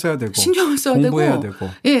 신경을 써야 되고 신경을 써야 공부해야 되고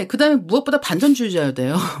예, 그다음에 무엇보다 반전주의자여야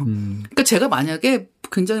돼요. 그러니까 제가 만약에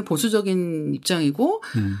굉장히 보수적인 입장이고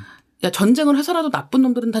야, 전쟁을 해서라도 나쁜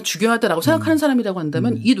놈들은 다 죽여야 돼라고 생각하는 사람이라고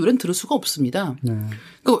한다면 이 노래는 들을 수가 없습니다. 네.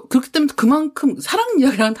 그러니까 그렇기 때문에 그만큼 사랑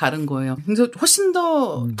이야기랑 다른 거예요. 그래서 훨씬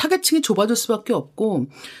더 타겟층이 좁아질 수밖에 없고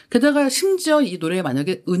게다가 심지어 이 노래에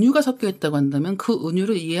만약에 은유가 섞여 있다고 한다면 그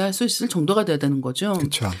은유를 이해할 수 있을 정도가 돼야 되는 거죠.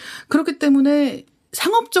 그렇죠. 그렇기 때문에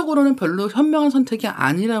상업적으로는 별로 현명한 선택이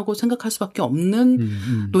아니라고 생각할 수밖에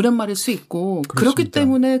없는 노랫말일 수 있고 그렇습니다. 그렇기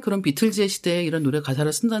때문에 그런 비틀즈의 시대에 이런 노래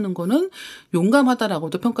가사를 쓴다는 거는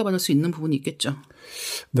용감하다라고도 평가받을 수 있는 부분이 있겠죠.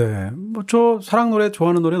 네. 뭐 저 사랑 노래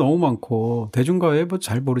좋아하는 노래 너무 많고 대중가요에 뭐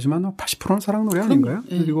잘 모르지만 80%는 사랑 노래 아닌가요?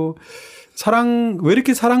 예. 그리고 사랑 왜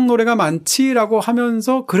이렇게 사랑 노래가 많지라고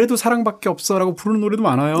하면서 그래도 사랑밖에 없어라고 부르는 노래도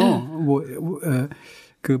많아요. 네.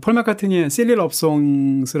 그 폴 맥카트니의 Silly Love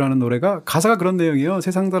Songs라는 노래가 가사가 그런 내용이에요.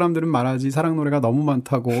 세상 사람들은 말하지 사랑 노래가 너무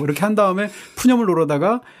많다고 이렇게 한 다음에 푸념을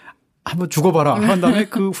노려다가 한번 죽어봐라 한 다음에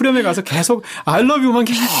그 후렴에 가서 계속 I love you만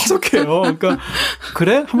계속해요. 그러니까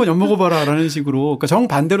그래 한번 엿먹어봐라 라는 식으로 그러니까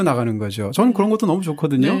정반대로 나가는 거죠. 저는 그런 것도 너무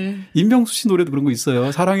좋거든요. 네. 임병수 씨 노래도 그런 거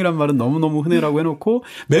있어요. 사랑이란 말은 너무너무 흔해라고 해놓고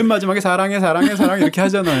맨 마지막에 사랑해 이렇게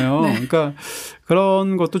하잖아요. 네. 그러니까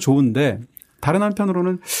그런 것도 좋은데 다른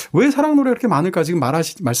한편으로는 왜 사랑 노래가 그렇게 많을까 지금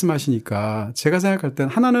말씀하시니까 제가 생각할 땐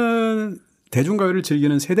하나는 대중가요를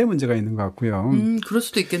즐기는 세대 문제가 있는 것 같고요. 그럴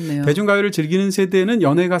수도 있겠네요. 대중가요를 즐기는 세대는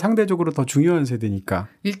연애가 상대적으로 더 중요한 세대니까.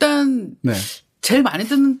 일단 네. 제일 많이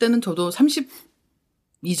듣는 때는 저도 30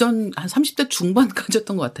 이전 한 30대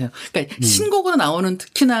중반까지였던 것 같아요. 그러니까 신곡으로 나오는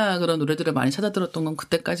특히나 그런 노래들을 많이 찾아 들었던 건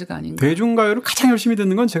그때까지가 아닌가. 대중가요를 가장 열심히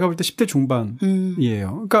듣는 건 제가 볼 때 10대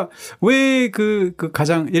중반이에요. 그러니까 왜 그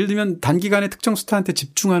가장 예를 들면 단기간에 특정 스타한테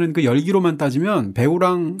집중하는 그 열기로만 따지면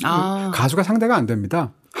배우랑 가수가 상대가 안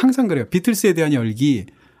됩니다. 항상 그래요. 비틀스에 대한 열기,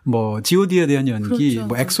 뭐 G.O.D에 대한 연기, 그렇죠,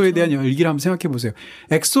 뭐 엑소에 대한 열기를 한번 생각해 보세요.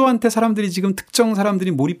 엑소한테 사람들이 지금 특정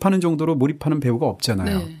사람들이 몰입하는 정도로 몰입하는 배우가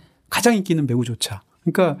없잖아요. 네. 가장 인기 있는 배우조차.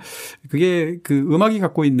 그러니까 그게 그 음악이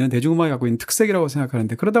갖고 있는 대중음악이 갖고 있는 특색이라고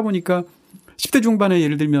생각하는데 그러다 보니까 10대 중반에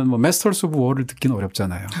예를 들면 뭐 마스터스 오브 워를 듣기는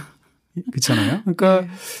어렵잖아요. 그렇잖아요. 그러니까 네.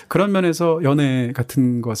 그런 면에서 연애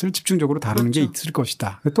같은 것을 집중적으로 다루는 그렇죠. 게 있을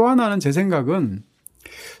것이다. 또 하나는 제 생각은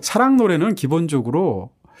사랑 노래는 기본적으로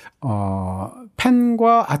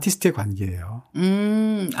팬과 아티스트의 관계예요.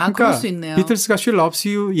 그러니까 그럴 수 있네요. 비틀스가 She Loves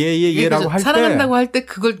You, 예예예라고 할 때 사랑한다고 할 때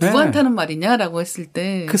그걸 누구한테 네. 하는 말이냐라고 했을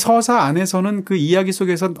때 그 서사 안에서는 그 이야기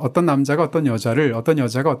속에서 어떤 남자가 어떤 여자를 어떤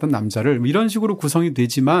여자가 어떤 남자를 뭐 이런 식으로 구성이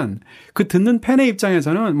되지만 그 듣는 팬의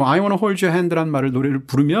입장에서는 뭐 I wanna hold your hand라는 말을 노래를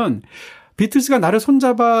부르면 비틀스가 나를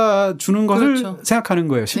손잡아 주는 것을 그렇죠. 생각하는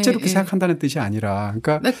거예요. 실제로 네, 그렇게 생각한다는 뜻이 아니라.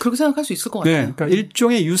 그러니까 네, 그렇게 생각할 수 있을 것 같아요. 네, 그러니까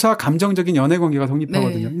일종의 유사 감정적인 연애 관계가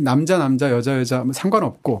성립하거든요. 네. 남자, 여자 뭐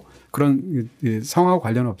상관없고 그런 성하고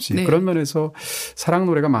관련 없이 네. 그런 면에서 사랑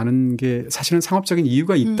노래가 많은 게 사실은 상업적인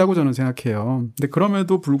이유가 있다고 저는 생각해요. 근데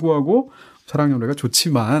그럼에도 불구하고 사랑 노래가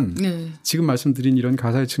좋지만 네. 지금 말씀드린 이런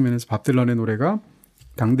가사의 측면에서 밥 딜런의 노래가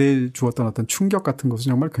당대에 주었던 어떤 충격 같은 것은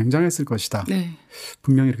정말 굉장했을 것이다. 네.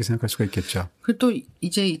 분명히 이렇게 생각할 수가 있겠죠. 그리고 또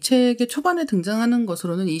이제 이 책의 초반에 등장하는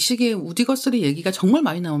것으로는 이 시기에 우디 거스리 얘기가 정말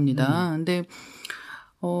많이 나옵니다. 근데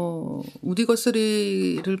우디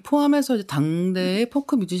거스리를 포함해서 이제 당대의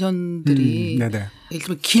포크 뮤지션들이 예를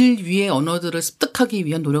들면 길 위의 언어들을 습득하기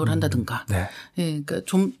위한 노력을 한다든가. 네. 예, 그러니까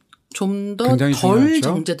좀 더 굉장히 덜 중요하죠.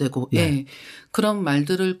 정제되고 네. 예. 그런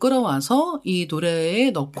말들을 끌어와서 이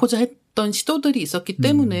노래에 넣고자 했던 시도들이 있었기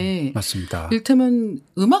때문에 맞습니다. 이를테면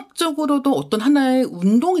음악적으로도 어떤 하나의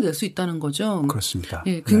운동이 될 수 있다는 거죠. 그렇습니다.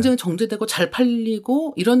 예, 굉장히 정제되고 잘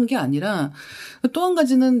팔리고 이런 게 아니라 또 한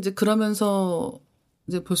가지는 이제 그러면서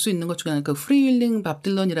이제 볼 수 있는 것 중에 하나가 프리윌링 밥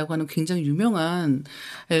딜런이라고 하는 굉장히 유명한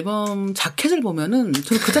앨범 자켓을 보면은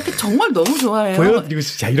저는 그 자켓 정말 너무 좋아해요. 보여드리고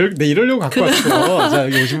싶 이러려고 갖고 왔어. 자,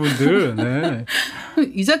 여기 오신 분들. 네.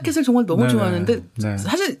 이 자켓을 정말 너무 네네. 좋아하는데 네.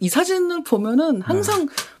 사실 이 사진을 보면은 항상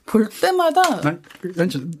볼 때마다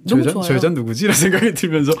너무 좋아요. 저 여자 누구지? 이런 생각이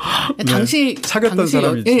들면서 당시 사귀었던 당시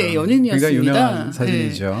사람이죠. 예, 연인이었습니다. 굉장히 유명한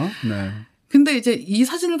사진이죠. 네. 근데 이제 이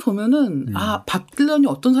사진을 보면은 밥 딜런이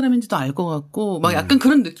어떤 사람인지도 알 것 같고 막 약간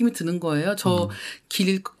그런 느낌이 드는 거예요. 저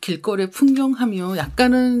길거리에 풍경하며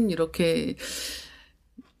약간은 이렇게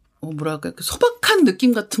뭐랄까 소박한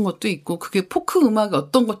느낌 같은 것도 있고 그게 포크 음악의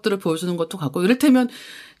어떤 것들을 보여주는 것도 같고 이를테면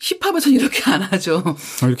힙합에서는 이렇게 안 하죠.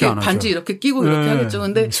 이렇게 안 반지 하죠. 이렇게 끼고 이렇게 하겠죠.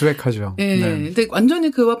 근데 스웩하죠. 예. 네. 근데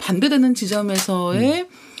완전히 그와 반대되는 지점에서의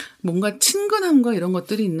뭔가 친근함과 이런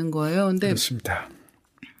것들이 있는 거예요. 근데 그렇습니다.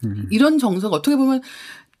 이런 정서가 어떻게 보면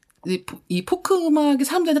이 포크 음악이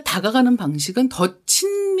사람들한테 다가가는 방식은 더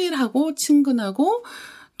친밀하고 친근하고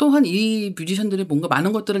또한 이 뮤지션들이 뭔가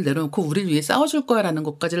많은 것들을 내려놓고 우리를 위해 싸워줄 거야라는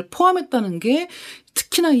것까지를 포함했다는 게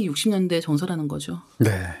특히나 이 60년대 정서라는 거죠. 네.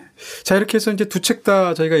 자, 이렇게 해서 이제 두 책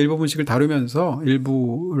다 저희가 일부 분씩을 다루면서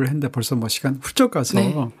일부를 했는데 벌써 뭐 시간 훌쩍 가서.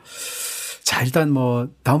 네. 자, 일단 뭐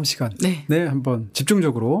다음 시간 네. 한번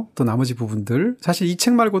집중적으로 또 나머지 부분들 사실 이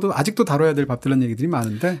책 말고도 아직도 다뤄야 될 밥들런 얘기들이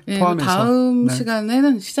많은데 네, 포함해서 다음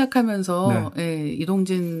시간에는 시작하면서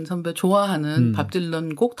이동진 선배 좋아하는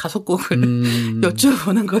밥들런 곡 5곡을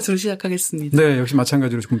여쭤보는 것으로 시작하겠습니다. 네, 역시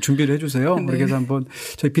마찬가지로 조금 준비를 해주세요. 네. 그렇게 해서 한번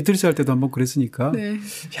저희 비틀스 할 때도 한번 그랬으니까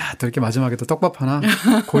야, 또 이렇게 마지막에 또 떡밥 하나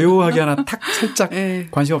고요하게 하나 탁 살짝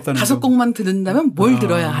관심 없다는 5곡만 듣는다면 뭘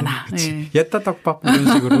들어야 하나. 옛다 떡밥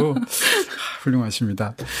이런 식으로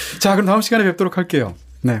훌륭하십니다. 자, 그럼 다음 시간에 뵙도록 할게요.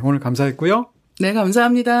 네, 오늘 감사했고요. 네,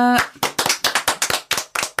 감사합니다.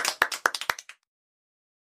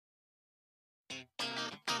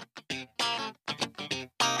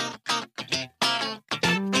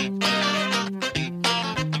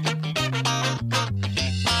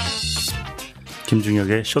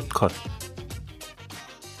 김중혁의 숏컷.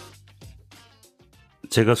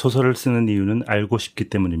 제가 소설을 쓰는 이유는 알고 싶기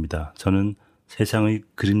때문입니다. 저는 세상의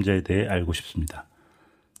그림자에 대해 알고 싶습니다.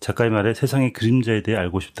 작가의 말에 세상의 그림자에 대해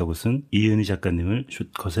알고 싶다고 쓴 이은희 작가님을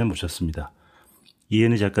숏컷에 모셨습니다.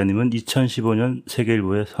 이은희 작가님은 2015년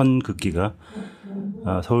세계일보의 선긋기가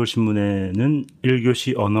서울신문에는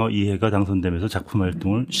 1교시 언어 이해가 당선되면서 작품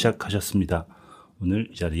활동을 시작하셨습니다. 오늘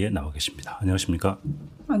이 자리에 나와 계십니다. 안녕하십니까?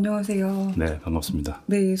 안녕하세요. 네, 반갑습니다.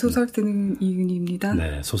 네, 소설 쓰는 이은희입니다.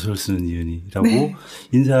 네, 소설 쓰는 이은희라고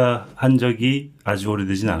인사한 적이 아주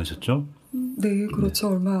오래되진 않으셨죠? 네, 그렇죠.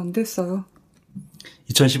 얼마 안 됐어요.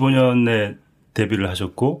 2015년에 데뷔를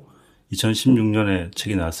하셨고 2016년에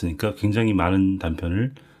책이 나왔으니까 굉장히 많은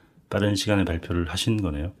단편을 빠른 시간에 발표를 하신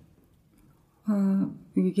거네요. 아,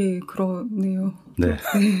 이게 그러네요. 네.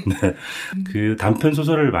 네. 그 단편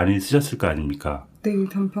소설을 많이 쓰셨을 거 아닙니까? 네,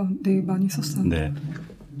 단편 많이 썼어요. 네.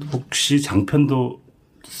 혹시 장편도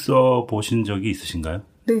써보신 적이 있으신가요?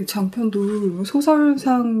 네, 장편도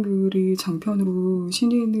소설상들이 장편으로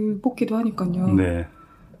신인을 뽑기도 하니까요. 네.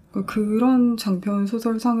 그런 장편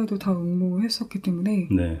소설상에도 다 응모했었기 때문에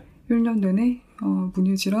 1년 내내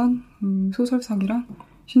문예지랑 소설상이랑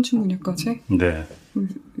신춘문예까지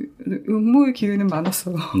응모의 기회는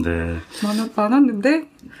많았어요. 네. 많았는데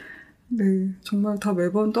정말 다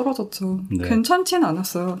매번 떨어졌죠. 괜찮진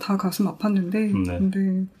않았어요. 다 가슴 아팠는데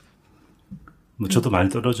근데 뭐 저도 많이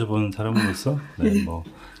떨어져 본 사람으로서 뭐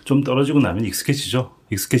좀 떨어지고 나면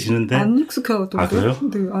익숙해지는데 안 익숙하더라고요. 아, 그래요?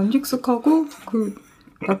 네, 안 익숙하고 그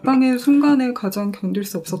낙방의 순간에 가장 견딜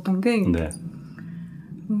수 없었던 게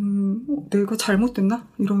내가 잘못됐나?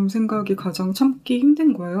 이런 생각이 가장 참기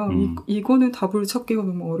힘든 거예요. 이거는 답을 찾기가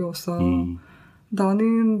너무 어려웠어요.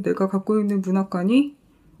 나는 내가 갖고 있는 문학관이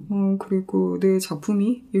그리고 내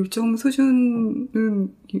작품이 일정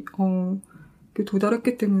수준은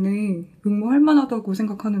도달했기 때문에 응모할 만하다고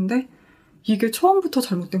생각하는데 이게 처음부터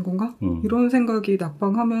잘못된 건가? 이런 생각이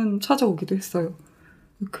낙방하면 찾아오기도 했어요.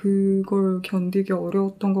 그걸 견디기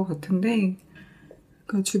어려웠던 것 같은데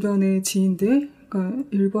그러니까 주변의 지인들, 그러니까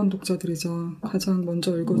일반 독자들이죠. 가장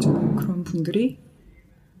먼저 읽어주는 그런 분들이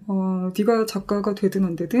네가 작가가 되든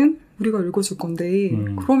안 되든 우리가 읽어줄 건데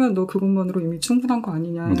그러면 너 그것만으로 이미 충분한 거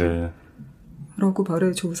아니냐 라고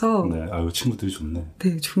말해줘서 아유, 친구들이 좋네.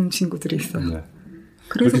 네, 좋은 친구들이 있어요.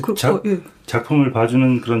 그래서 작품을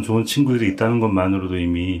봐주는 그런 좋은 친구들이 있다는 것만으로도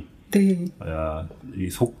이미 이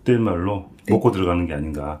속된 말로 먹고 들어가는 게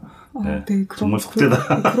아닌가. 정말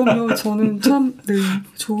속되다. 그럼요. 저는 참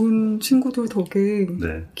좋은 친구들 덕에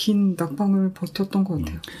긴 낙방을 버텼던 것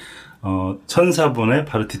같아요. 천사분의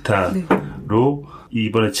파르티타로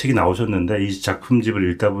이번에 책이 나오셨는데 이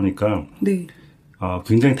작품집을 읽다 보니까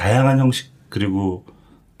굉장히 다양한 형식 그리고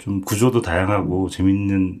좀 구조도 다양하고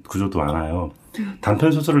재밌는 구조도 많아요.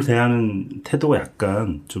 단편 소설을 대하는 태도가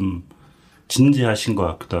약간 좀 진지하신 것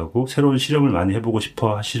같기도 하고 새로운 실험을 많이 해보고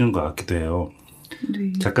싶어 하시는 것 같기도 해요.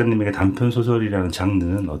 작가님에게 단편 소설이라는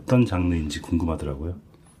장르는 어떤 장르인지 궁금하더라고요.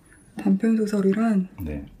 단편 소설이란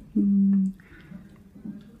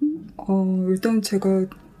일단 제가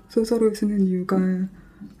소설을 쓰는 이유가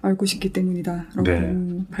알고 싶기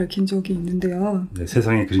때문이다라고 밝힌 적이 있는데요.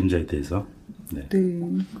 세상의 그림자에 대해서.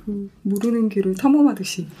 모르는 길을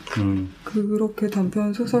탐험하듯이 그렇게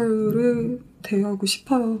단편 소설을 대하고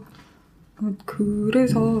싶어요.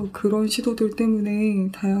 그래서 그런 시도들 때문에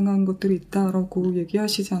다양한 것들이 있다라고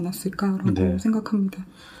얘기하시지 않았을까라고 생각합니다.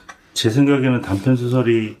 제 생각에는 단편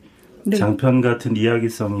소설이 네. 장편 같은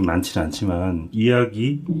이야기성이 많지는 않지만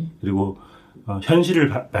이야기 그리고 현실을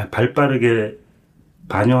발빠르게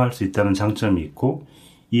반영할 수 있다는 장점이 있고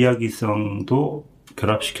이야기성도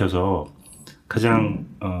결합시켜서 가장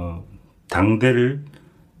당대를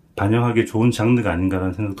반영하기 좋은 장르가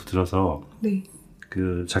아닌가라는 생각도 들어서 네.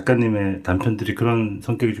 그 작가님의 단편들이 그런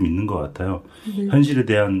성격이 좀 있는 것 같아요. 네. 현실에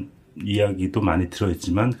대한 이야기도 많이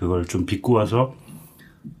들어있지만 그걸 좀 비꼬아서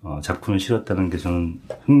작품에 실었다는 게 저는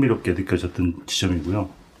흥미롭게 느껴졌던 지점이고요.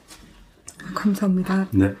 감사합니다.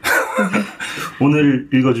 네. 오늘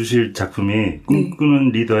읽어주실 작품이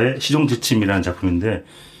꿈꾸는 리더의 시종지침이라는 작품인데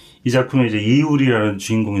이 작품에 이제 이울이라는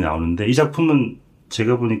주인공이 나오는데 이 작품은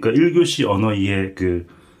제가 보니까 1교시 언어 이해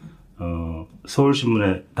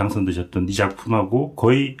서울신문에 당선되셨던 이 작품하고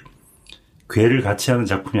거의 궤를 같이 하는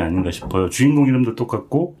작품이 아닌가 싶어요. 주인공 이름도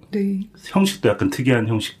똑같고 네. 형식도 약간 특이한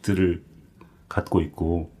형식들을 갖고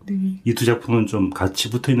있고 네. 이 두 작품은 좀 같이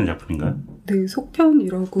붙어있는 작품인가요? 네.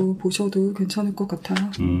 속편이라고 보셔도 괜찮을 것 같아요.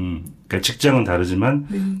 그러니까 직장은 다르지만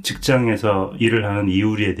네. 직장에서 일을 하는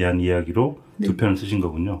이우리에 대한 이야기로 네. 두 편을 쓰신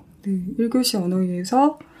거군요. 네. 1교시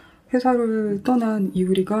언어에서 회사를 떠난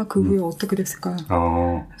이우리가 그 후에 어떻게 됐을까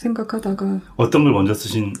생각하다가 어떤 걸 먼저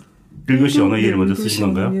쓰신 1교시 언어 이해를 먼저 쓰신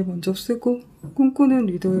건가요? 1교시 언어 이해 먼저 쓰고 꿈꾸는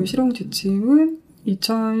리더의 실용지침은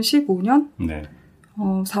 2015년 네.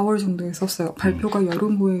 4월 정도에 썼어요. 발표가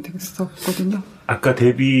여름호에 됐었거든요. 아까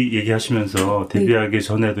데뷔 얘기하시면서 데뷔하기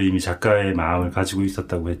전에도 이미 작가의 마음을 가지고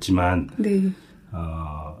있었다고 했지만 네.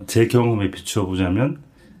 제 경험에 비추어 보자면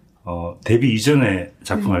데뷔 이전의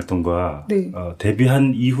작품 활동과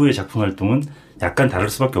데뷔한 이후의 작품 활동은 약간 다를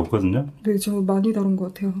수밖에 없거든요. 네, 저 많이 다른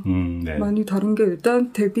것 같아요. 네. 많이 다른 게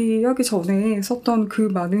일단 데뷔하기 전에 썼던 그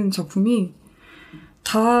많은 작품이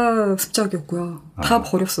다 습작이었고요. 다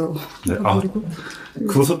버렸어요. 네. 다 버리고.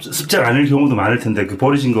 그거 습작 아닐 경우도 많을 텐데 그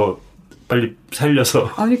버리신 거 빨리 살려서.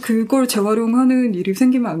 아니 그걸 재활용하는 일이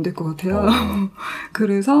생기면 안 될 것 같아요.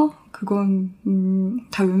 그래서 그건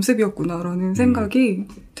다 연습이었구나라는 생각이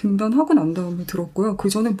등단하고 난 다음에 들었고요. 그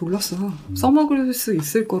전에 몰랐어요. 써먹을 수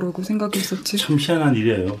있을 거라고 생각했었지. 참 희한한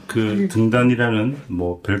일이에요. 그 등단이라는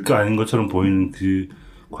뭐 별거 아닌 것처럼 보이는 그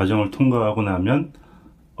과정을 통과하고 나면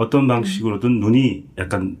어떤 방식으로든 눈이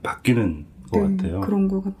약간 바뀌는 것 같아요. 그런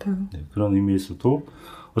것 같아요. 네, 그런 의미에서도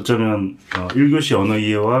어쩌면 1교시 언어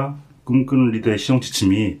이해와 꿈꾸는 리더의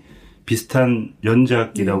시종지침이 비슷한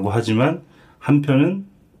연작이라고 하지만 한편은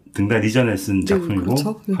등단 이전에 쓴 작품이고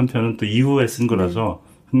그렇죠. 한편은 또 이후에 쓴 거라서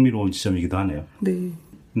흥미로운 지점이기도 하네요. 네.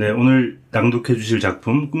 네, 오늘 낭독해 주실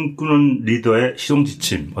작품 꿈꾸는 리더의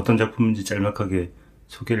시종지침 어떤 작품인지 짤막하게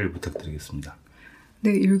소개를 부탁드리겠습니다.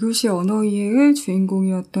 네, 1교시 언어 이해의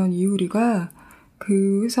주인공이었던 이우리가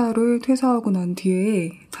그 회사를 퇴사하고 난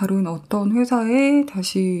뒤에 다른 어떤 회사에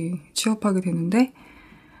다시 취업하게 되는데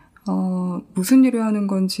무슨 일을 하는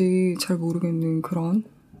건지 잘 모르겠는 그런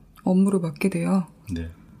업무를 맡게 돼요. 네.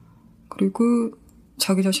 그리고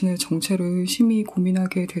자기 자신의 정체를 심히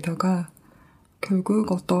고민하게 되다가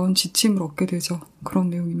결국 어떤 지침을 얻게 되죠. 그런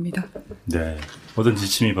내용입니다. 네, 어떤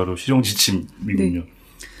지침이 바로 시종지침이군요.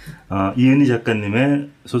 이은희 작가님의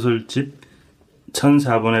소설집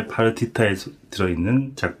 1004번의 파르티타에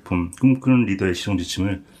들어있는 작품 꿈꾸는 리더의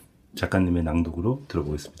시종지침을 작가님의 낭독으로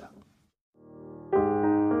들어보겠습니다.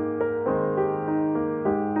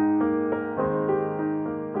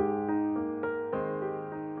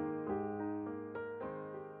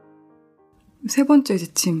 세 번째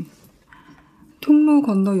지침. 통로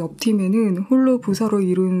건너 옆 팀에는 홀로 부서로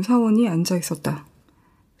이룬 사원이 앉아 있었다.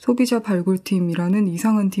 소비자 발굴팀이라는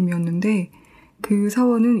이상한 팀이었는데 그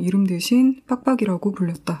사원은 이름 대신 빡빡이라고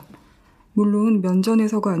불렸다. 물론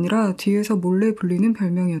면전에서가 아니라 뒤에서 몰래 불리는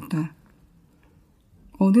별명이었다.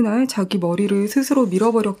 어느 날 자기 머리를 스스로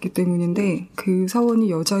밀어버렸기 때문인데 그 사원이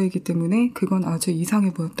여자이기 때문에 그건 아주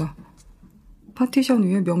이상해 보였다. 파티션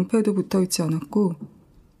위에 명패도 붙어있지 않았고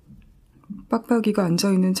빡빡이가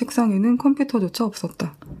앉아있는 책상에는 컴퓨터조차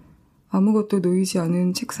없었다. 아무것도 놓이지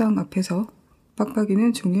않은 책상 앞에서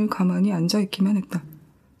빡빡이는 종일 가만히 앉아있기만 했다.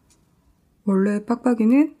 원래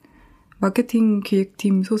빡빡이는 마케팅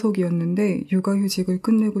기획팀 소속이었는데 육아휴직을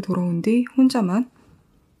끝내고 돌아온 뒤 혼자만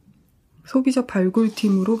소비자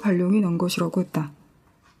발굴팀으로 발령이 난 것이라고 했다.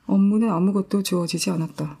 업무는 아무것도 주어지지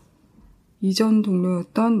않았다. 이전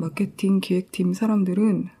동료였던 마케팅 기획팀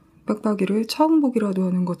사람들은 빡빡이를 처음 보기라도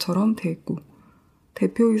하는 것처럼 대했고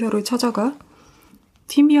대표이사를 찾아가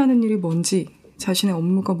팀이 하는 일이 뭔지 자신의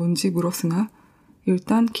업무가 뭔지 물었으나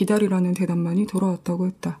일단 기다리라는 대답만이 돌아왔다고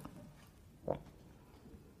했다.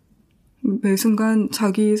 매 순간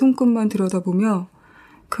자기 손끝만 들여다보며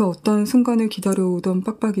그 어떤 순간을 기다려오던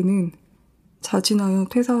빡빡이는 자진하여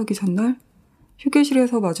퇴사하기 전날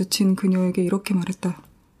휴게실에서 마주친 그녀에게 이렇게 말했다.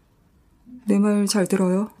 내 말 잘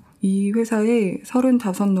들어요. 이 회사에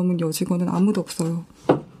 35 넘은 여직원은 아무도 없어요.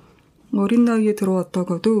 어린 나이에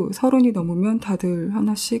들어왔다가도 30이 넘으면 다들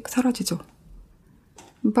하나씩 사라지죠.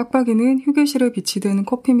 빡빡이는 휴게실에 비치되는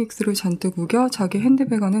커피 믹스를 잔뜩 우겨 자기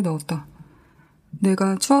핸드백 안에 넣었다.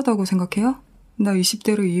 내가 추하다고 생각해요? 나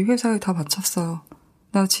 20대를 이 회사에 다 바쳤어요.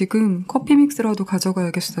 나 지금 커피 믹스라도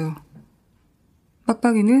가져가야겠어요.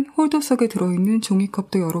 빡빡이는 홀더 속에 들어있는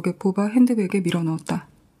종이컵도 여러 개 뽑아 핸드백에 밀어넣었다.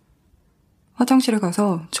 화장실에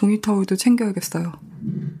가서 종이 타올도 챙겨야겠어요.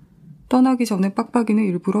 떠나기 전에 빡빡이는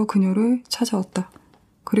일부러 그녀를 찾아왔다.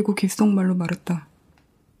 그리고 귓속말로 말했다.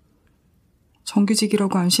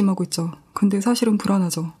 정규직이라고 안심하고 있죠. 근데 사실은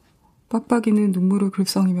불안하죠. 빡빡이는 눈물을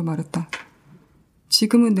글썽이며 말했다.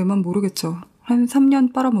 지금은 내 맘 모르겠죠. 한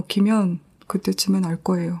 3년 빨아먹히면 그때쯤엔 알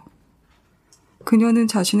거예요. 그녀는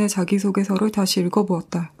자신의 자기소개서를 다시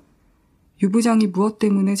읽어보았다. 유 부장이 무엇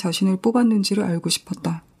때문에 자신을 뽑았는지를 알고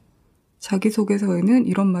싶었다. 자기소개서에는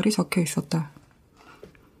이런 말이 적혀 있었다.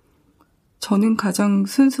 저는 가장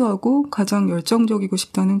순수하고 가장 열정적이고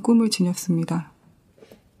싶다는 꿈을 지녔습니다.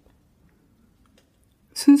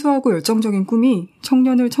 순수하고 열정적인 꿈이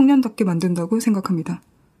청년을 청년답게 만든다고 생각합니다.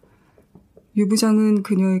 유 부장은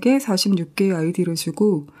그녀에게 46개의 아이디를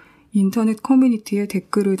주고 인터넷 커뮤니티에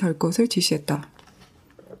댓글을 달 것을 지시했다.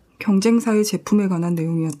 경쟁사의 제품에 관한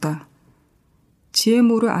내용이었다.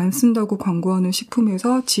 GMO를 안 쓴다고 광고하는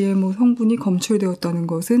식품에서 GMO 성분이 검출되었다는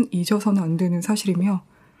것은 잊어서는 안 되는 사실이며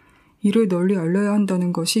이를 널리 알려야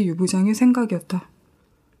한다는 것이 유 부장의 생각이었다.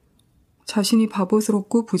 자신이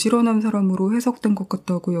바보스럽고 부지런한 사람으로 해석된 것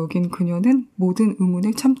같다고 여긴 그녀는 모든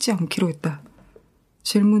의문을 참지 않기로 했다.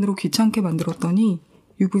 질문으로 귀찮게 만들었더니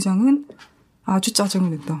유 부장은 아주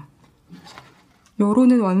짜증을 냈다.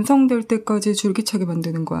 여론은 완성될 때까지 줄기차게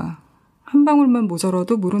만드는 거야. 한 방울만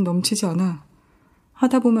모자라도 물은 넘치지 않아.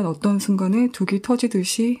 하다 보면 어떤 순간에 둑이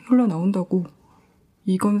터지듯이 흘러나온다고.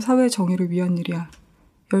 이건 사회 정의를 위한 일이야.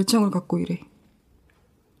 열정을 갖고 일해.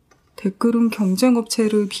 댓글은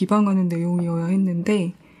경쟁업체를 비방하는 내용이어야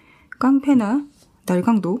했는데 깡패나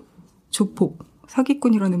날강도, 조폭,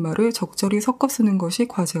 사기꾼이라는 말을 적절히 섞어 쓰는 것이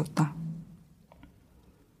과제였다.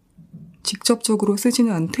 직접적으로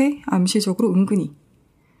쓰지는 않되 암시적으로 은근히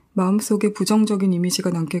마음속에 부정적인 이미지가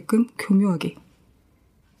남게끔 교묘하게.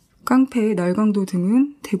 깡패, 날강도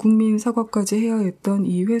등은 대국민 사과까지 해야 했던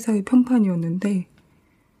이 회사의 평판이었는데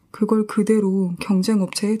그걸 그대로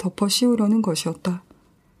경쟁업체에 덮어 씌우려는 것이었다.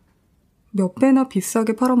 몇 배나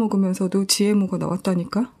비싸게 팔아먹으면서도 GMO가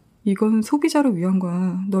나왔다니까? 이건 소비자를 위한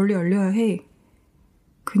거야. 널리 알려야 해.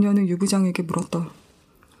 그녀는 유 부장에게 물었다.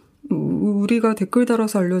 우리가 댓글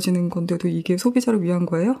달아서 알려지는 건데도 이게 소비자를 위한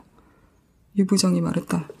거예요? 유 부장이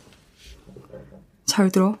말했다.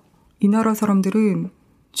 잘 들어. 이 나라 사람들은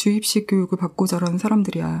주입식 교육을 받고 자란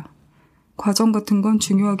사람들이야. 과정 같은 건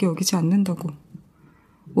중요하게 여기지 않는다고.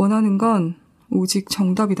 원하는 건 오직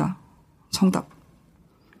정답이다. 정답.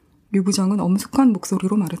 유 부장은 엄숙한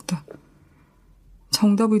목소리로 말했다.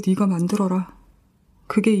 정답을 네가 만들어라.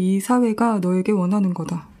 그게 이 사회가 너에게 원하는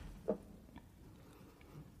거다.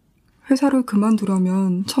 회사를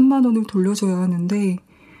그만두려면 1,000만 원을 돌려줘야 하는데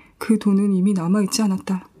그 돈은 이미 남아있지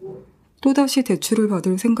않았다. 또다시 대출을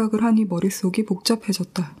받을 생각을 하니 머릿속이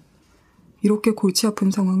복잡해졌다. 이렇게 골치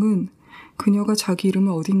아픈 상황은 그녀가 자기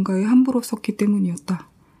이름을 어딘가에 함부로 썼기 때문이었다.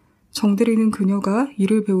 정대리는 그녀가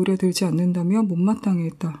일을 배우려 들지 않는다며 못마땅해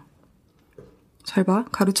했다. 잘 봐,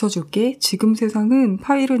 가르쳐줄게. 지금 세상은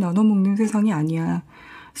파이를 나눠 먹는 세상이 아니야.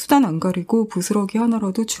 수단 안 가리고 부스러기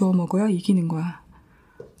하나라도 주워 먹어야 이기는 거야.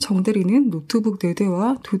 정대리는 노트북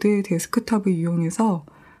 4대와 2대의 데스크탑을 이용해서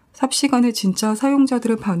삽시간에 진짜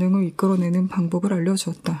사용자들의 반응을 이끌어내는 방법을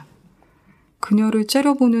알려주었다. 그녀를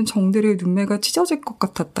째려보는 정대리의 눈매가 찢어질 것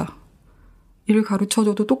같았다. 일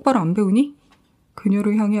가르쳐줘도 똑바로 안 배우니?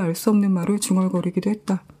 그녀를 향해 알 수 없는 말을 중얼거리기도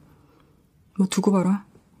했다. 뭐 두고 봐라.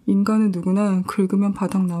 인간은 누구나 긁으면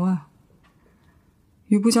바닥 나와.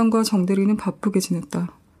 유 부장과 정대리는 바쁘게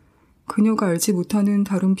지냈다. 그녀가 알지 못하는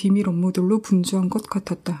다른 비밀 업무들로 분주한 것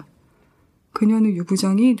같았다. 그녀는 유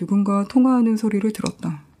부장이 누군가와 통화하는 소리를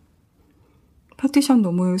들었다. 파티션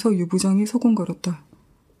너머에서 유 부장이 소곤거렸다.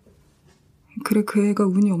 그래, 그 애가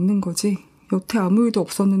운이 없는 거지. 여태 아무 일도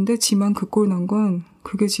없었는데 지만 그 꼴 난 건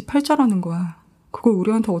그게 지 팔자라는 거야. 그걸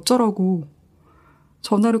우리한테 어쩌라고.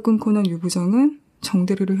 전화를 끊고 난 유 부장은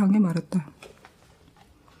정대리를 향해 말했다.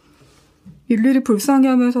 일일이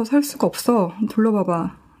불쌍해하면서 살 수가 없어.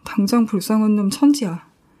 둘러봐봐. 당장 불쌍한 놈 천지야.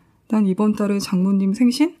 난 이번 달에 장모님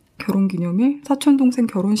생신, 결혼기념일, 사촌동생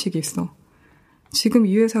결혼식이 있어. 지금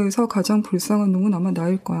이 회사에서 가장 불쌍한 놈은 아마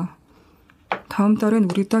나일 거야. 다음 달엔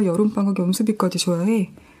우리 딸 여름방학 연수비까지 줘야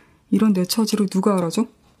해. 이런 내 처지를 누가 알아줘?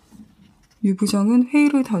 유 부장은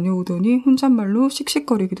회의를 다녀오더니 혼잣말로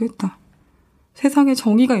씩씩거리기도 했다. 세상에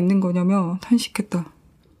정의가 있는 거냐며 탄식했다.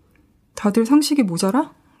 다들 상식이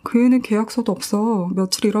모자라? 그 애는 계약서도 없어.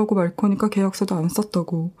 며칠 일하고 말 거니까 계약서도 안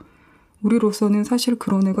썼다고. 우리로서는 사실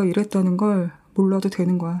그런 애가 이랬다는 걸 몰라도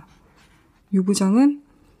되는 거야. 유 부장은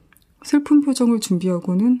슬픈 표정을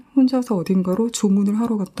준비하고는 혼자서 어딘가로 조문을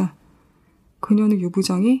하러 갔다. 그녀는 유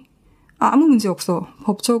부장이 아무 문제 없어.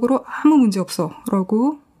 법적으로 아무 문제 없어.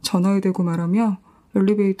 라고 전화에 대고 말하며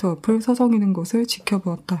엘리베이터 앞을 서성이는 것을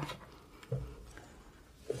지켜보았다.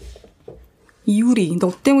 이유리,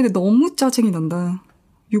 너 때문에 너무 짜증이 난다.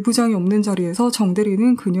 유 부장이 없는 자리에서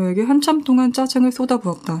정대리는 그녀에게 한참 동안 짜증을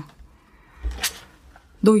쏟아부었다.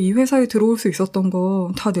 너 이 회사에 들어올 수 있었던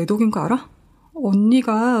거 다 내 덕인 거 알아?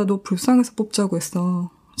 언니가 너 불쌍해서 뽑자고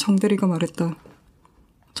했어. 정대리가 말했다.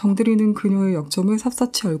 정대리는 그녀의 약점을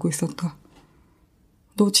샅샅이 알고 있었다.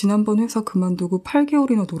 너 지난번 회사 그만두고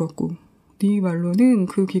 8개월이나 놀았고 네 말로는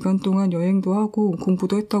그 기간 동안 여행도 하고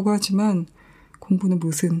공부도 했다고 하지만 공부는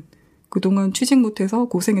무슨 그동안 취직 못해서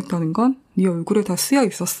고생했다는 건 네 얼굴에 다 쓰여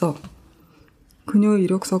있었어. 그녀의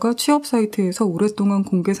이력서가 취업 사이트에서 오랫동안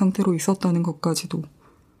공개 상태로 있었다는 것까지도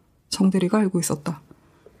정대리가 알고 있었다.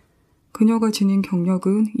 그녀가 지닌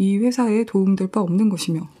경력은 이 회사에 도움될 바 없는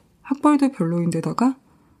것이며 학벌도 별로인데다가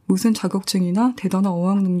무슨 자격증이나 대단한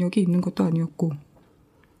어학 능력이 있는 것도 아니었고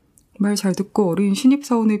말 잘 듣고 어린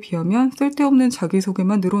신입사원에 비하면 쓸데없는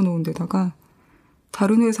자기소개만 늘어놓은 데다가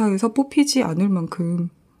다른 회사에서 뽑히지 않을 만큼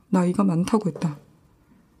나이가 많다고 했다.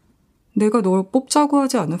 내가 널 뽑자고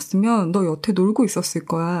하지 않았으면 너 여태 놀고 있었을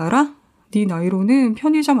거야, 알아? 네 나이로는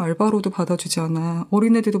편의점 알바로도 받아주지 않아.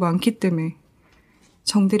 어린애들도 많기 때문에.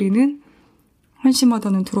 정대리는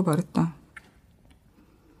한심하다는 투로 말했다.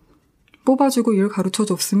 뽑아주고 일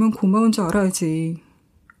가르쳐줬으면 고마운 줄 알아야지.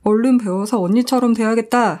 얼른 배워서 언니처럼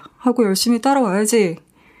돼야겠다 하고 열심히 따라와야지.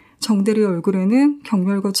 정대리 얼굴에는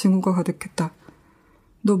경멸과 증오가 가득했다.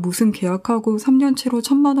 너 무슨 계약하고 3년치로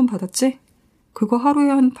 1,000만 원 받았지? 그거 하루에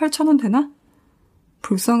한 8,000원 되나?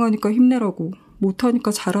 불쌍하니까 힘내라고,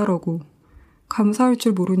 못하니까 잘하라고, 감사할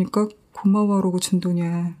줄 모르니까 고마워하라고 준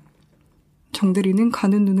돈이야. 정대리는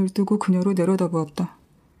가는 눈을 뜨고 그녀를 내려다보았다.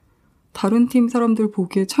 다른 팀 사람들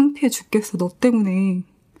보기에 창피해 죽겠어, 너 때문에.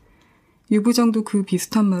 유 부장도 그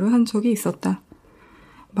비슷한 말을 한 적이 있었다.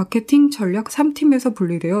 마케팅 전략 3팀에서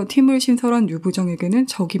분리되어 팀을 신설한 유 부장에게는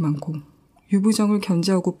적이 많고 유 부장을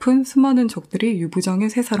견제하고픈 수많은 적들이 유 부장의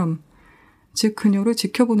세 사람, 즉 그녀를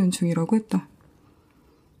지켜보는 중이라고 했다.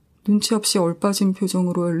 눈치 없이 얼빠진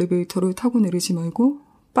표정으로 엘리베이터를 타고 내리지 말고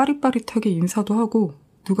빠릿빠릿하게 인사도 하고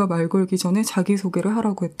누가 말 걸기 전에 자기소개를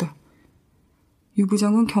하라고 했다. 유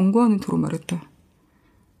부장은 경고하는 투로 말했다.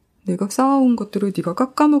 내가 쌓아온 것들을 네가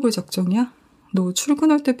깎아먹을 작정이야? 너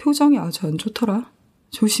출근할 때 표정이 아주 안 좋더라.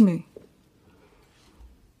 조심해.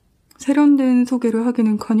 세련된 소개를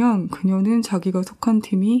하기는커녕 그녀는 자기가 속한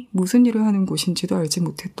팀이 무슨 일을 하는 곳인지도 알지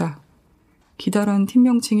못했다. 기다란 팀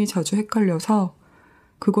명칭이 자주 헷갈려서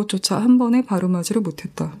그것조차 한 번에 발음하지를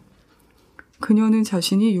못했다. 그녀는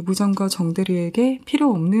자신이 유 부장과 정대리에게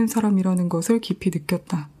필요 없는 사람이라는 것을 깊이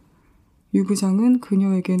느꼈다. 유 부장은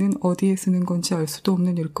그녀에게는 어디에 쓰는 건지 알 수도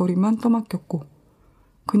없는 일거리만 떠맡겼고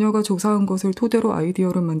그녀가 조사한 것을 토대로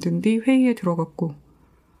아이디어를 만든 뒤 회의에 들어갔고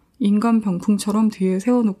인간 병풍처럼 뒤에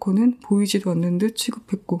세워놓고는 보이지도 않는 듯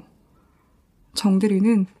취급했고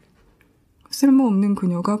정대리는 쓸모없는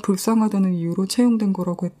그녀가 불쌍하다는 이유로 채용된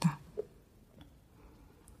거라고 했다.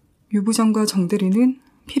 유 부장과 정대리는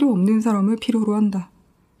필요 없는 사람을 필요로 한다.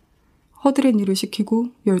 허드렛 일을 시키고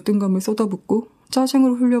열등감을 쏟아붓고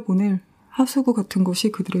짜증을 흘려보낼 하수구 같은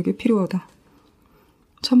것이 그들에게 필요하다.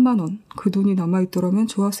 1,000만 원, 그 돈이 남아있더라면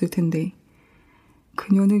좋았을 텐데.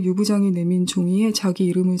 그녀는 유 부장이 내민 종이에 자기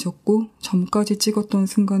이름을 적고 점까지 찍었던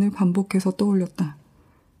순간을 반복해서 떠올렸다.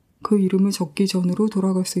 그 이름을 적기 전으로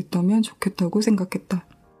돌아갈 수 있다면 좋겠다고 생각했다.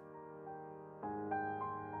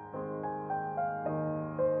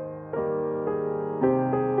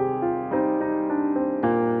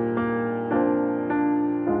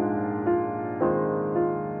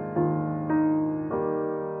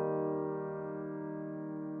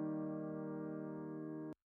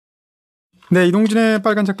 네, 이동진의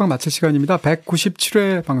빨간 책방 마칠 시간입니다.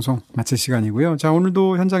 197회 방송 마칠 시간이고요. 자,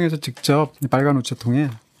 오늘도 현장에서 직접 빨간 우체통에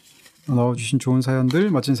넣어주신 좋은 사연들,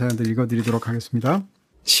 멋진 사연들 읽어드리도록 하겠습니다.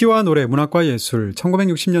 시와 노래, 문학과 예술,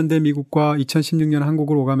 1960년대 미국과 2016년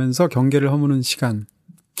한국을 오가면서 경계를 허무는 시간,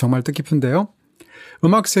 정말 뜻깊은데요.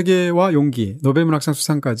 음악 세계와 용기, 노벨문학상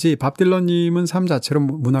수상까지 밥 딜런님은 삶 자체로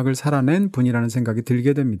문학을 살아낸 분이라는 생각이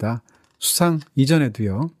들게 됩니다. 수상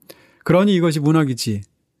이전에도요. 그러니 이것이 문학이지.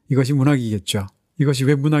 이것이 문학이겠죠. 이것이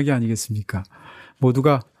왜 문학이 아니겠습니까?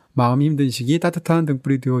 모두가 마음이 힘든 시기 따뜻한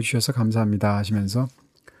등불이 되어주셔서 감사합니다 하시면서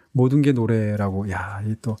모든 게 노래라고. 야,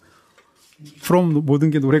 이 또 from 모든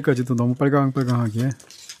게 노래까지도 너무 빨강빨강하게.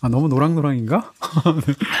 너무 노랑노랑인가?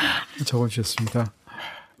 적어주셨습니다.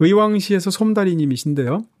 의왕시에서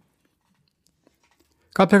솜다리님이신데요.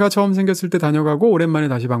 카페가 처음 생겼을 때 다녀가고 오랜만에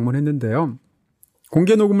다시 방문했는데요.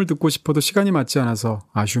 공개 녹음을 듣고 싶어도 시간이 맞지 않아서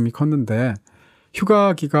아쉬움이 컸는데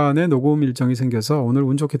휴가 기간에 녹음 일정이 생겨서 오늘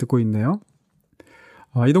운 좋게 듣고 있네요.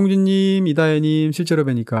 이동진님, 이다혜님 실제로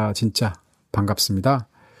뵈니까 진짜 반갑습니다.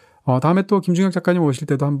 다음에 또 김중혁 작가님 오실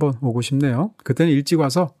때도 한번 오고 싶네요. 그때는 일찍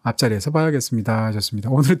와서 앞자리에서 봐야겠습니다 하셨습니다.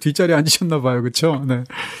 오늘 뒷자리에 앉으셨나 봐요. 그렇죠? 네.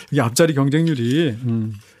 이게 앞자리 경쟁률이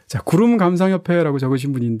자, 구름 감상협회라고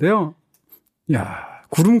적으신 분인데요. 야,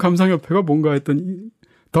 구름 감상협회가 뭔가 했더니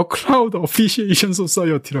The Cloud Appreciation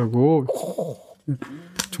Society라고.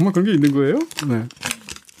 정말 그런 게 있는 거예요? 네.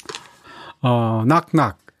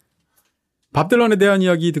 낙낙. 밥 딜런에 대한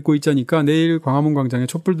이야기 듣고 있자니까 내일 광화문 광장에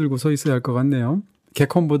촛불 들고 서 있어야 할 것 같네요.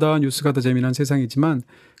 개콘보다 뉴스가 더 재미난 세상이지만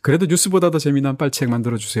그래도 뉴스보다 더 재미난 빨책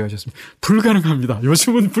만들어주세요 하셨습니다. 불가능합니다.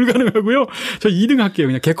 요즘은 불가능하고요. 저 2등 할게요.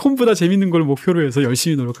 그냥 개콘보다 재밌는 걸 목표로 해서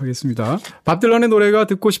열심히 노력하겠습니다. 밥 딜런의 노래가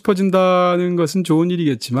듣고 싶어진다는 것은 좋은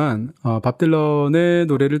일이겠지만 밥 딜런의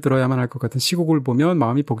노래를 들어야만 할 것 같은 시국을 보면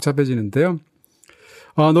마음이 복잡해지는데요.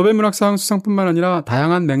 노벨문학상 수상뿐만 아니라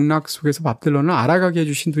다양한 맥락 속에서 밥 딜런을 알아가게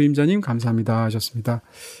해주신 두임자님 감사합니다 하셨습니다.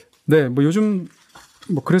 네, 뭐 요즘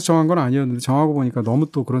그래서 정한 건 아니었는데 정하고 보니까 너무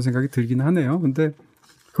또 그런 생각이 들긴 하네요. 근데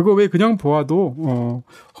그거 왜 그냥 보아도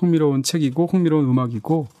흥미로운 책이고 흥미로운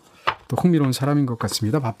음악이고 또 흥미로운 사람인 것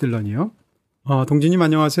같습니다. 밥 딜런이요. 동진님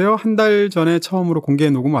안녕하세요. 한 달 전에 처음으로 공개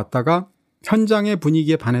녹음 왔다가 현장의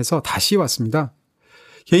분위기에 반해서 다시 왔습니다.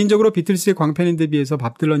 개인적으로 비틀스의 광팬인데 비해서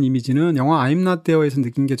밥 딜런 이미지는 영화 I'm Not There에서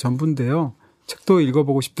느낀 게 전부인데요. 책도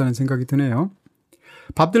읽어보고 싶다는 생각이 드네요.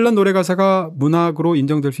 밥 딜런 노래 가사가 문학으로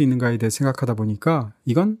인정될 수 있는가에 대해 생각하다 보니까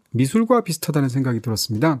이건 미술과 비슷하다는 생각이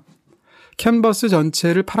들었습니다. 캔버스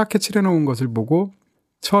전체를 파랗게 칠해놓은 것을 보고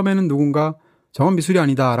처음에는 누군가 저건 미술이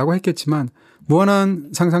아니다라고 했겠지만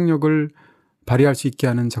무한한 상상력을 발휘할 수 있게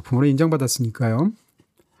하는 작품으로 인정받았으니까요.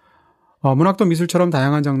 문학도 미술처럼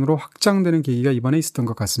다양한 장르로 확장되는 계기가 이번에 있었던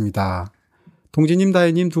것 같습니다. 동진님,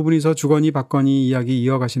 다혜님 두 분이서 주거니 받거니 이야기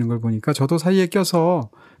이어가시는 걸 보니까 저도 사이에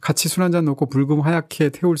껴서 같이 술 한잔 놓고 불금 하얗게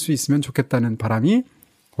태울 수 있으면 좋겠다는 바람이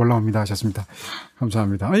올라옵니다 하셨습니다.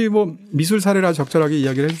 감사합니다. 미술 사례라 적절하게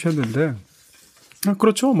이야기를 해주셨는데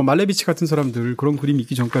그렇죠. 말레비치 같은 사람들 그런 그림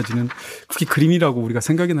있기 전까지는 그게 그림이라고 우리가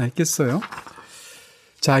생각이나 했겠어요.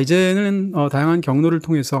 자, 이제는 다양한 경로를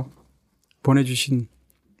통해서 보내주신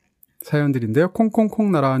사연들인데요.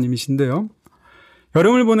 콩콩콩 나라님이신데요.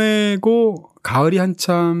 여름을 보내고 가을이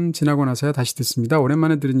한참 지나고 나서야 다시 듣습니다.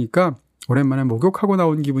 오랜만에 들으니까 오랜만에 목욕하고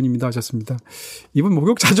나온 기분입니다 하셨습니다. 이분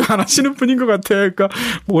목욕 자주 안 하시는 분인 것 같아요. 그러니까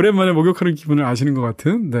오랜만에 목욕하는 기분을 아시는 것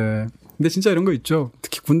같은. 네. 근데 진짜 이런 거 있죠.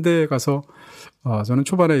 특히 군대에 가서 저는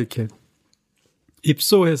초반에 이렇게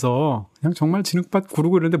입소해서 그냥 정말 진흙밭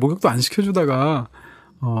구르고 이러는데 목욕도 안 시켜주다가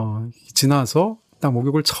지나서 딱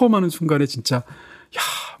목욕을 처음 하는 순간에 진짜 야,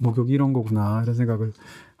 목욕이 이런 거구나 이런 생각을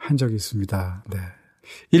한 적이 있습니다. 네.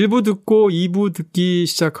 1부 듣고 2부 듣기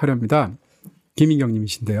시작하렵니다. 김인경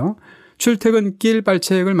님이신데요. 출퇴근길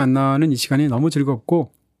빨책을 만나는 이 시간이 너무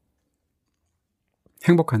즐겁고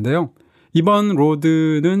행복한데요. 이번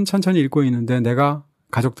로드는 천천히 읽고 있는데 내가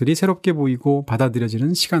가족들이 새롭게 보이고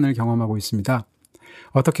받아들여지는 시간을 경험하고 있습니다.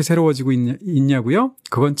 어떻게 새로워지고 있냐고요?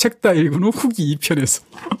 그건 책 다 읽은 후 후기 2편에서.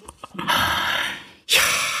 이야,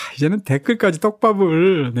 이제는 댓글까지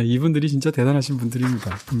떡밥을. 네, 이분들이 진짜 대단하신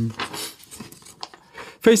분들입니다.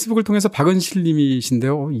 페이스북을 통해서 박은실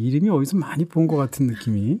님이신데요. 이름이 어디서 많이 본 것 같은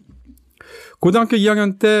느낌이. 고등학교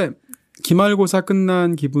 2학년 때 기말고사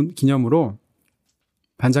끝난 기념으로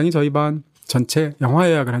반장이 저희 반 전체 영화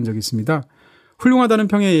예약을 한 적이 있습니다. 훌륭하다는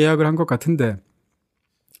평에 예약을 한 것 같은데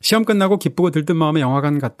시험 끝나고 기쁘고 들뜬 마음에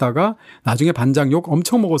영화관 갔다가 나중에 반장 욕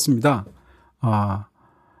엄청 먹었습니다.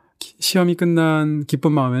 시험이 끝난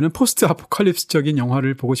기쁜 마음에는 포스트 아포칼립스적인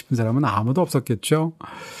영화를 보고 싶은 사람은 아무도 없었겠죠.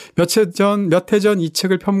 몇 해 전 이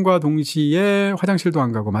책을 펴과 동시에 화장실도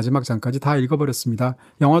안 가고 마지막 장까지 다 읽어버렸습니다.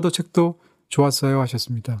 영화도 책도 좋았어요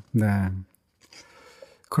하셨습니다. 네,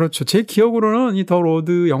 그렇죠. 제 기억으로는 이 더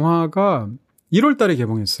로드 영화가 1월 달에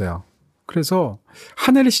개봉했어요. 그래서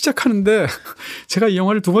한 해를 시작하는데 제가 이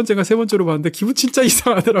영화를 두 번째가 세 번째로 봤는데 기분 진짜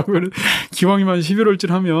이상하더라고요. 기왕이면 11월쯤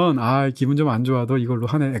하면 기분 좀 안 좋아도 이걸로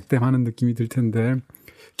한 해 액땜하는 느낌이 들 텐데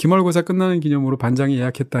기말고사 끝나는 기념으로 반장이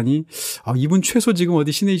예약했다니 이분 최소 지금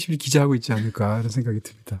어디 시내21 기자하고 있지 않을까 이런 생각이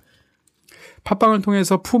듭니다. 팟빵을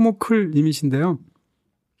통해서 푸무클 님이신데요.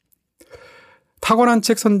 탁월한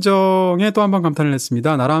책 선정에 또 한 번 감탄을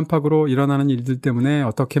했습니다. 나라 안팎으로 일어나는 일들 때문에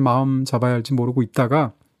어떻게 마음 잡아야 할지 모르고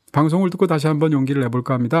있다가 방송을 듣고 다시 한번 용기를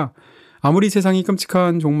내볼까 합니다. 아무리 세상이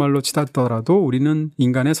끔찍한 종말로 치닫더라도 우리는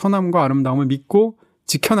인간의 선함과 아름다움을 믿고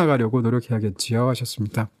지켜나가려고 노력해야겠지요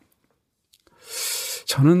하셨습니다.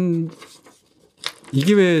 저는 이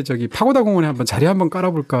기회에 파고다 공원에 한번 자리 한번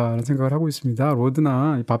깔아볼까 하는 생각을 하고 있습니다.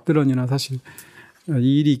 로드나 밥드런이나 사실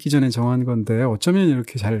이 일이 있기 전에 정한 건데 어쩌면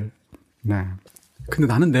이렇게 네. 근데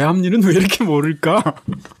나는 내 앞일은 왜 이렇게 모를까?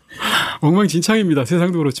 엉망진창입니다.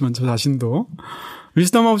 세상도 그렇지만 저 자신도.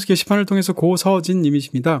 위스덤하우스 게시판을 통해서 고서진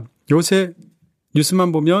님이십니다. 요새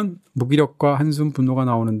뉴스만 보면 무기력과 한숨, 분노가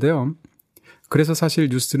나오는데요. 그래서 사실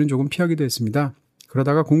뉴스는 조금 피하기도 했습니다.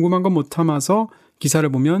 그러다가 궁금한 건 못 참아서 기사를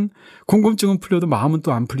보면 궁금증은 풀려도 마음은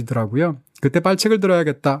또 안 풀리더라고요. 그때 빨책을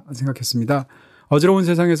들어야겠다 생각했습니다. 어지러운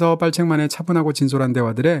세상에서 빨책만의 차분하고 진솔한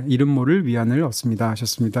대화들에 이름 모를 위안을 얻습니다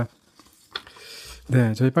하셨습니다.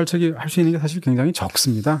 네, 저희 빨책이 할 수 있는 게 사실 굉장히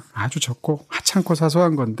적습니다. 아주 적고 하찮고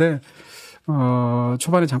사소한 건데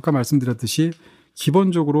초반에 잠깐 말씀드렸듯이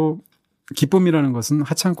기본적으로 기쁨이라는 것은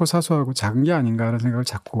하찮고 사소하고 작은 게 아닌가 하는 생각을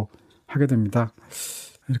자꾸 하게 됩니다.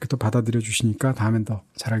 이렇게 또 받아들여 주시니까 다음엔 더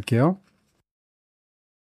잘할게요.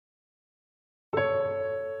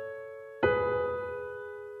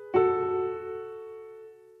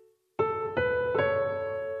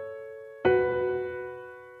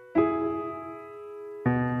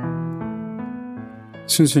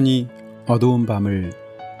 순순히 어두운 밤을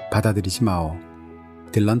받아들이지 마오.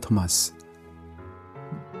 딜런 토마스.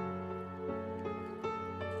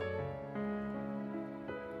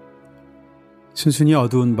 순순히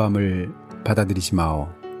어두운 밤을 받아들이지 마오.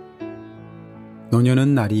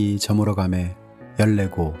 노년은 날이 저물어감에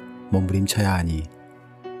열내고 몸부림쳐야 하니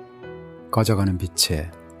꺼져가는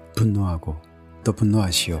빛에 분노하고 또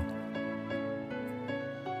분노하시오.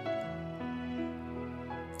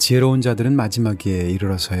 지혜로운 자들은 마지막에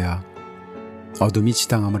이르러서야 어둠이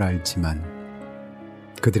지당함을 알지만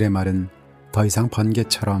그들의 말은 더 이상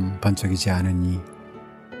번개처럼 번쩍이지 않으니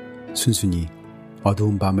순순히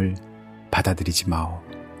어두운 밤을 받아들이지 마오.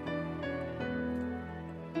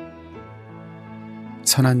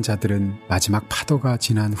 선한 자들은 마지막 파도가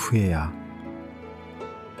지난 후에야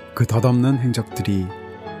그 덧없는 행적들이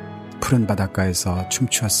푸른 바닷가에서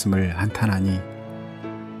춤추었음을 한탄하니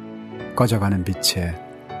꺼져가는 빛에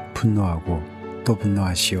분노하고 또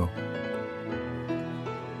분노하시오.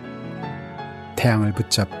 태양을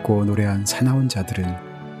붙잡고 노래한 사나운 자들은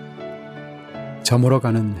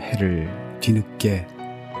저물어가는 해를 뒤늦게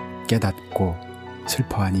깨닫고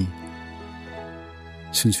슬퍼하니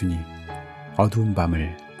순순히 어두운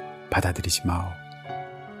밤을 받아들이지 마오.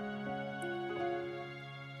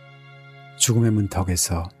 죽음의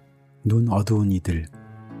문턱에서 눈 어두운 이들,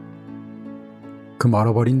 그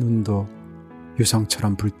멀어버린 눈도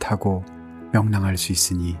유성처럼 불타고 명랑할 수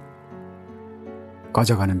있으니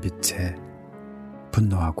꺼져가는 빛에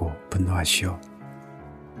분노하고 분노하시오.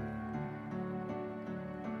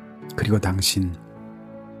 그리고 당신,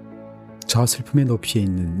 저 슬픔의 높이에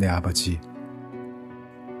있는 내 아버지,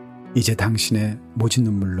 이제 당신의 모진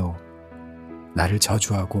눈물로 나를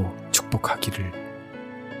저주하고 축복하기를.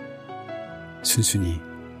 순순히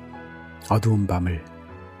어두운 밤을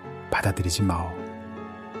받아들이지 마오.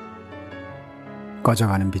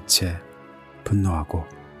 꺼져가는 빛에 분노하고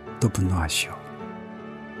또 분노하시오.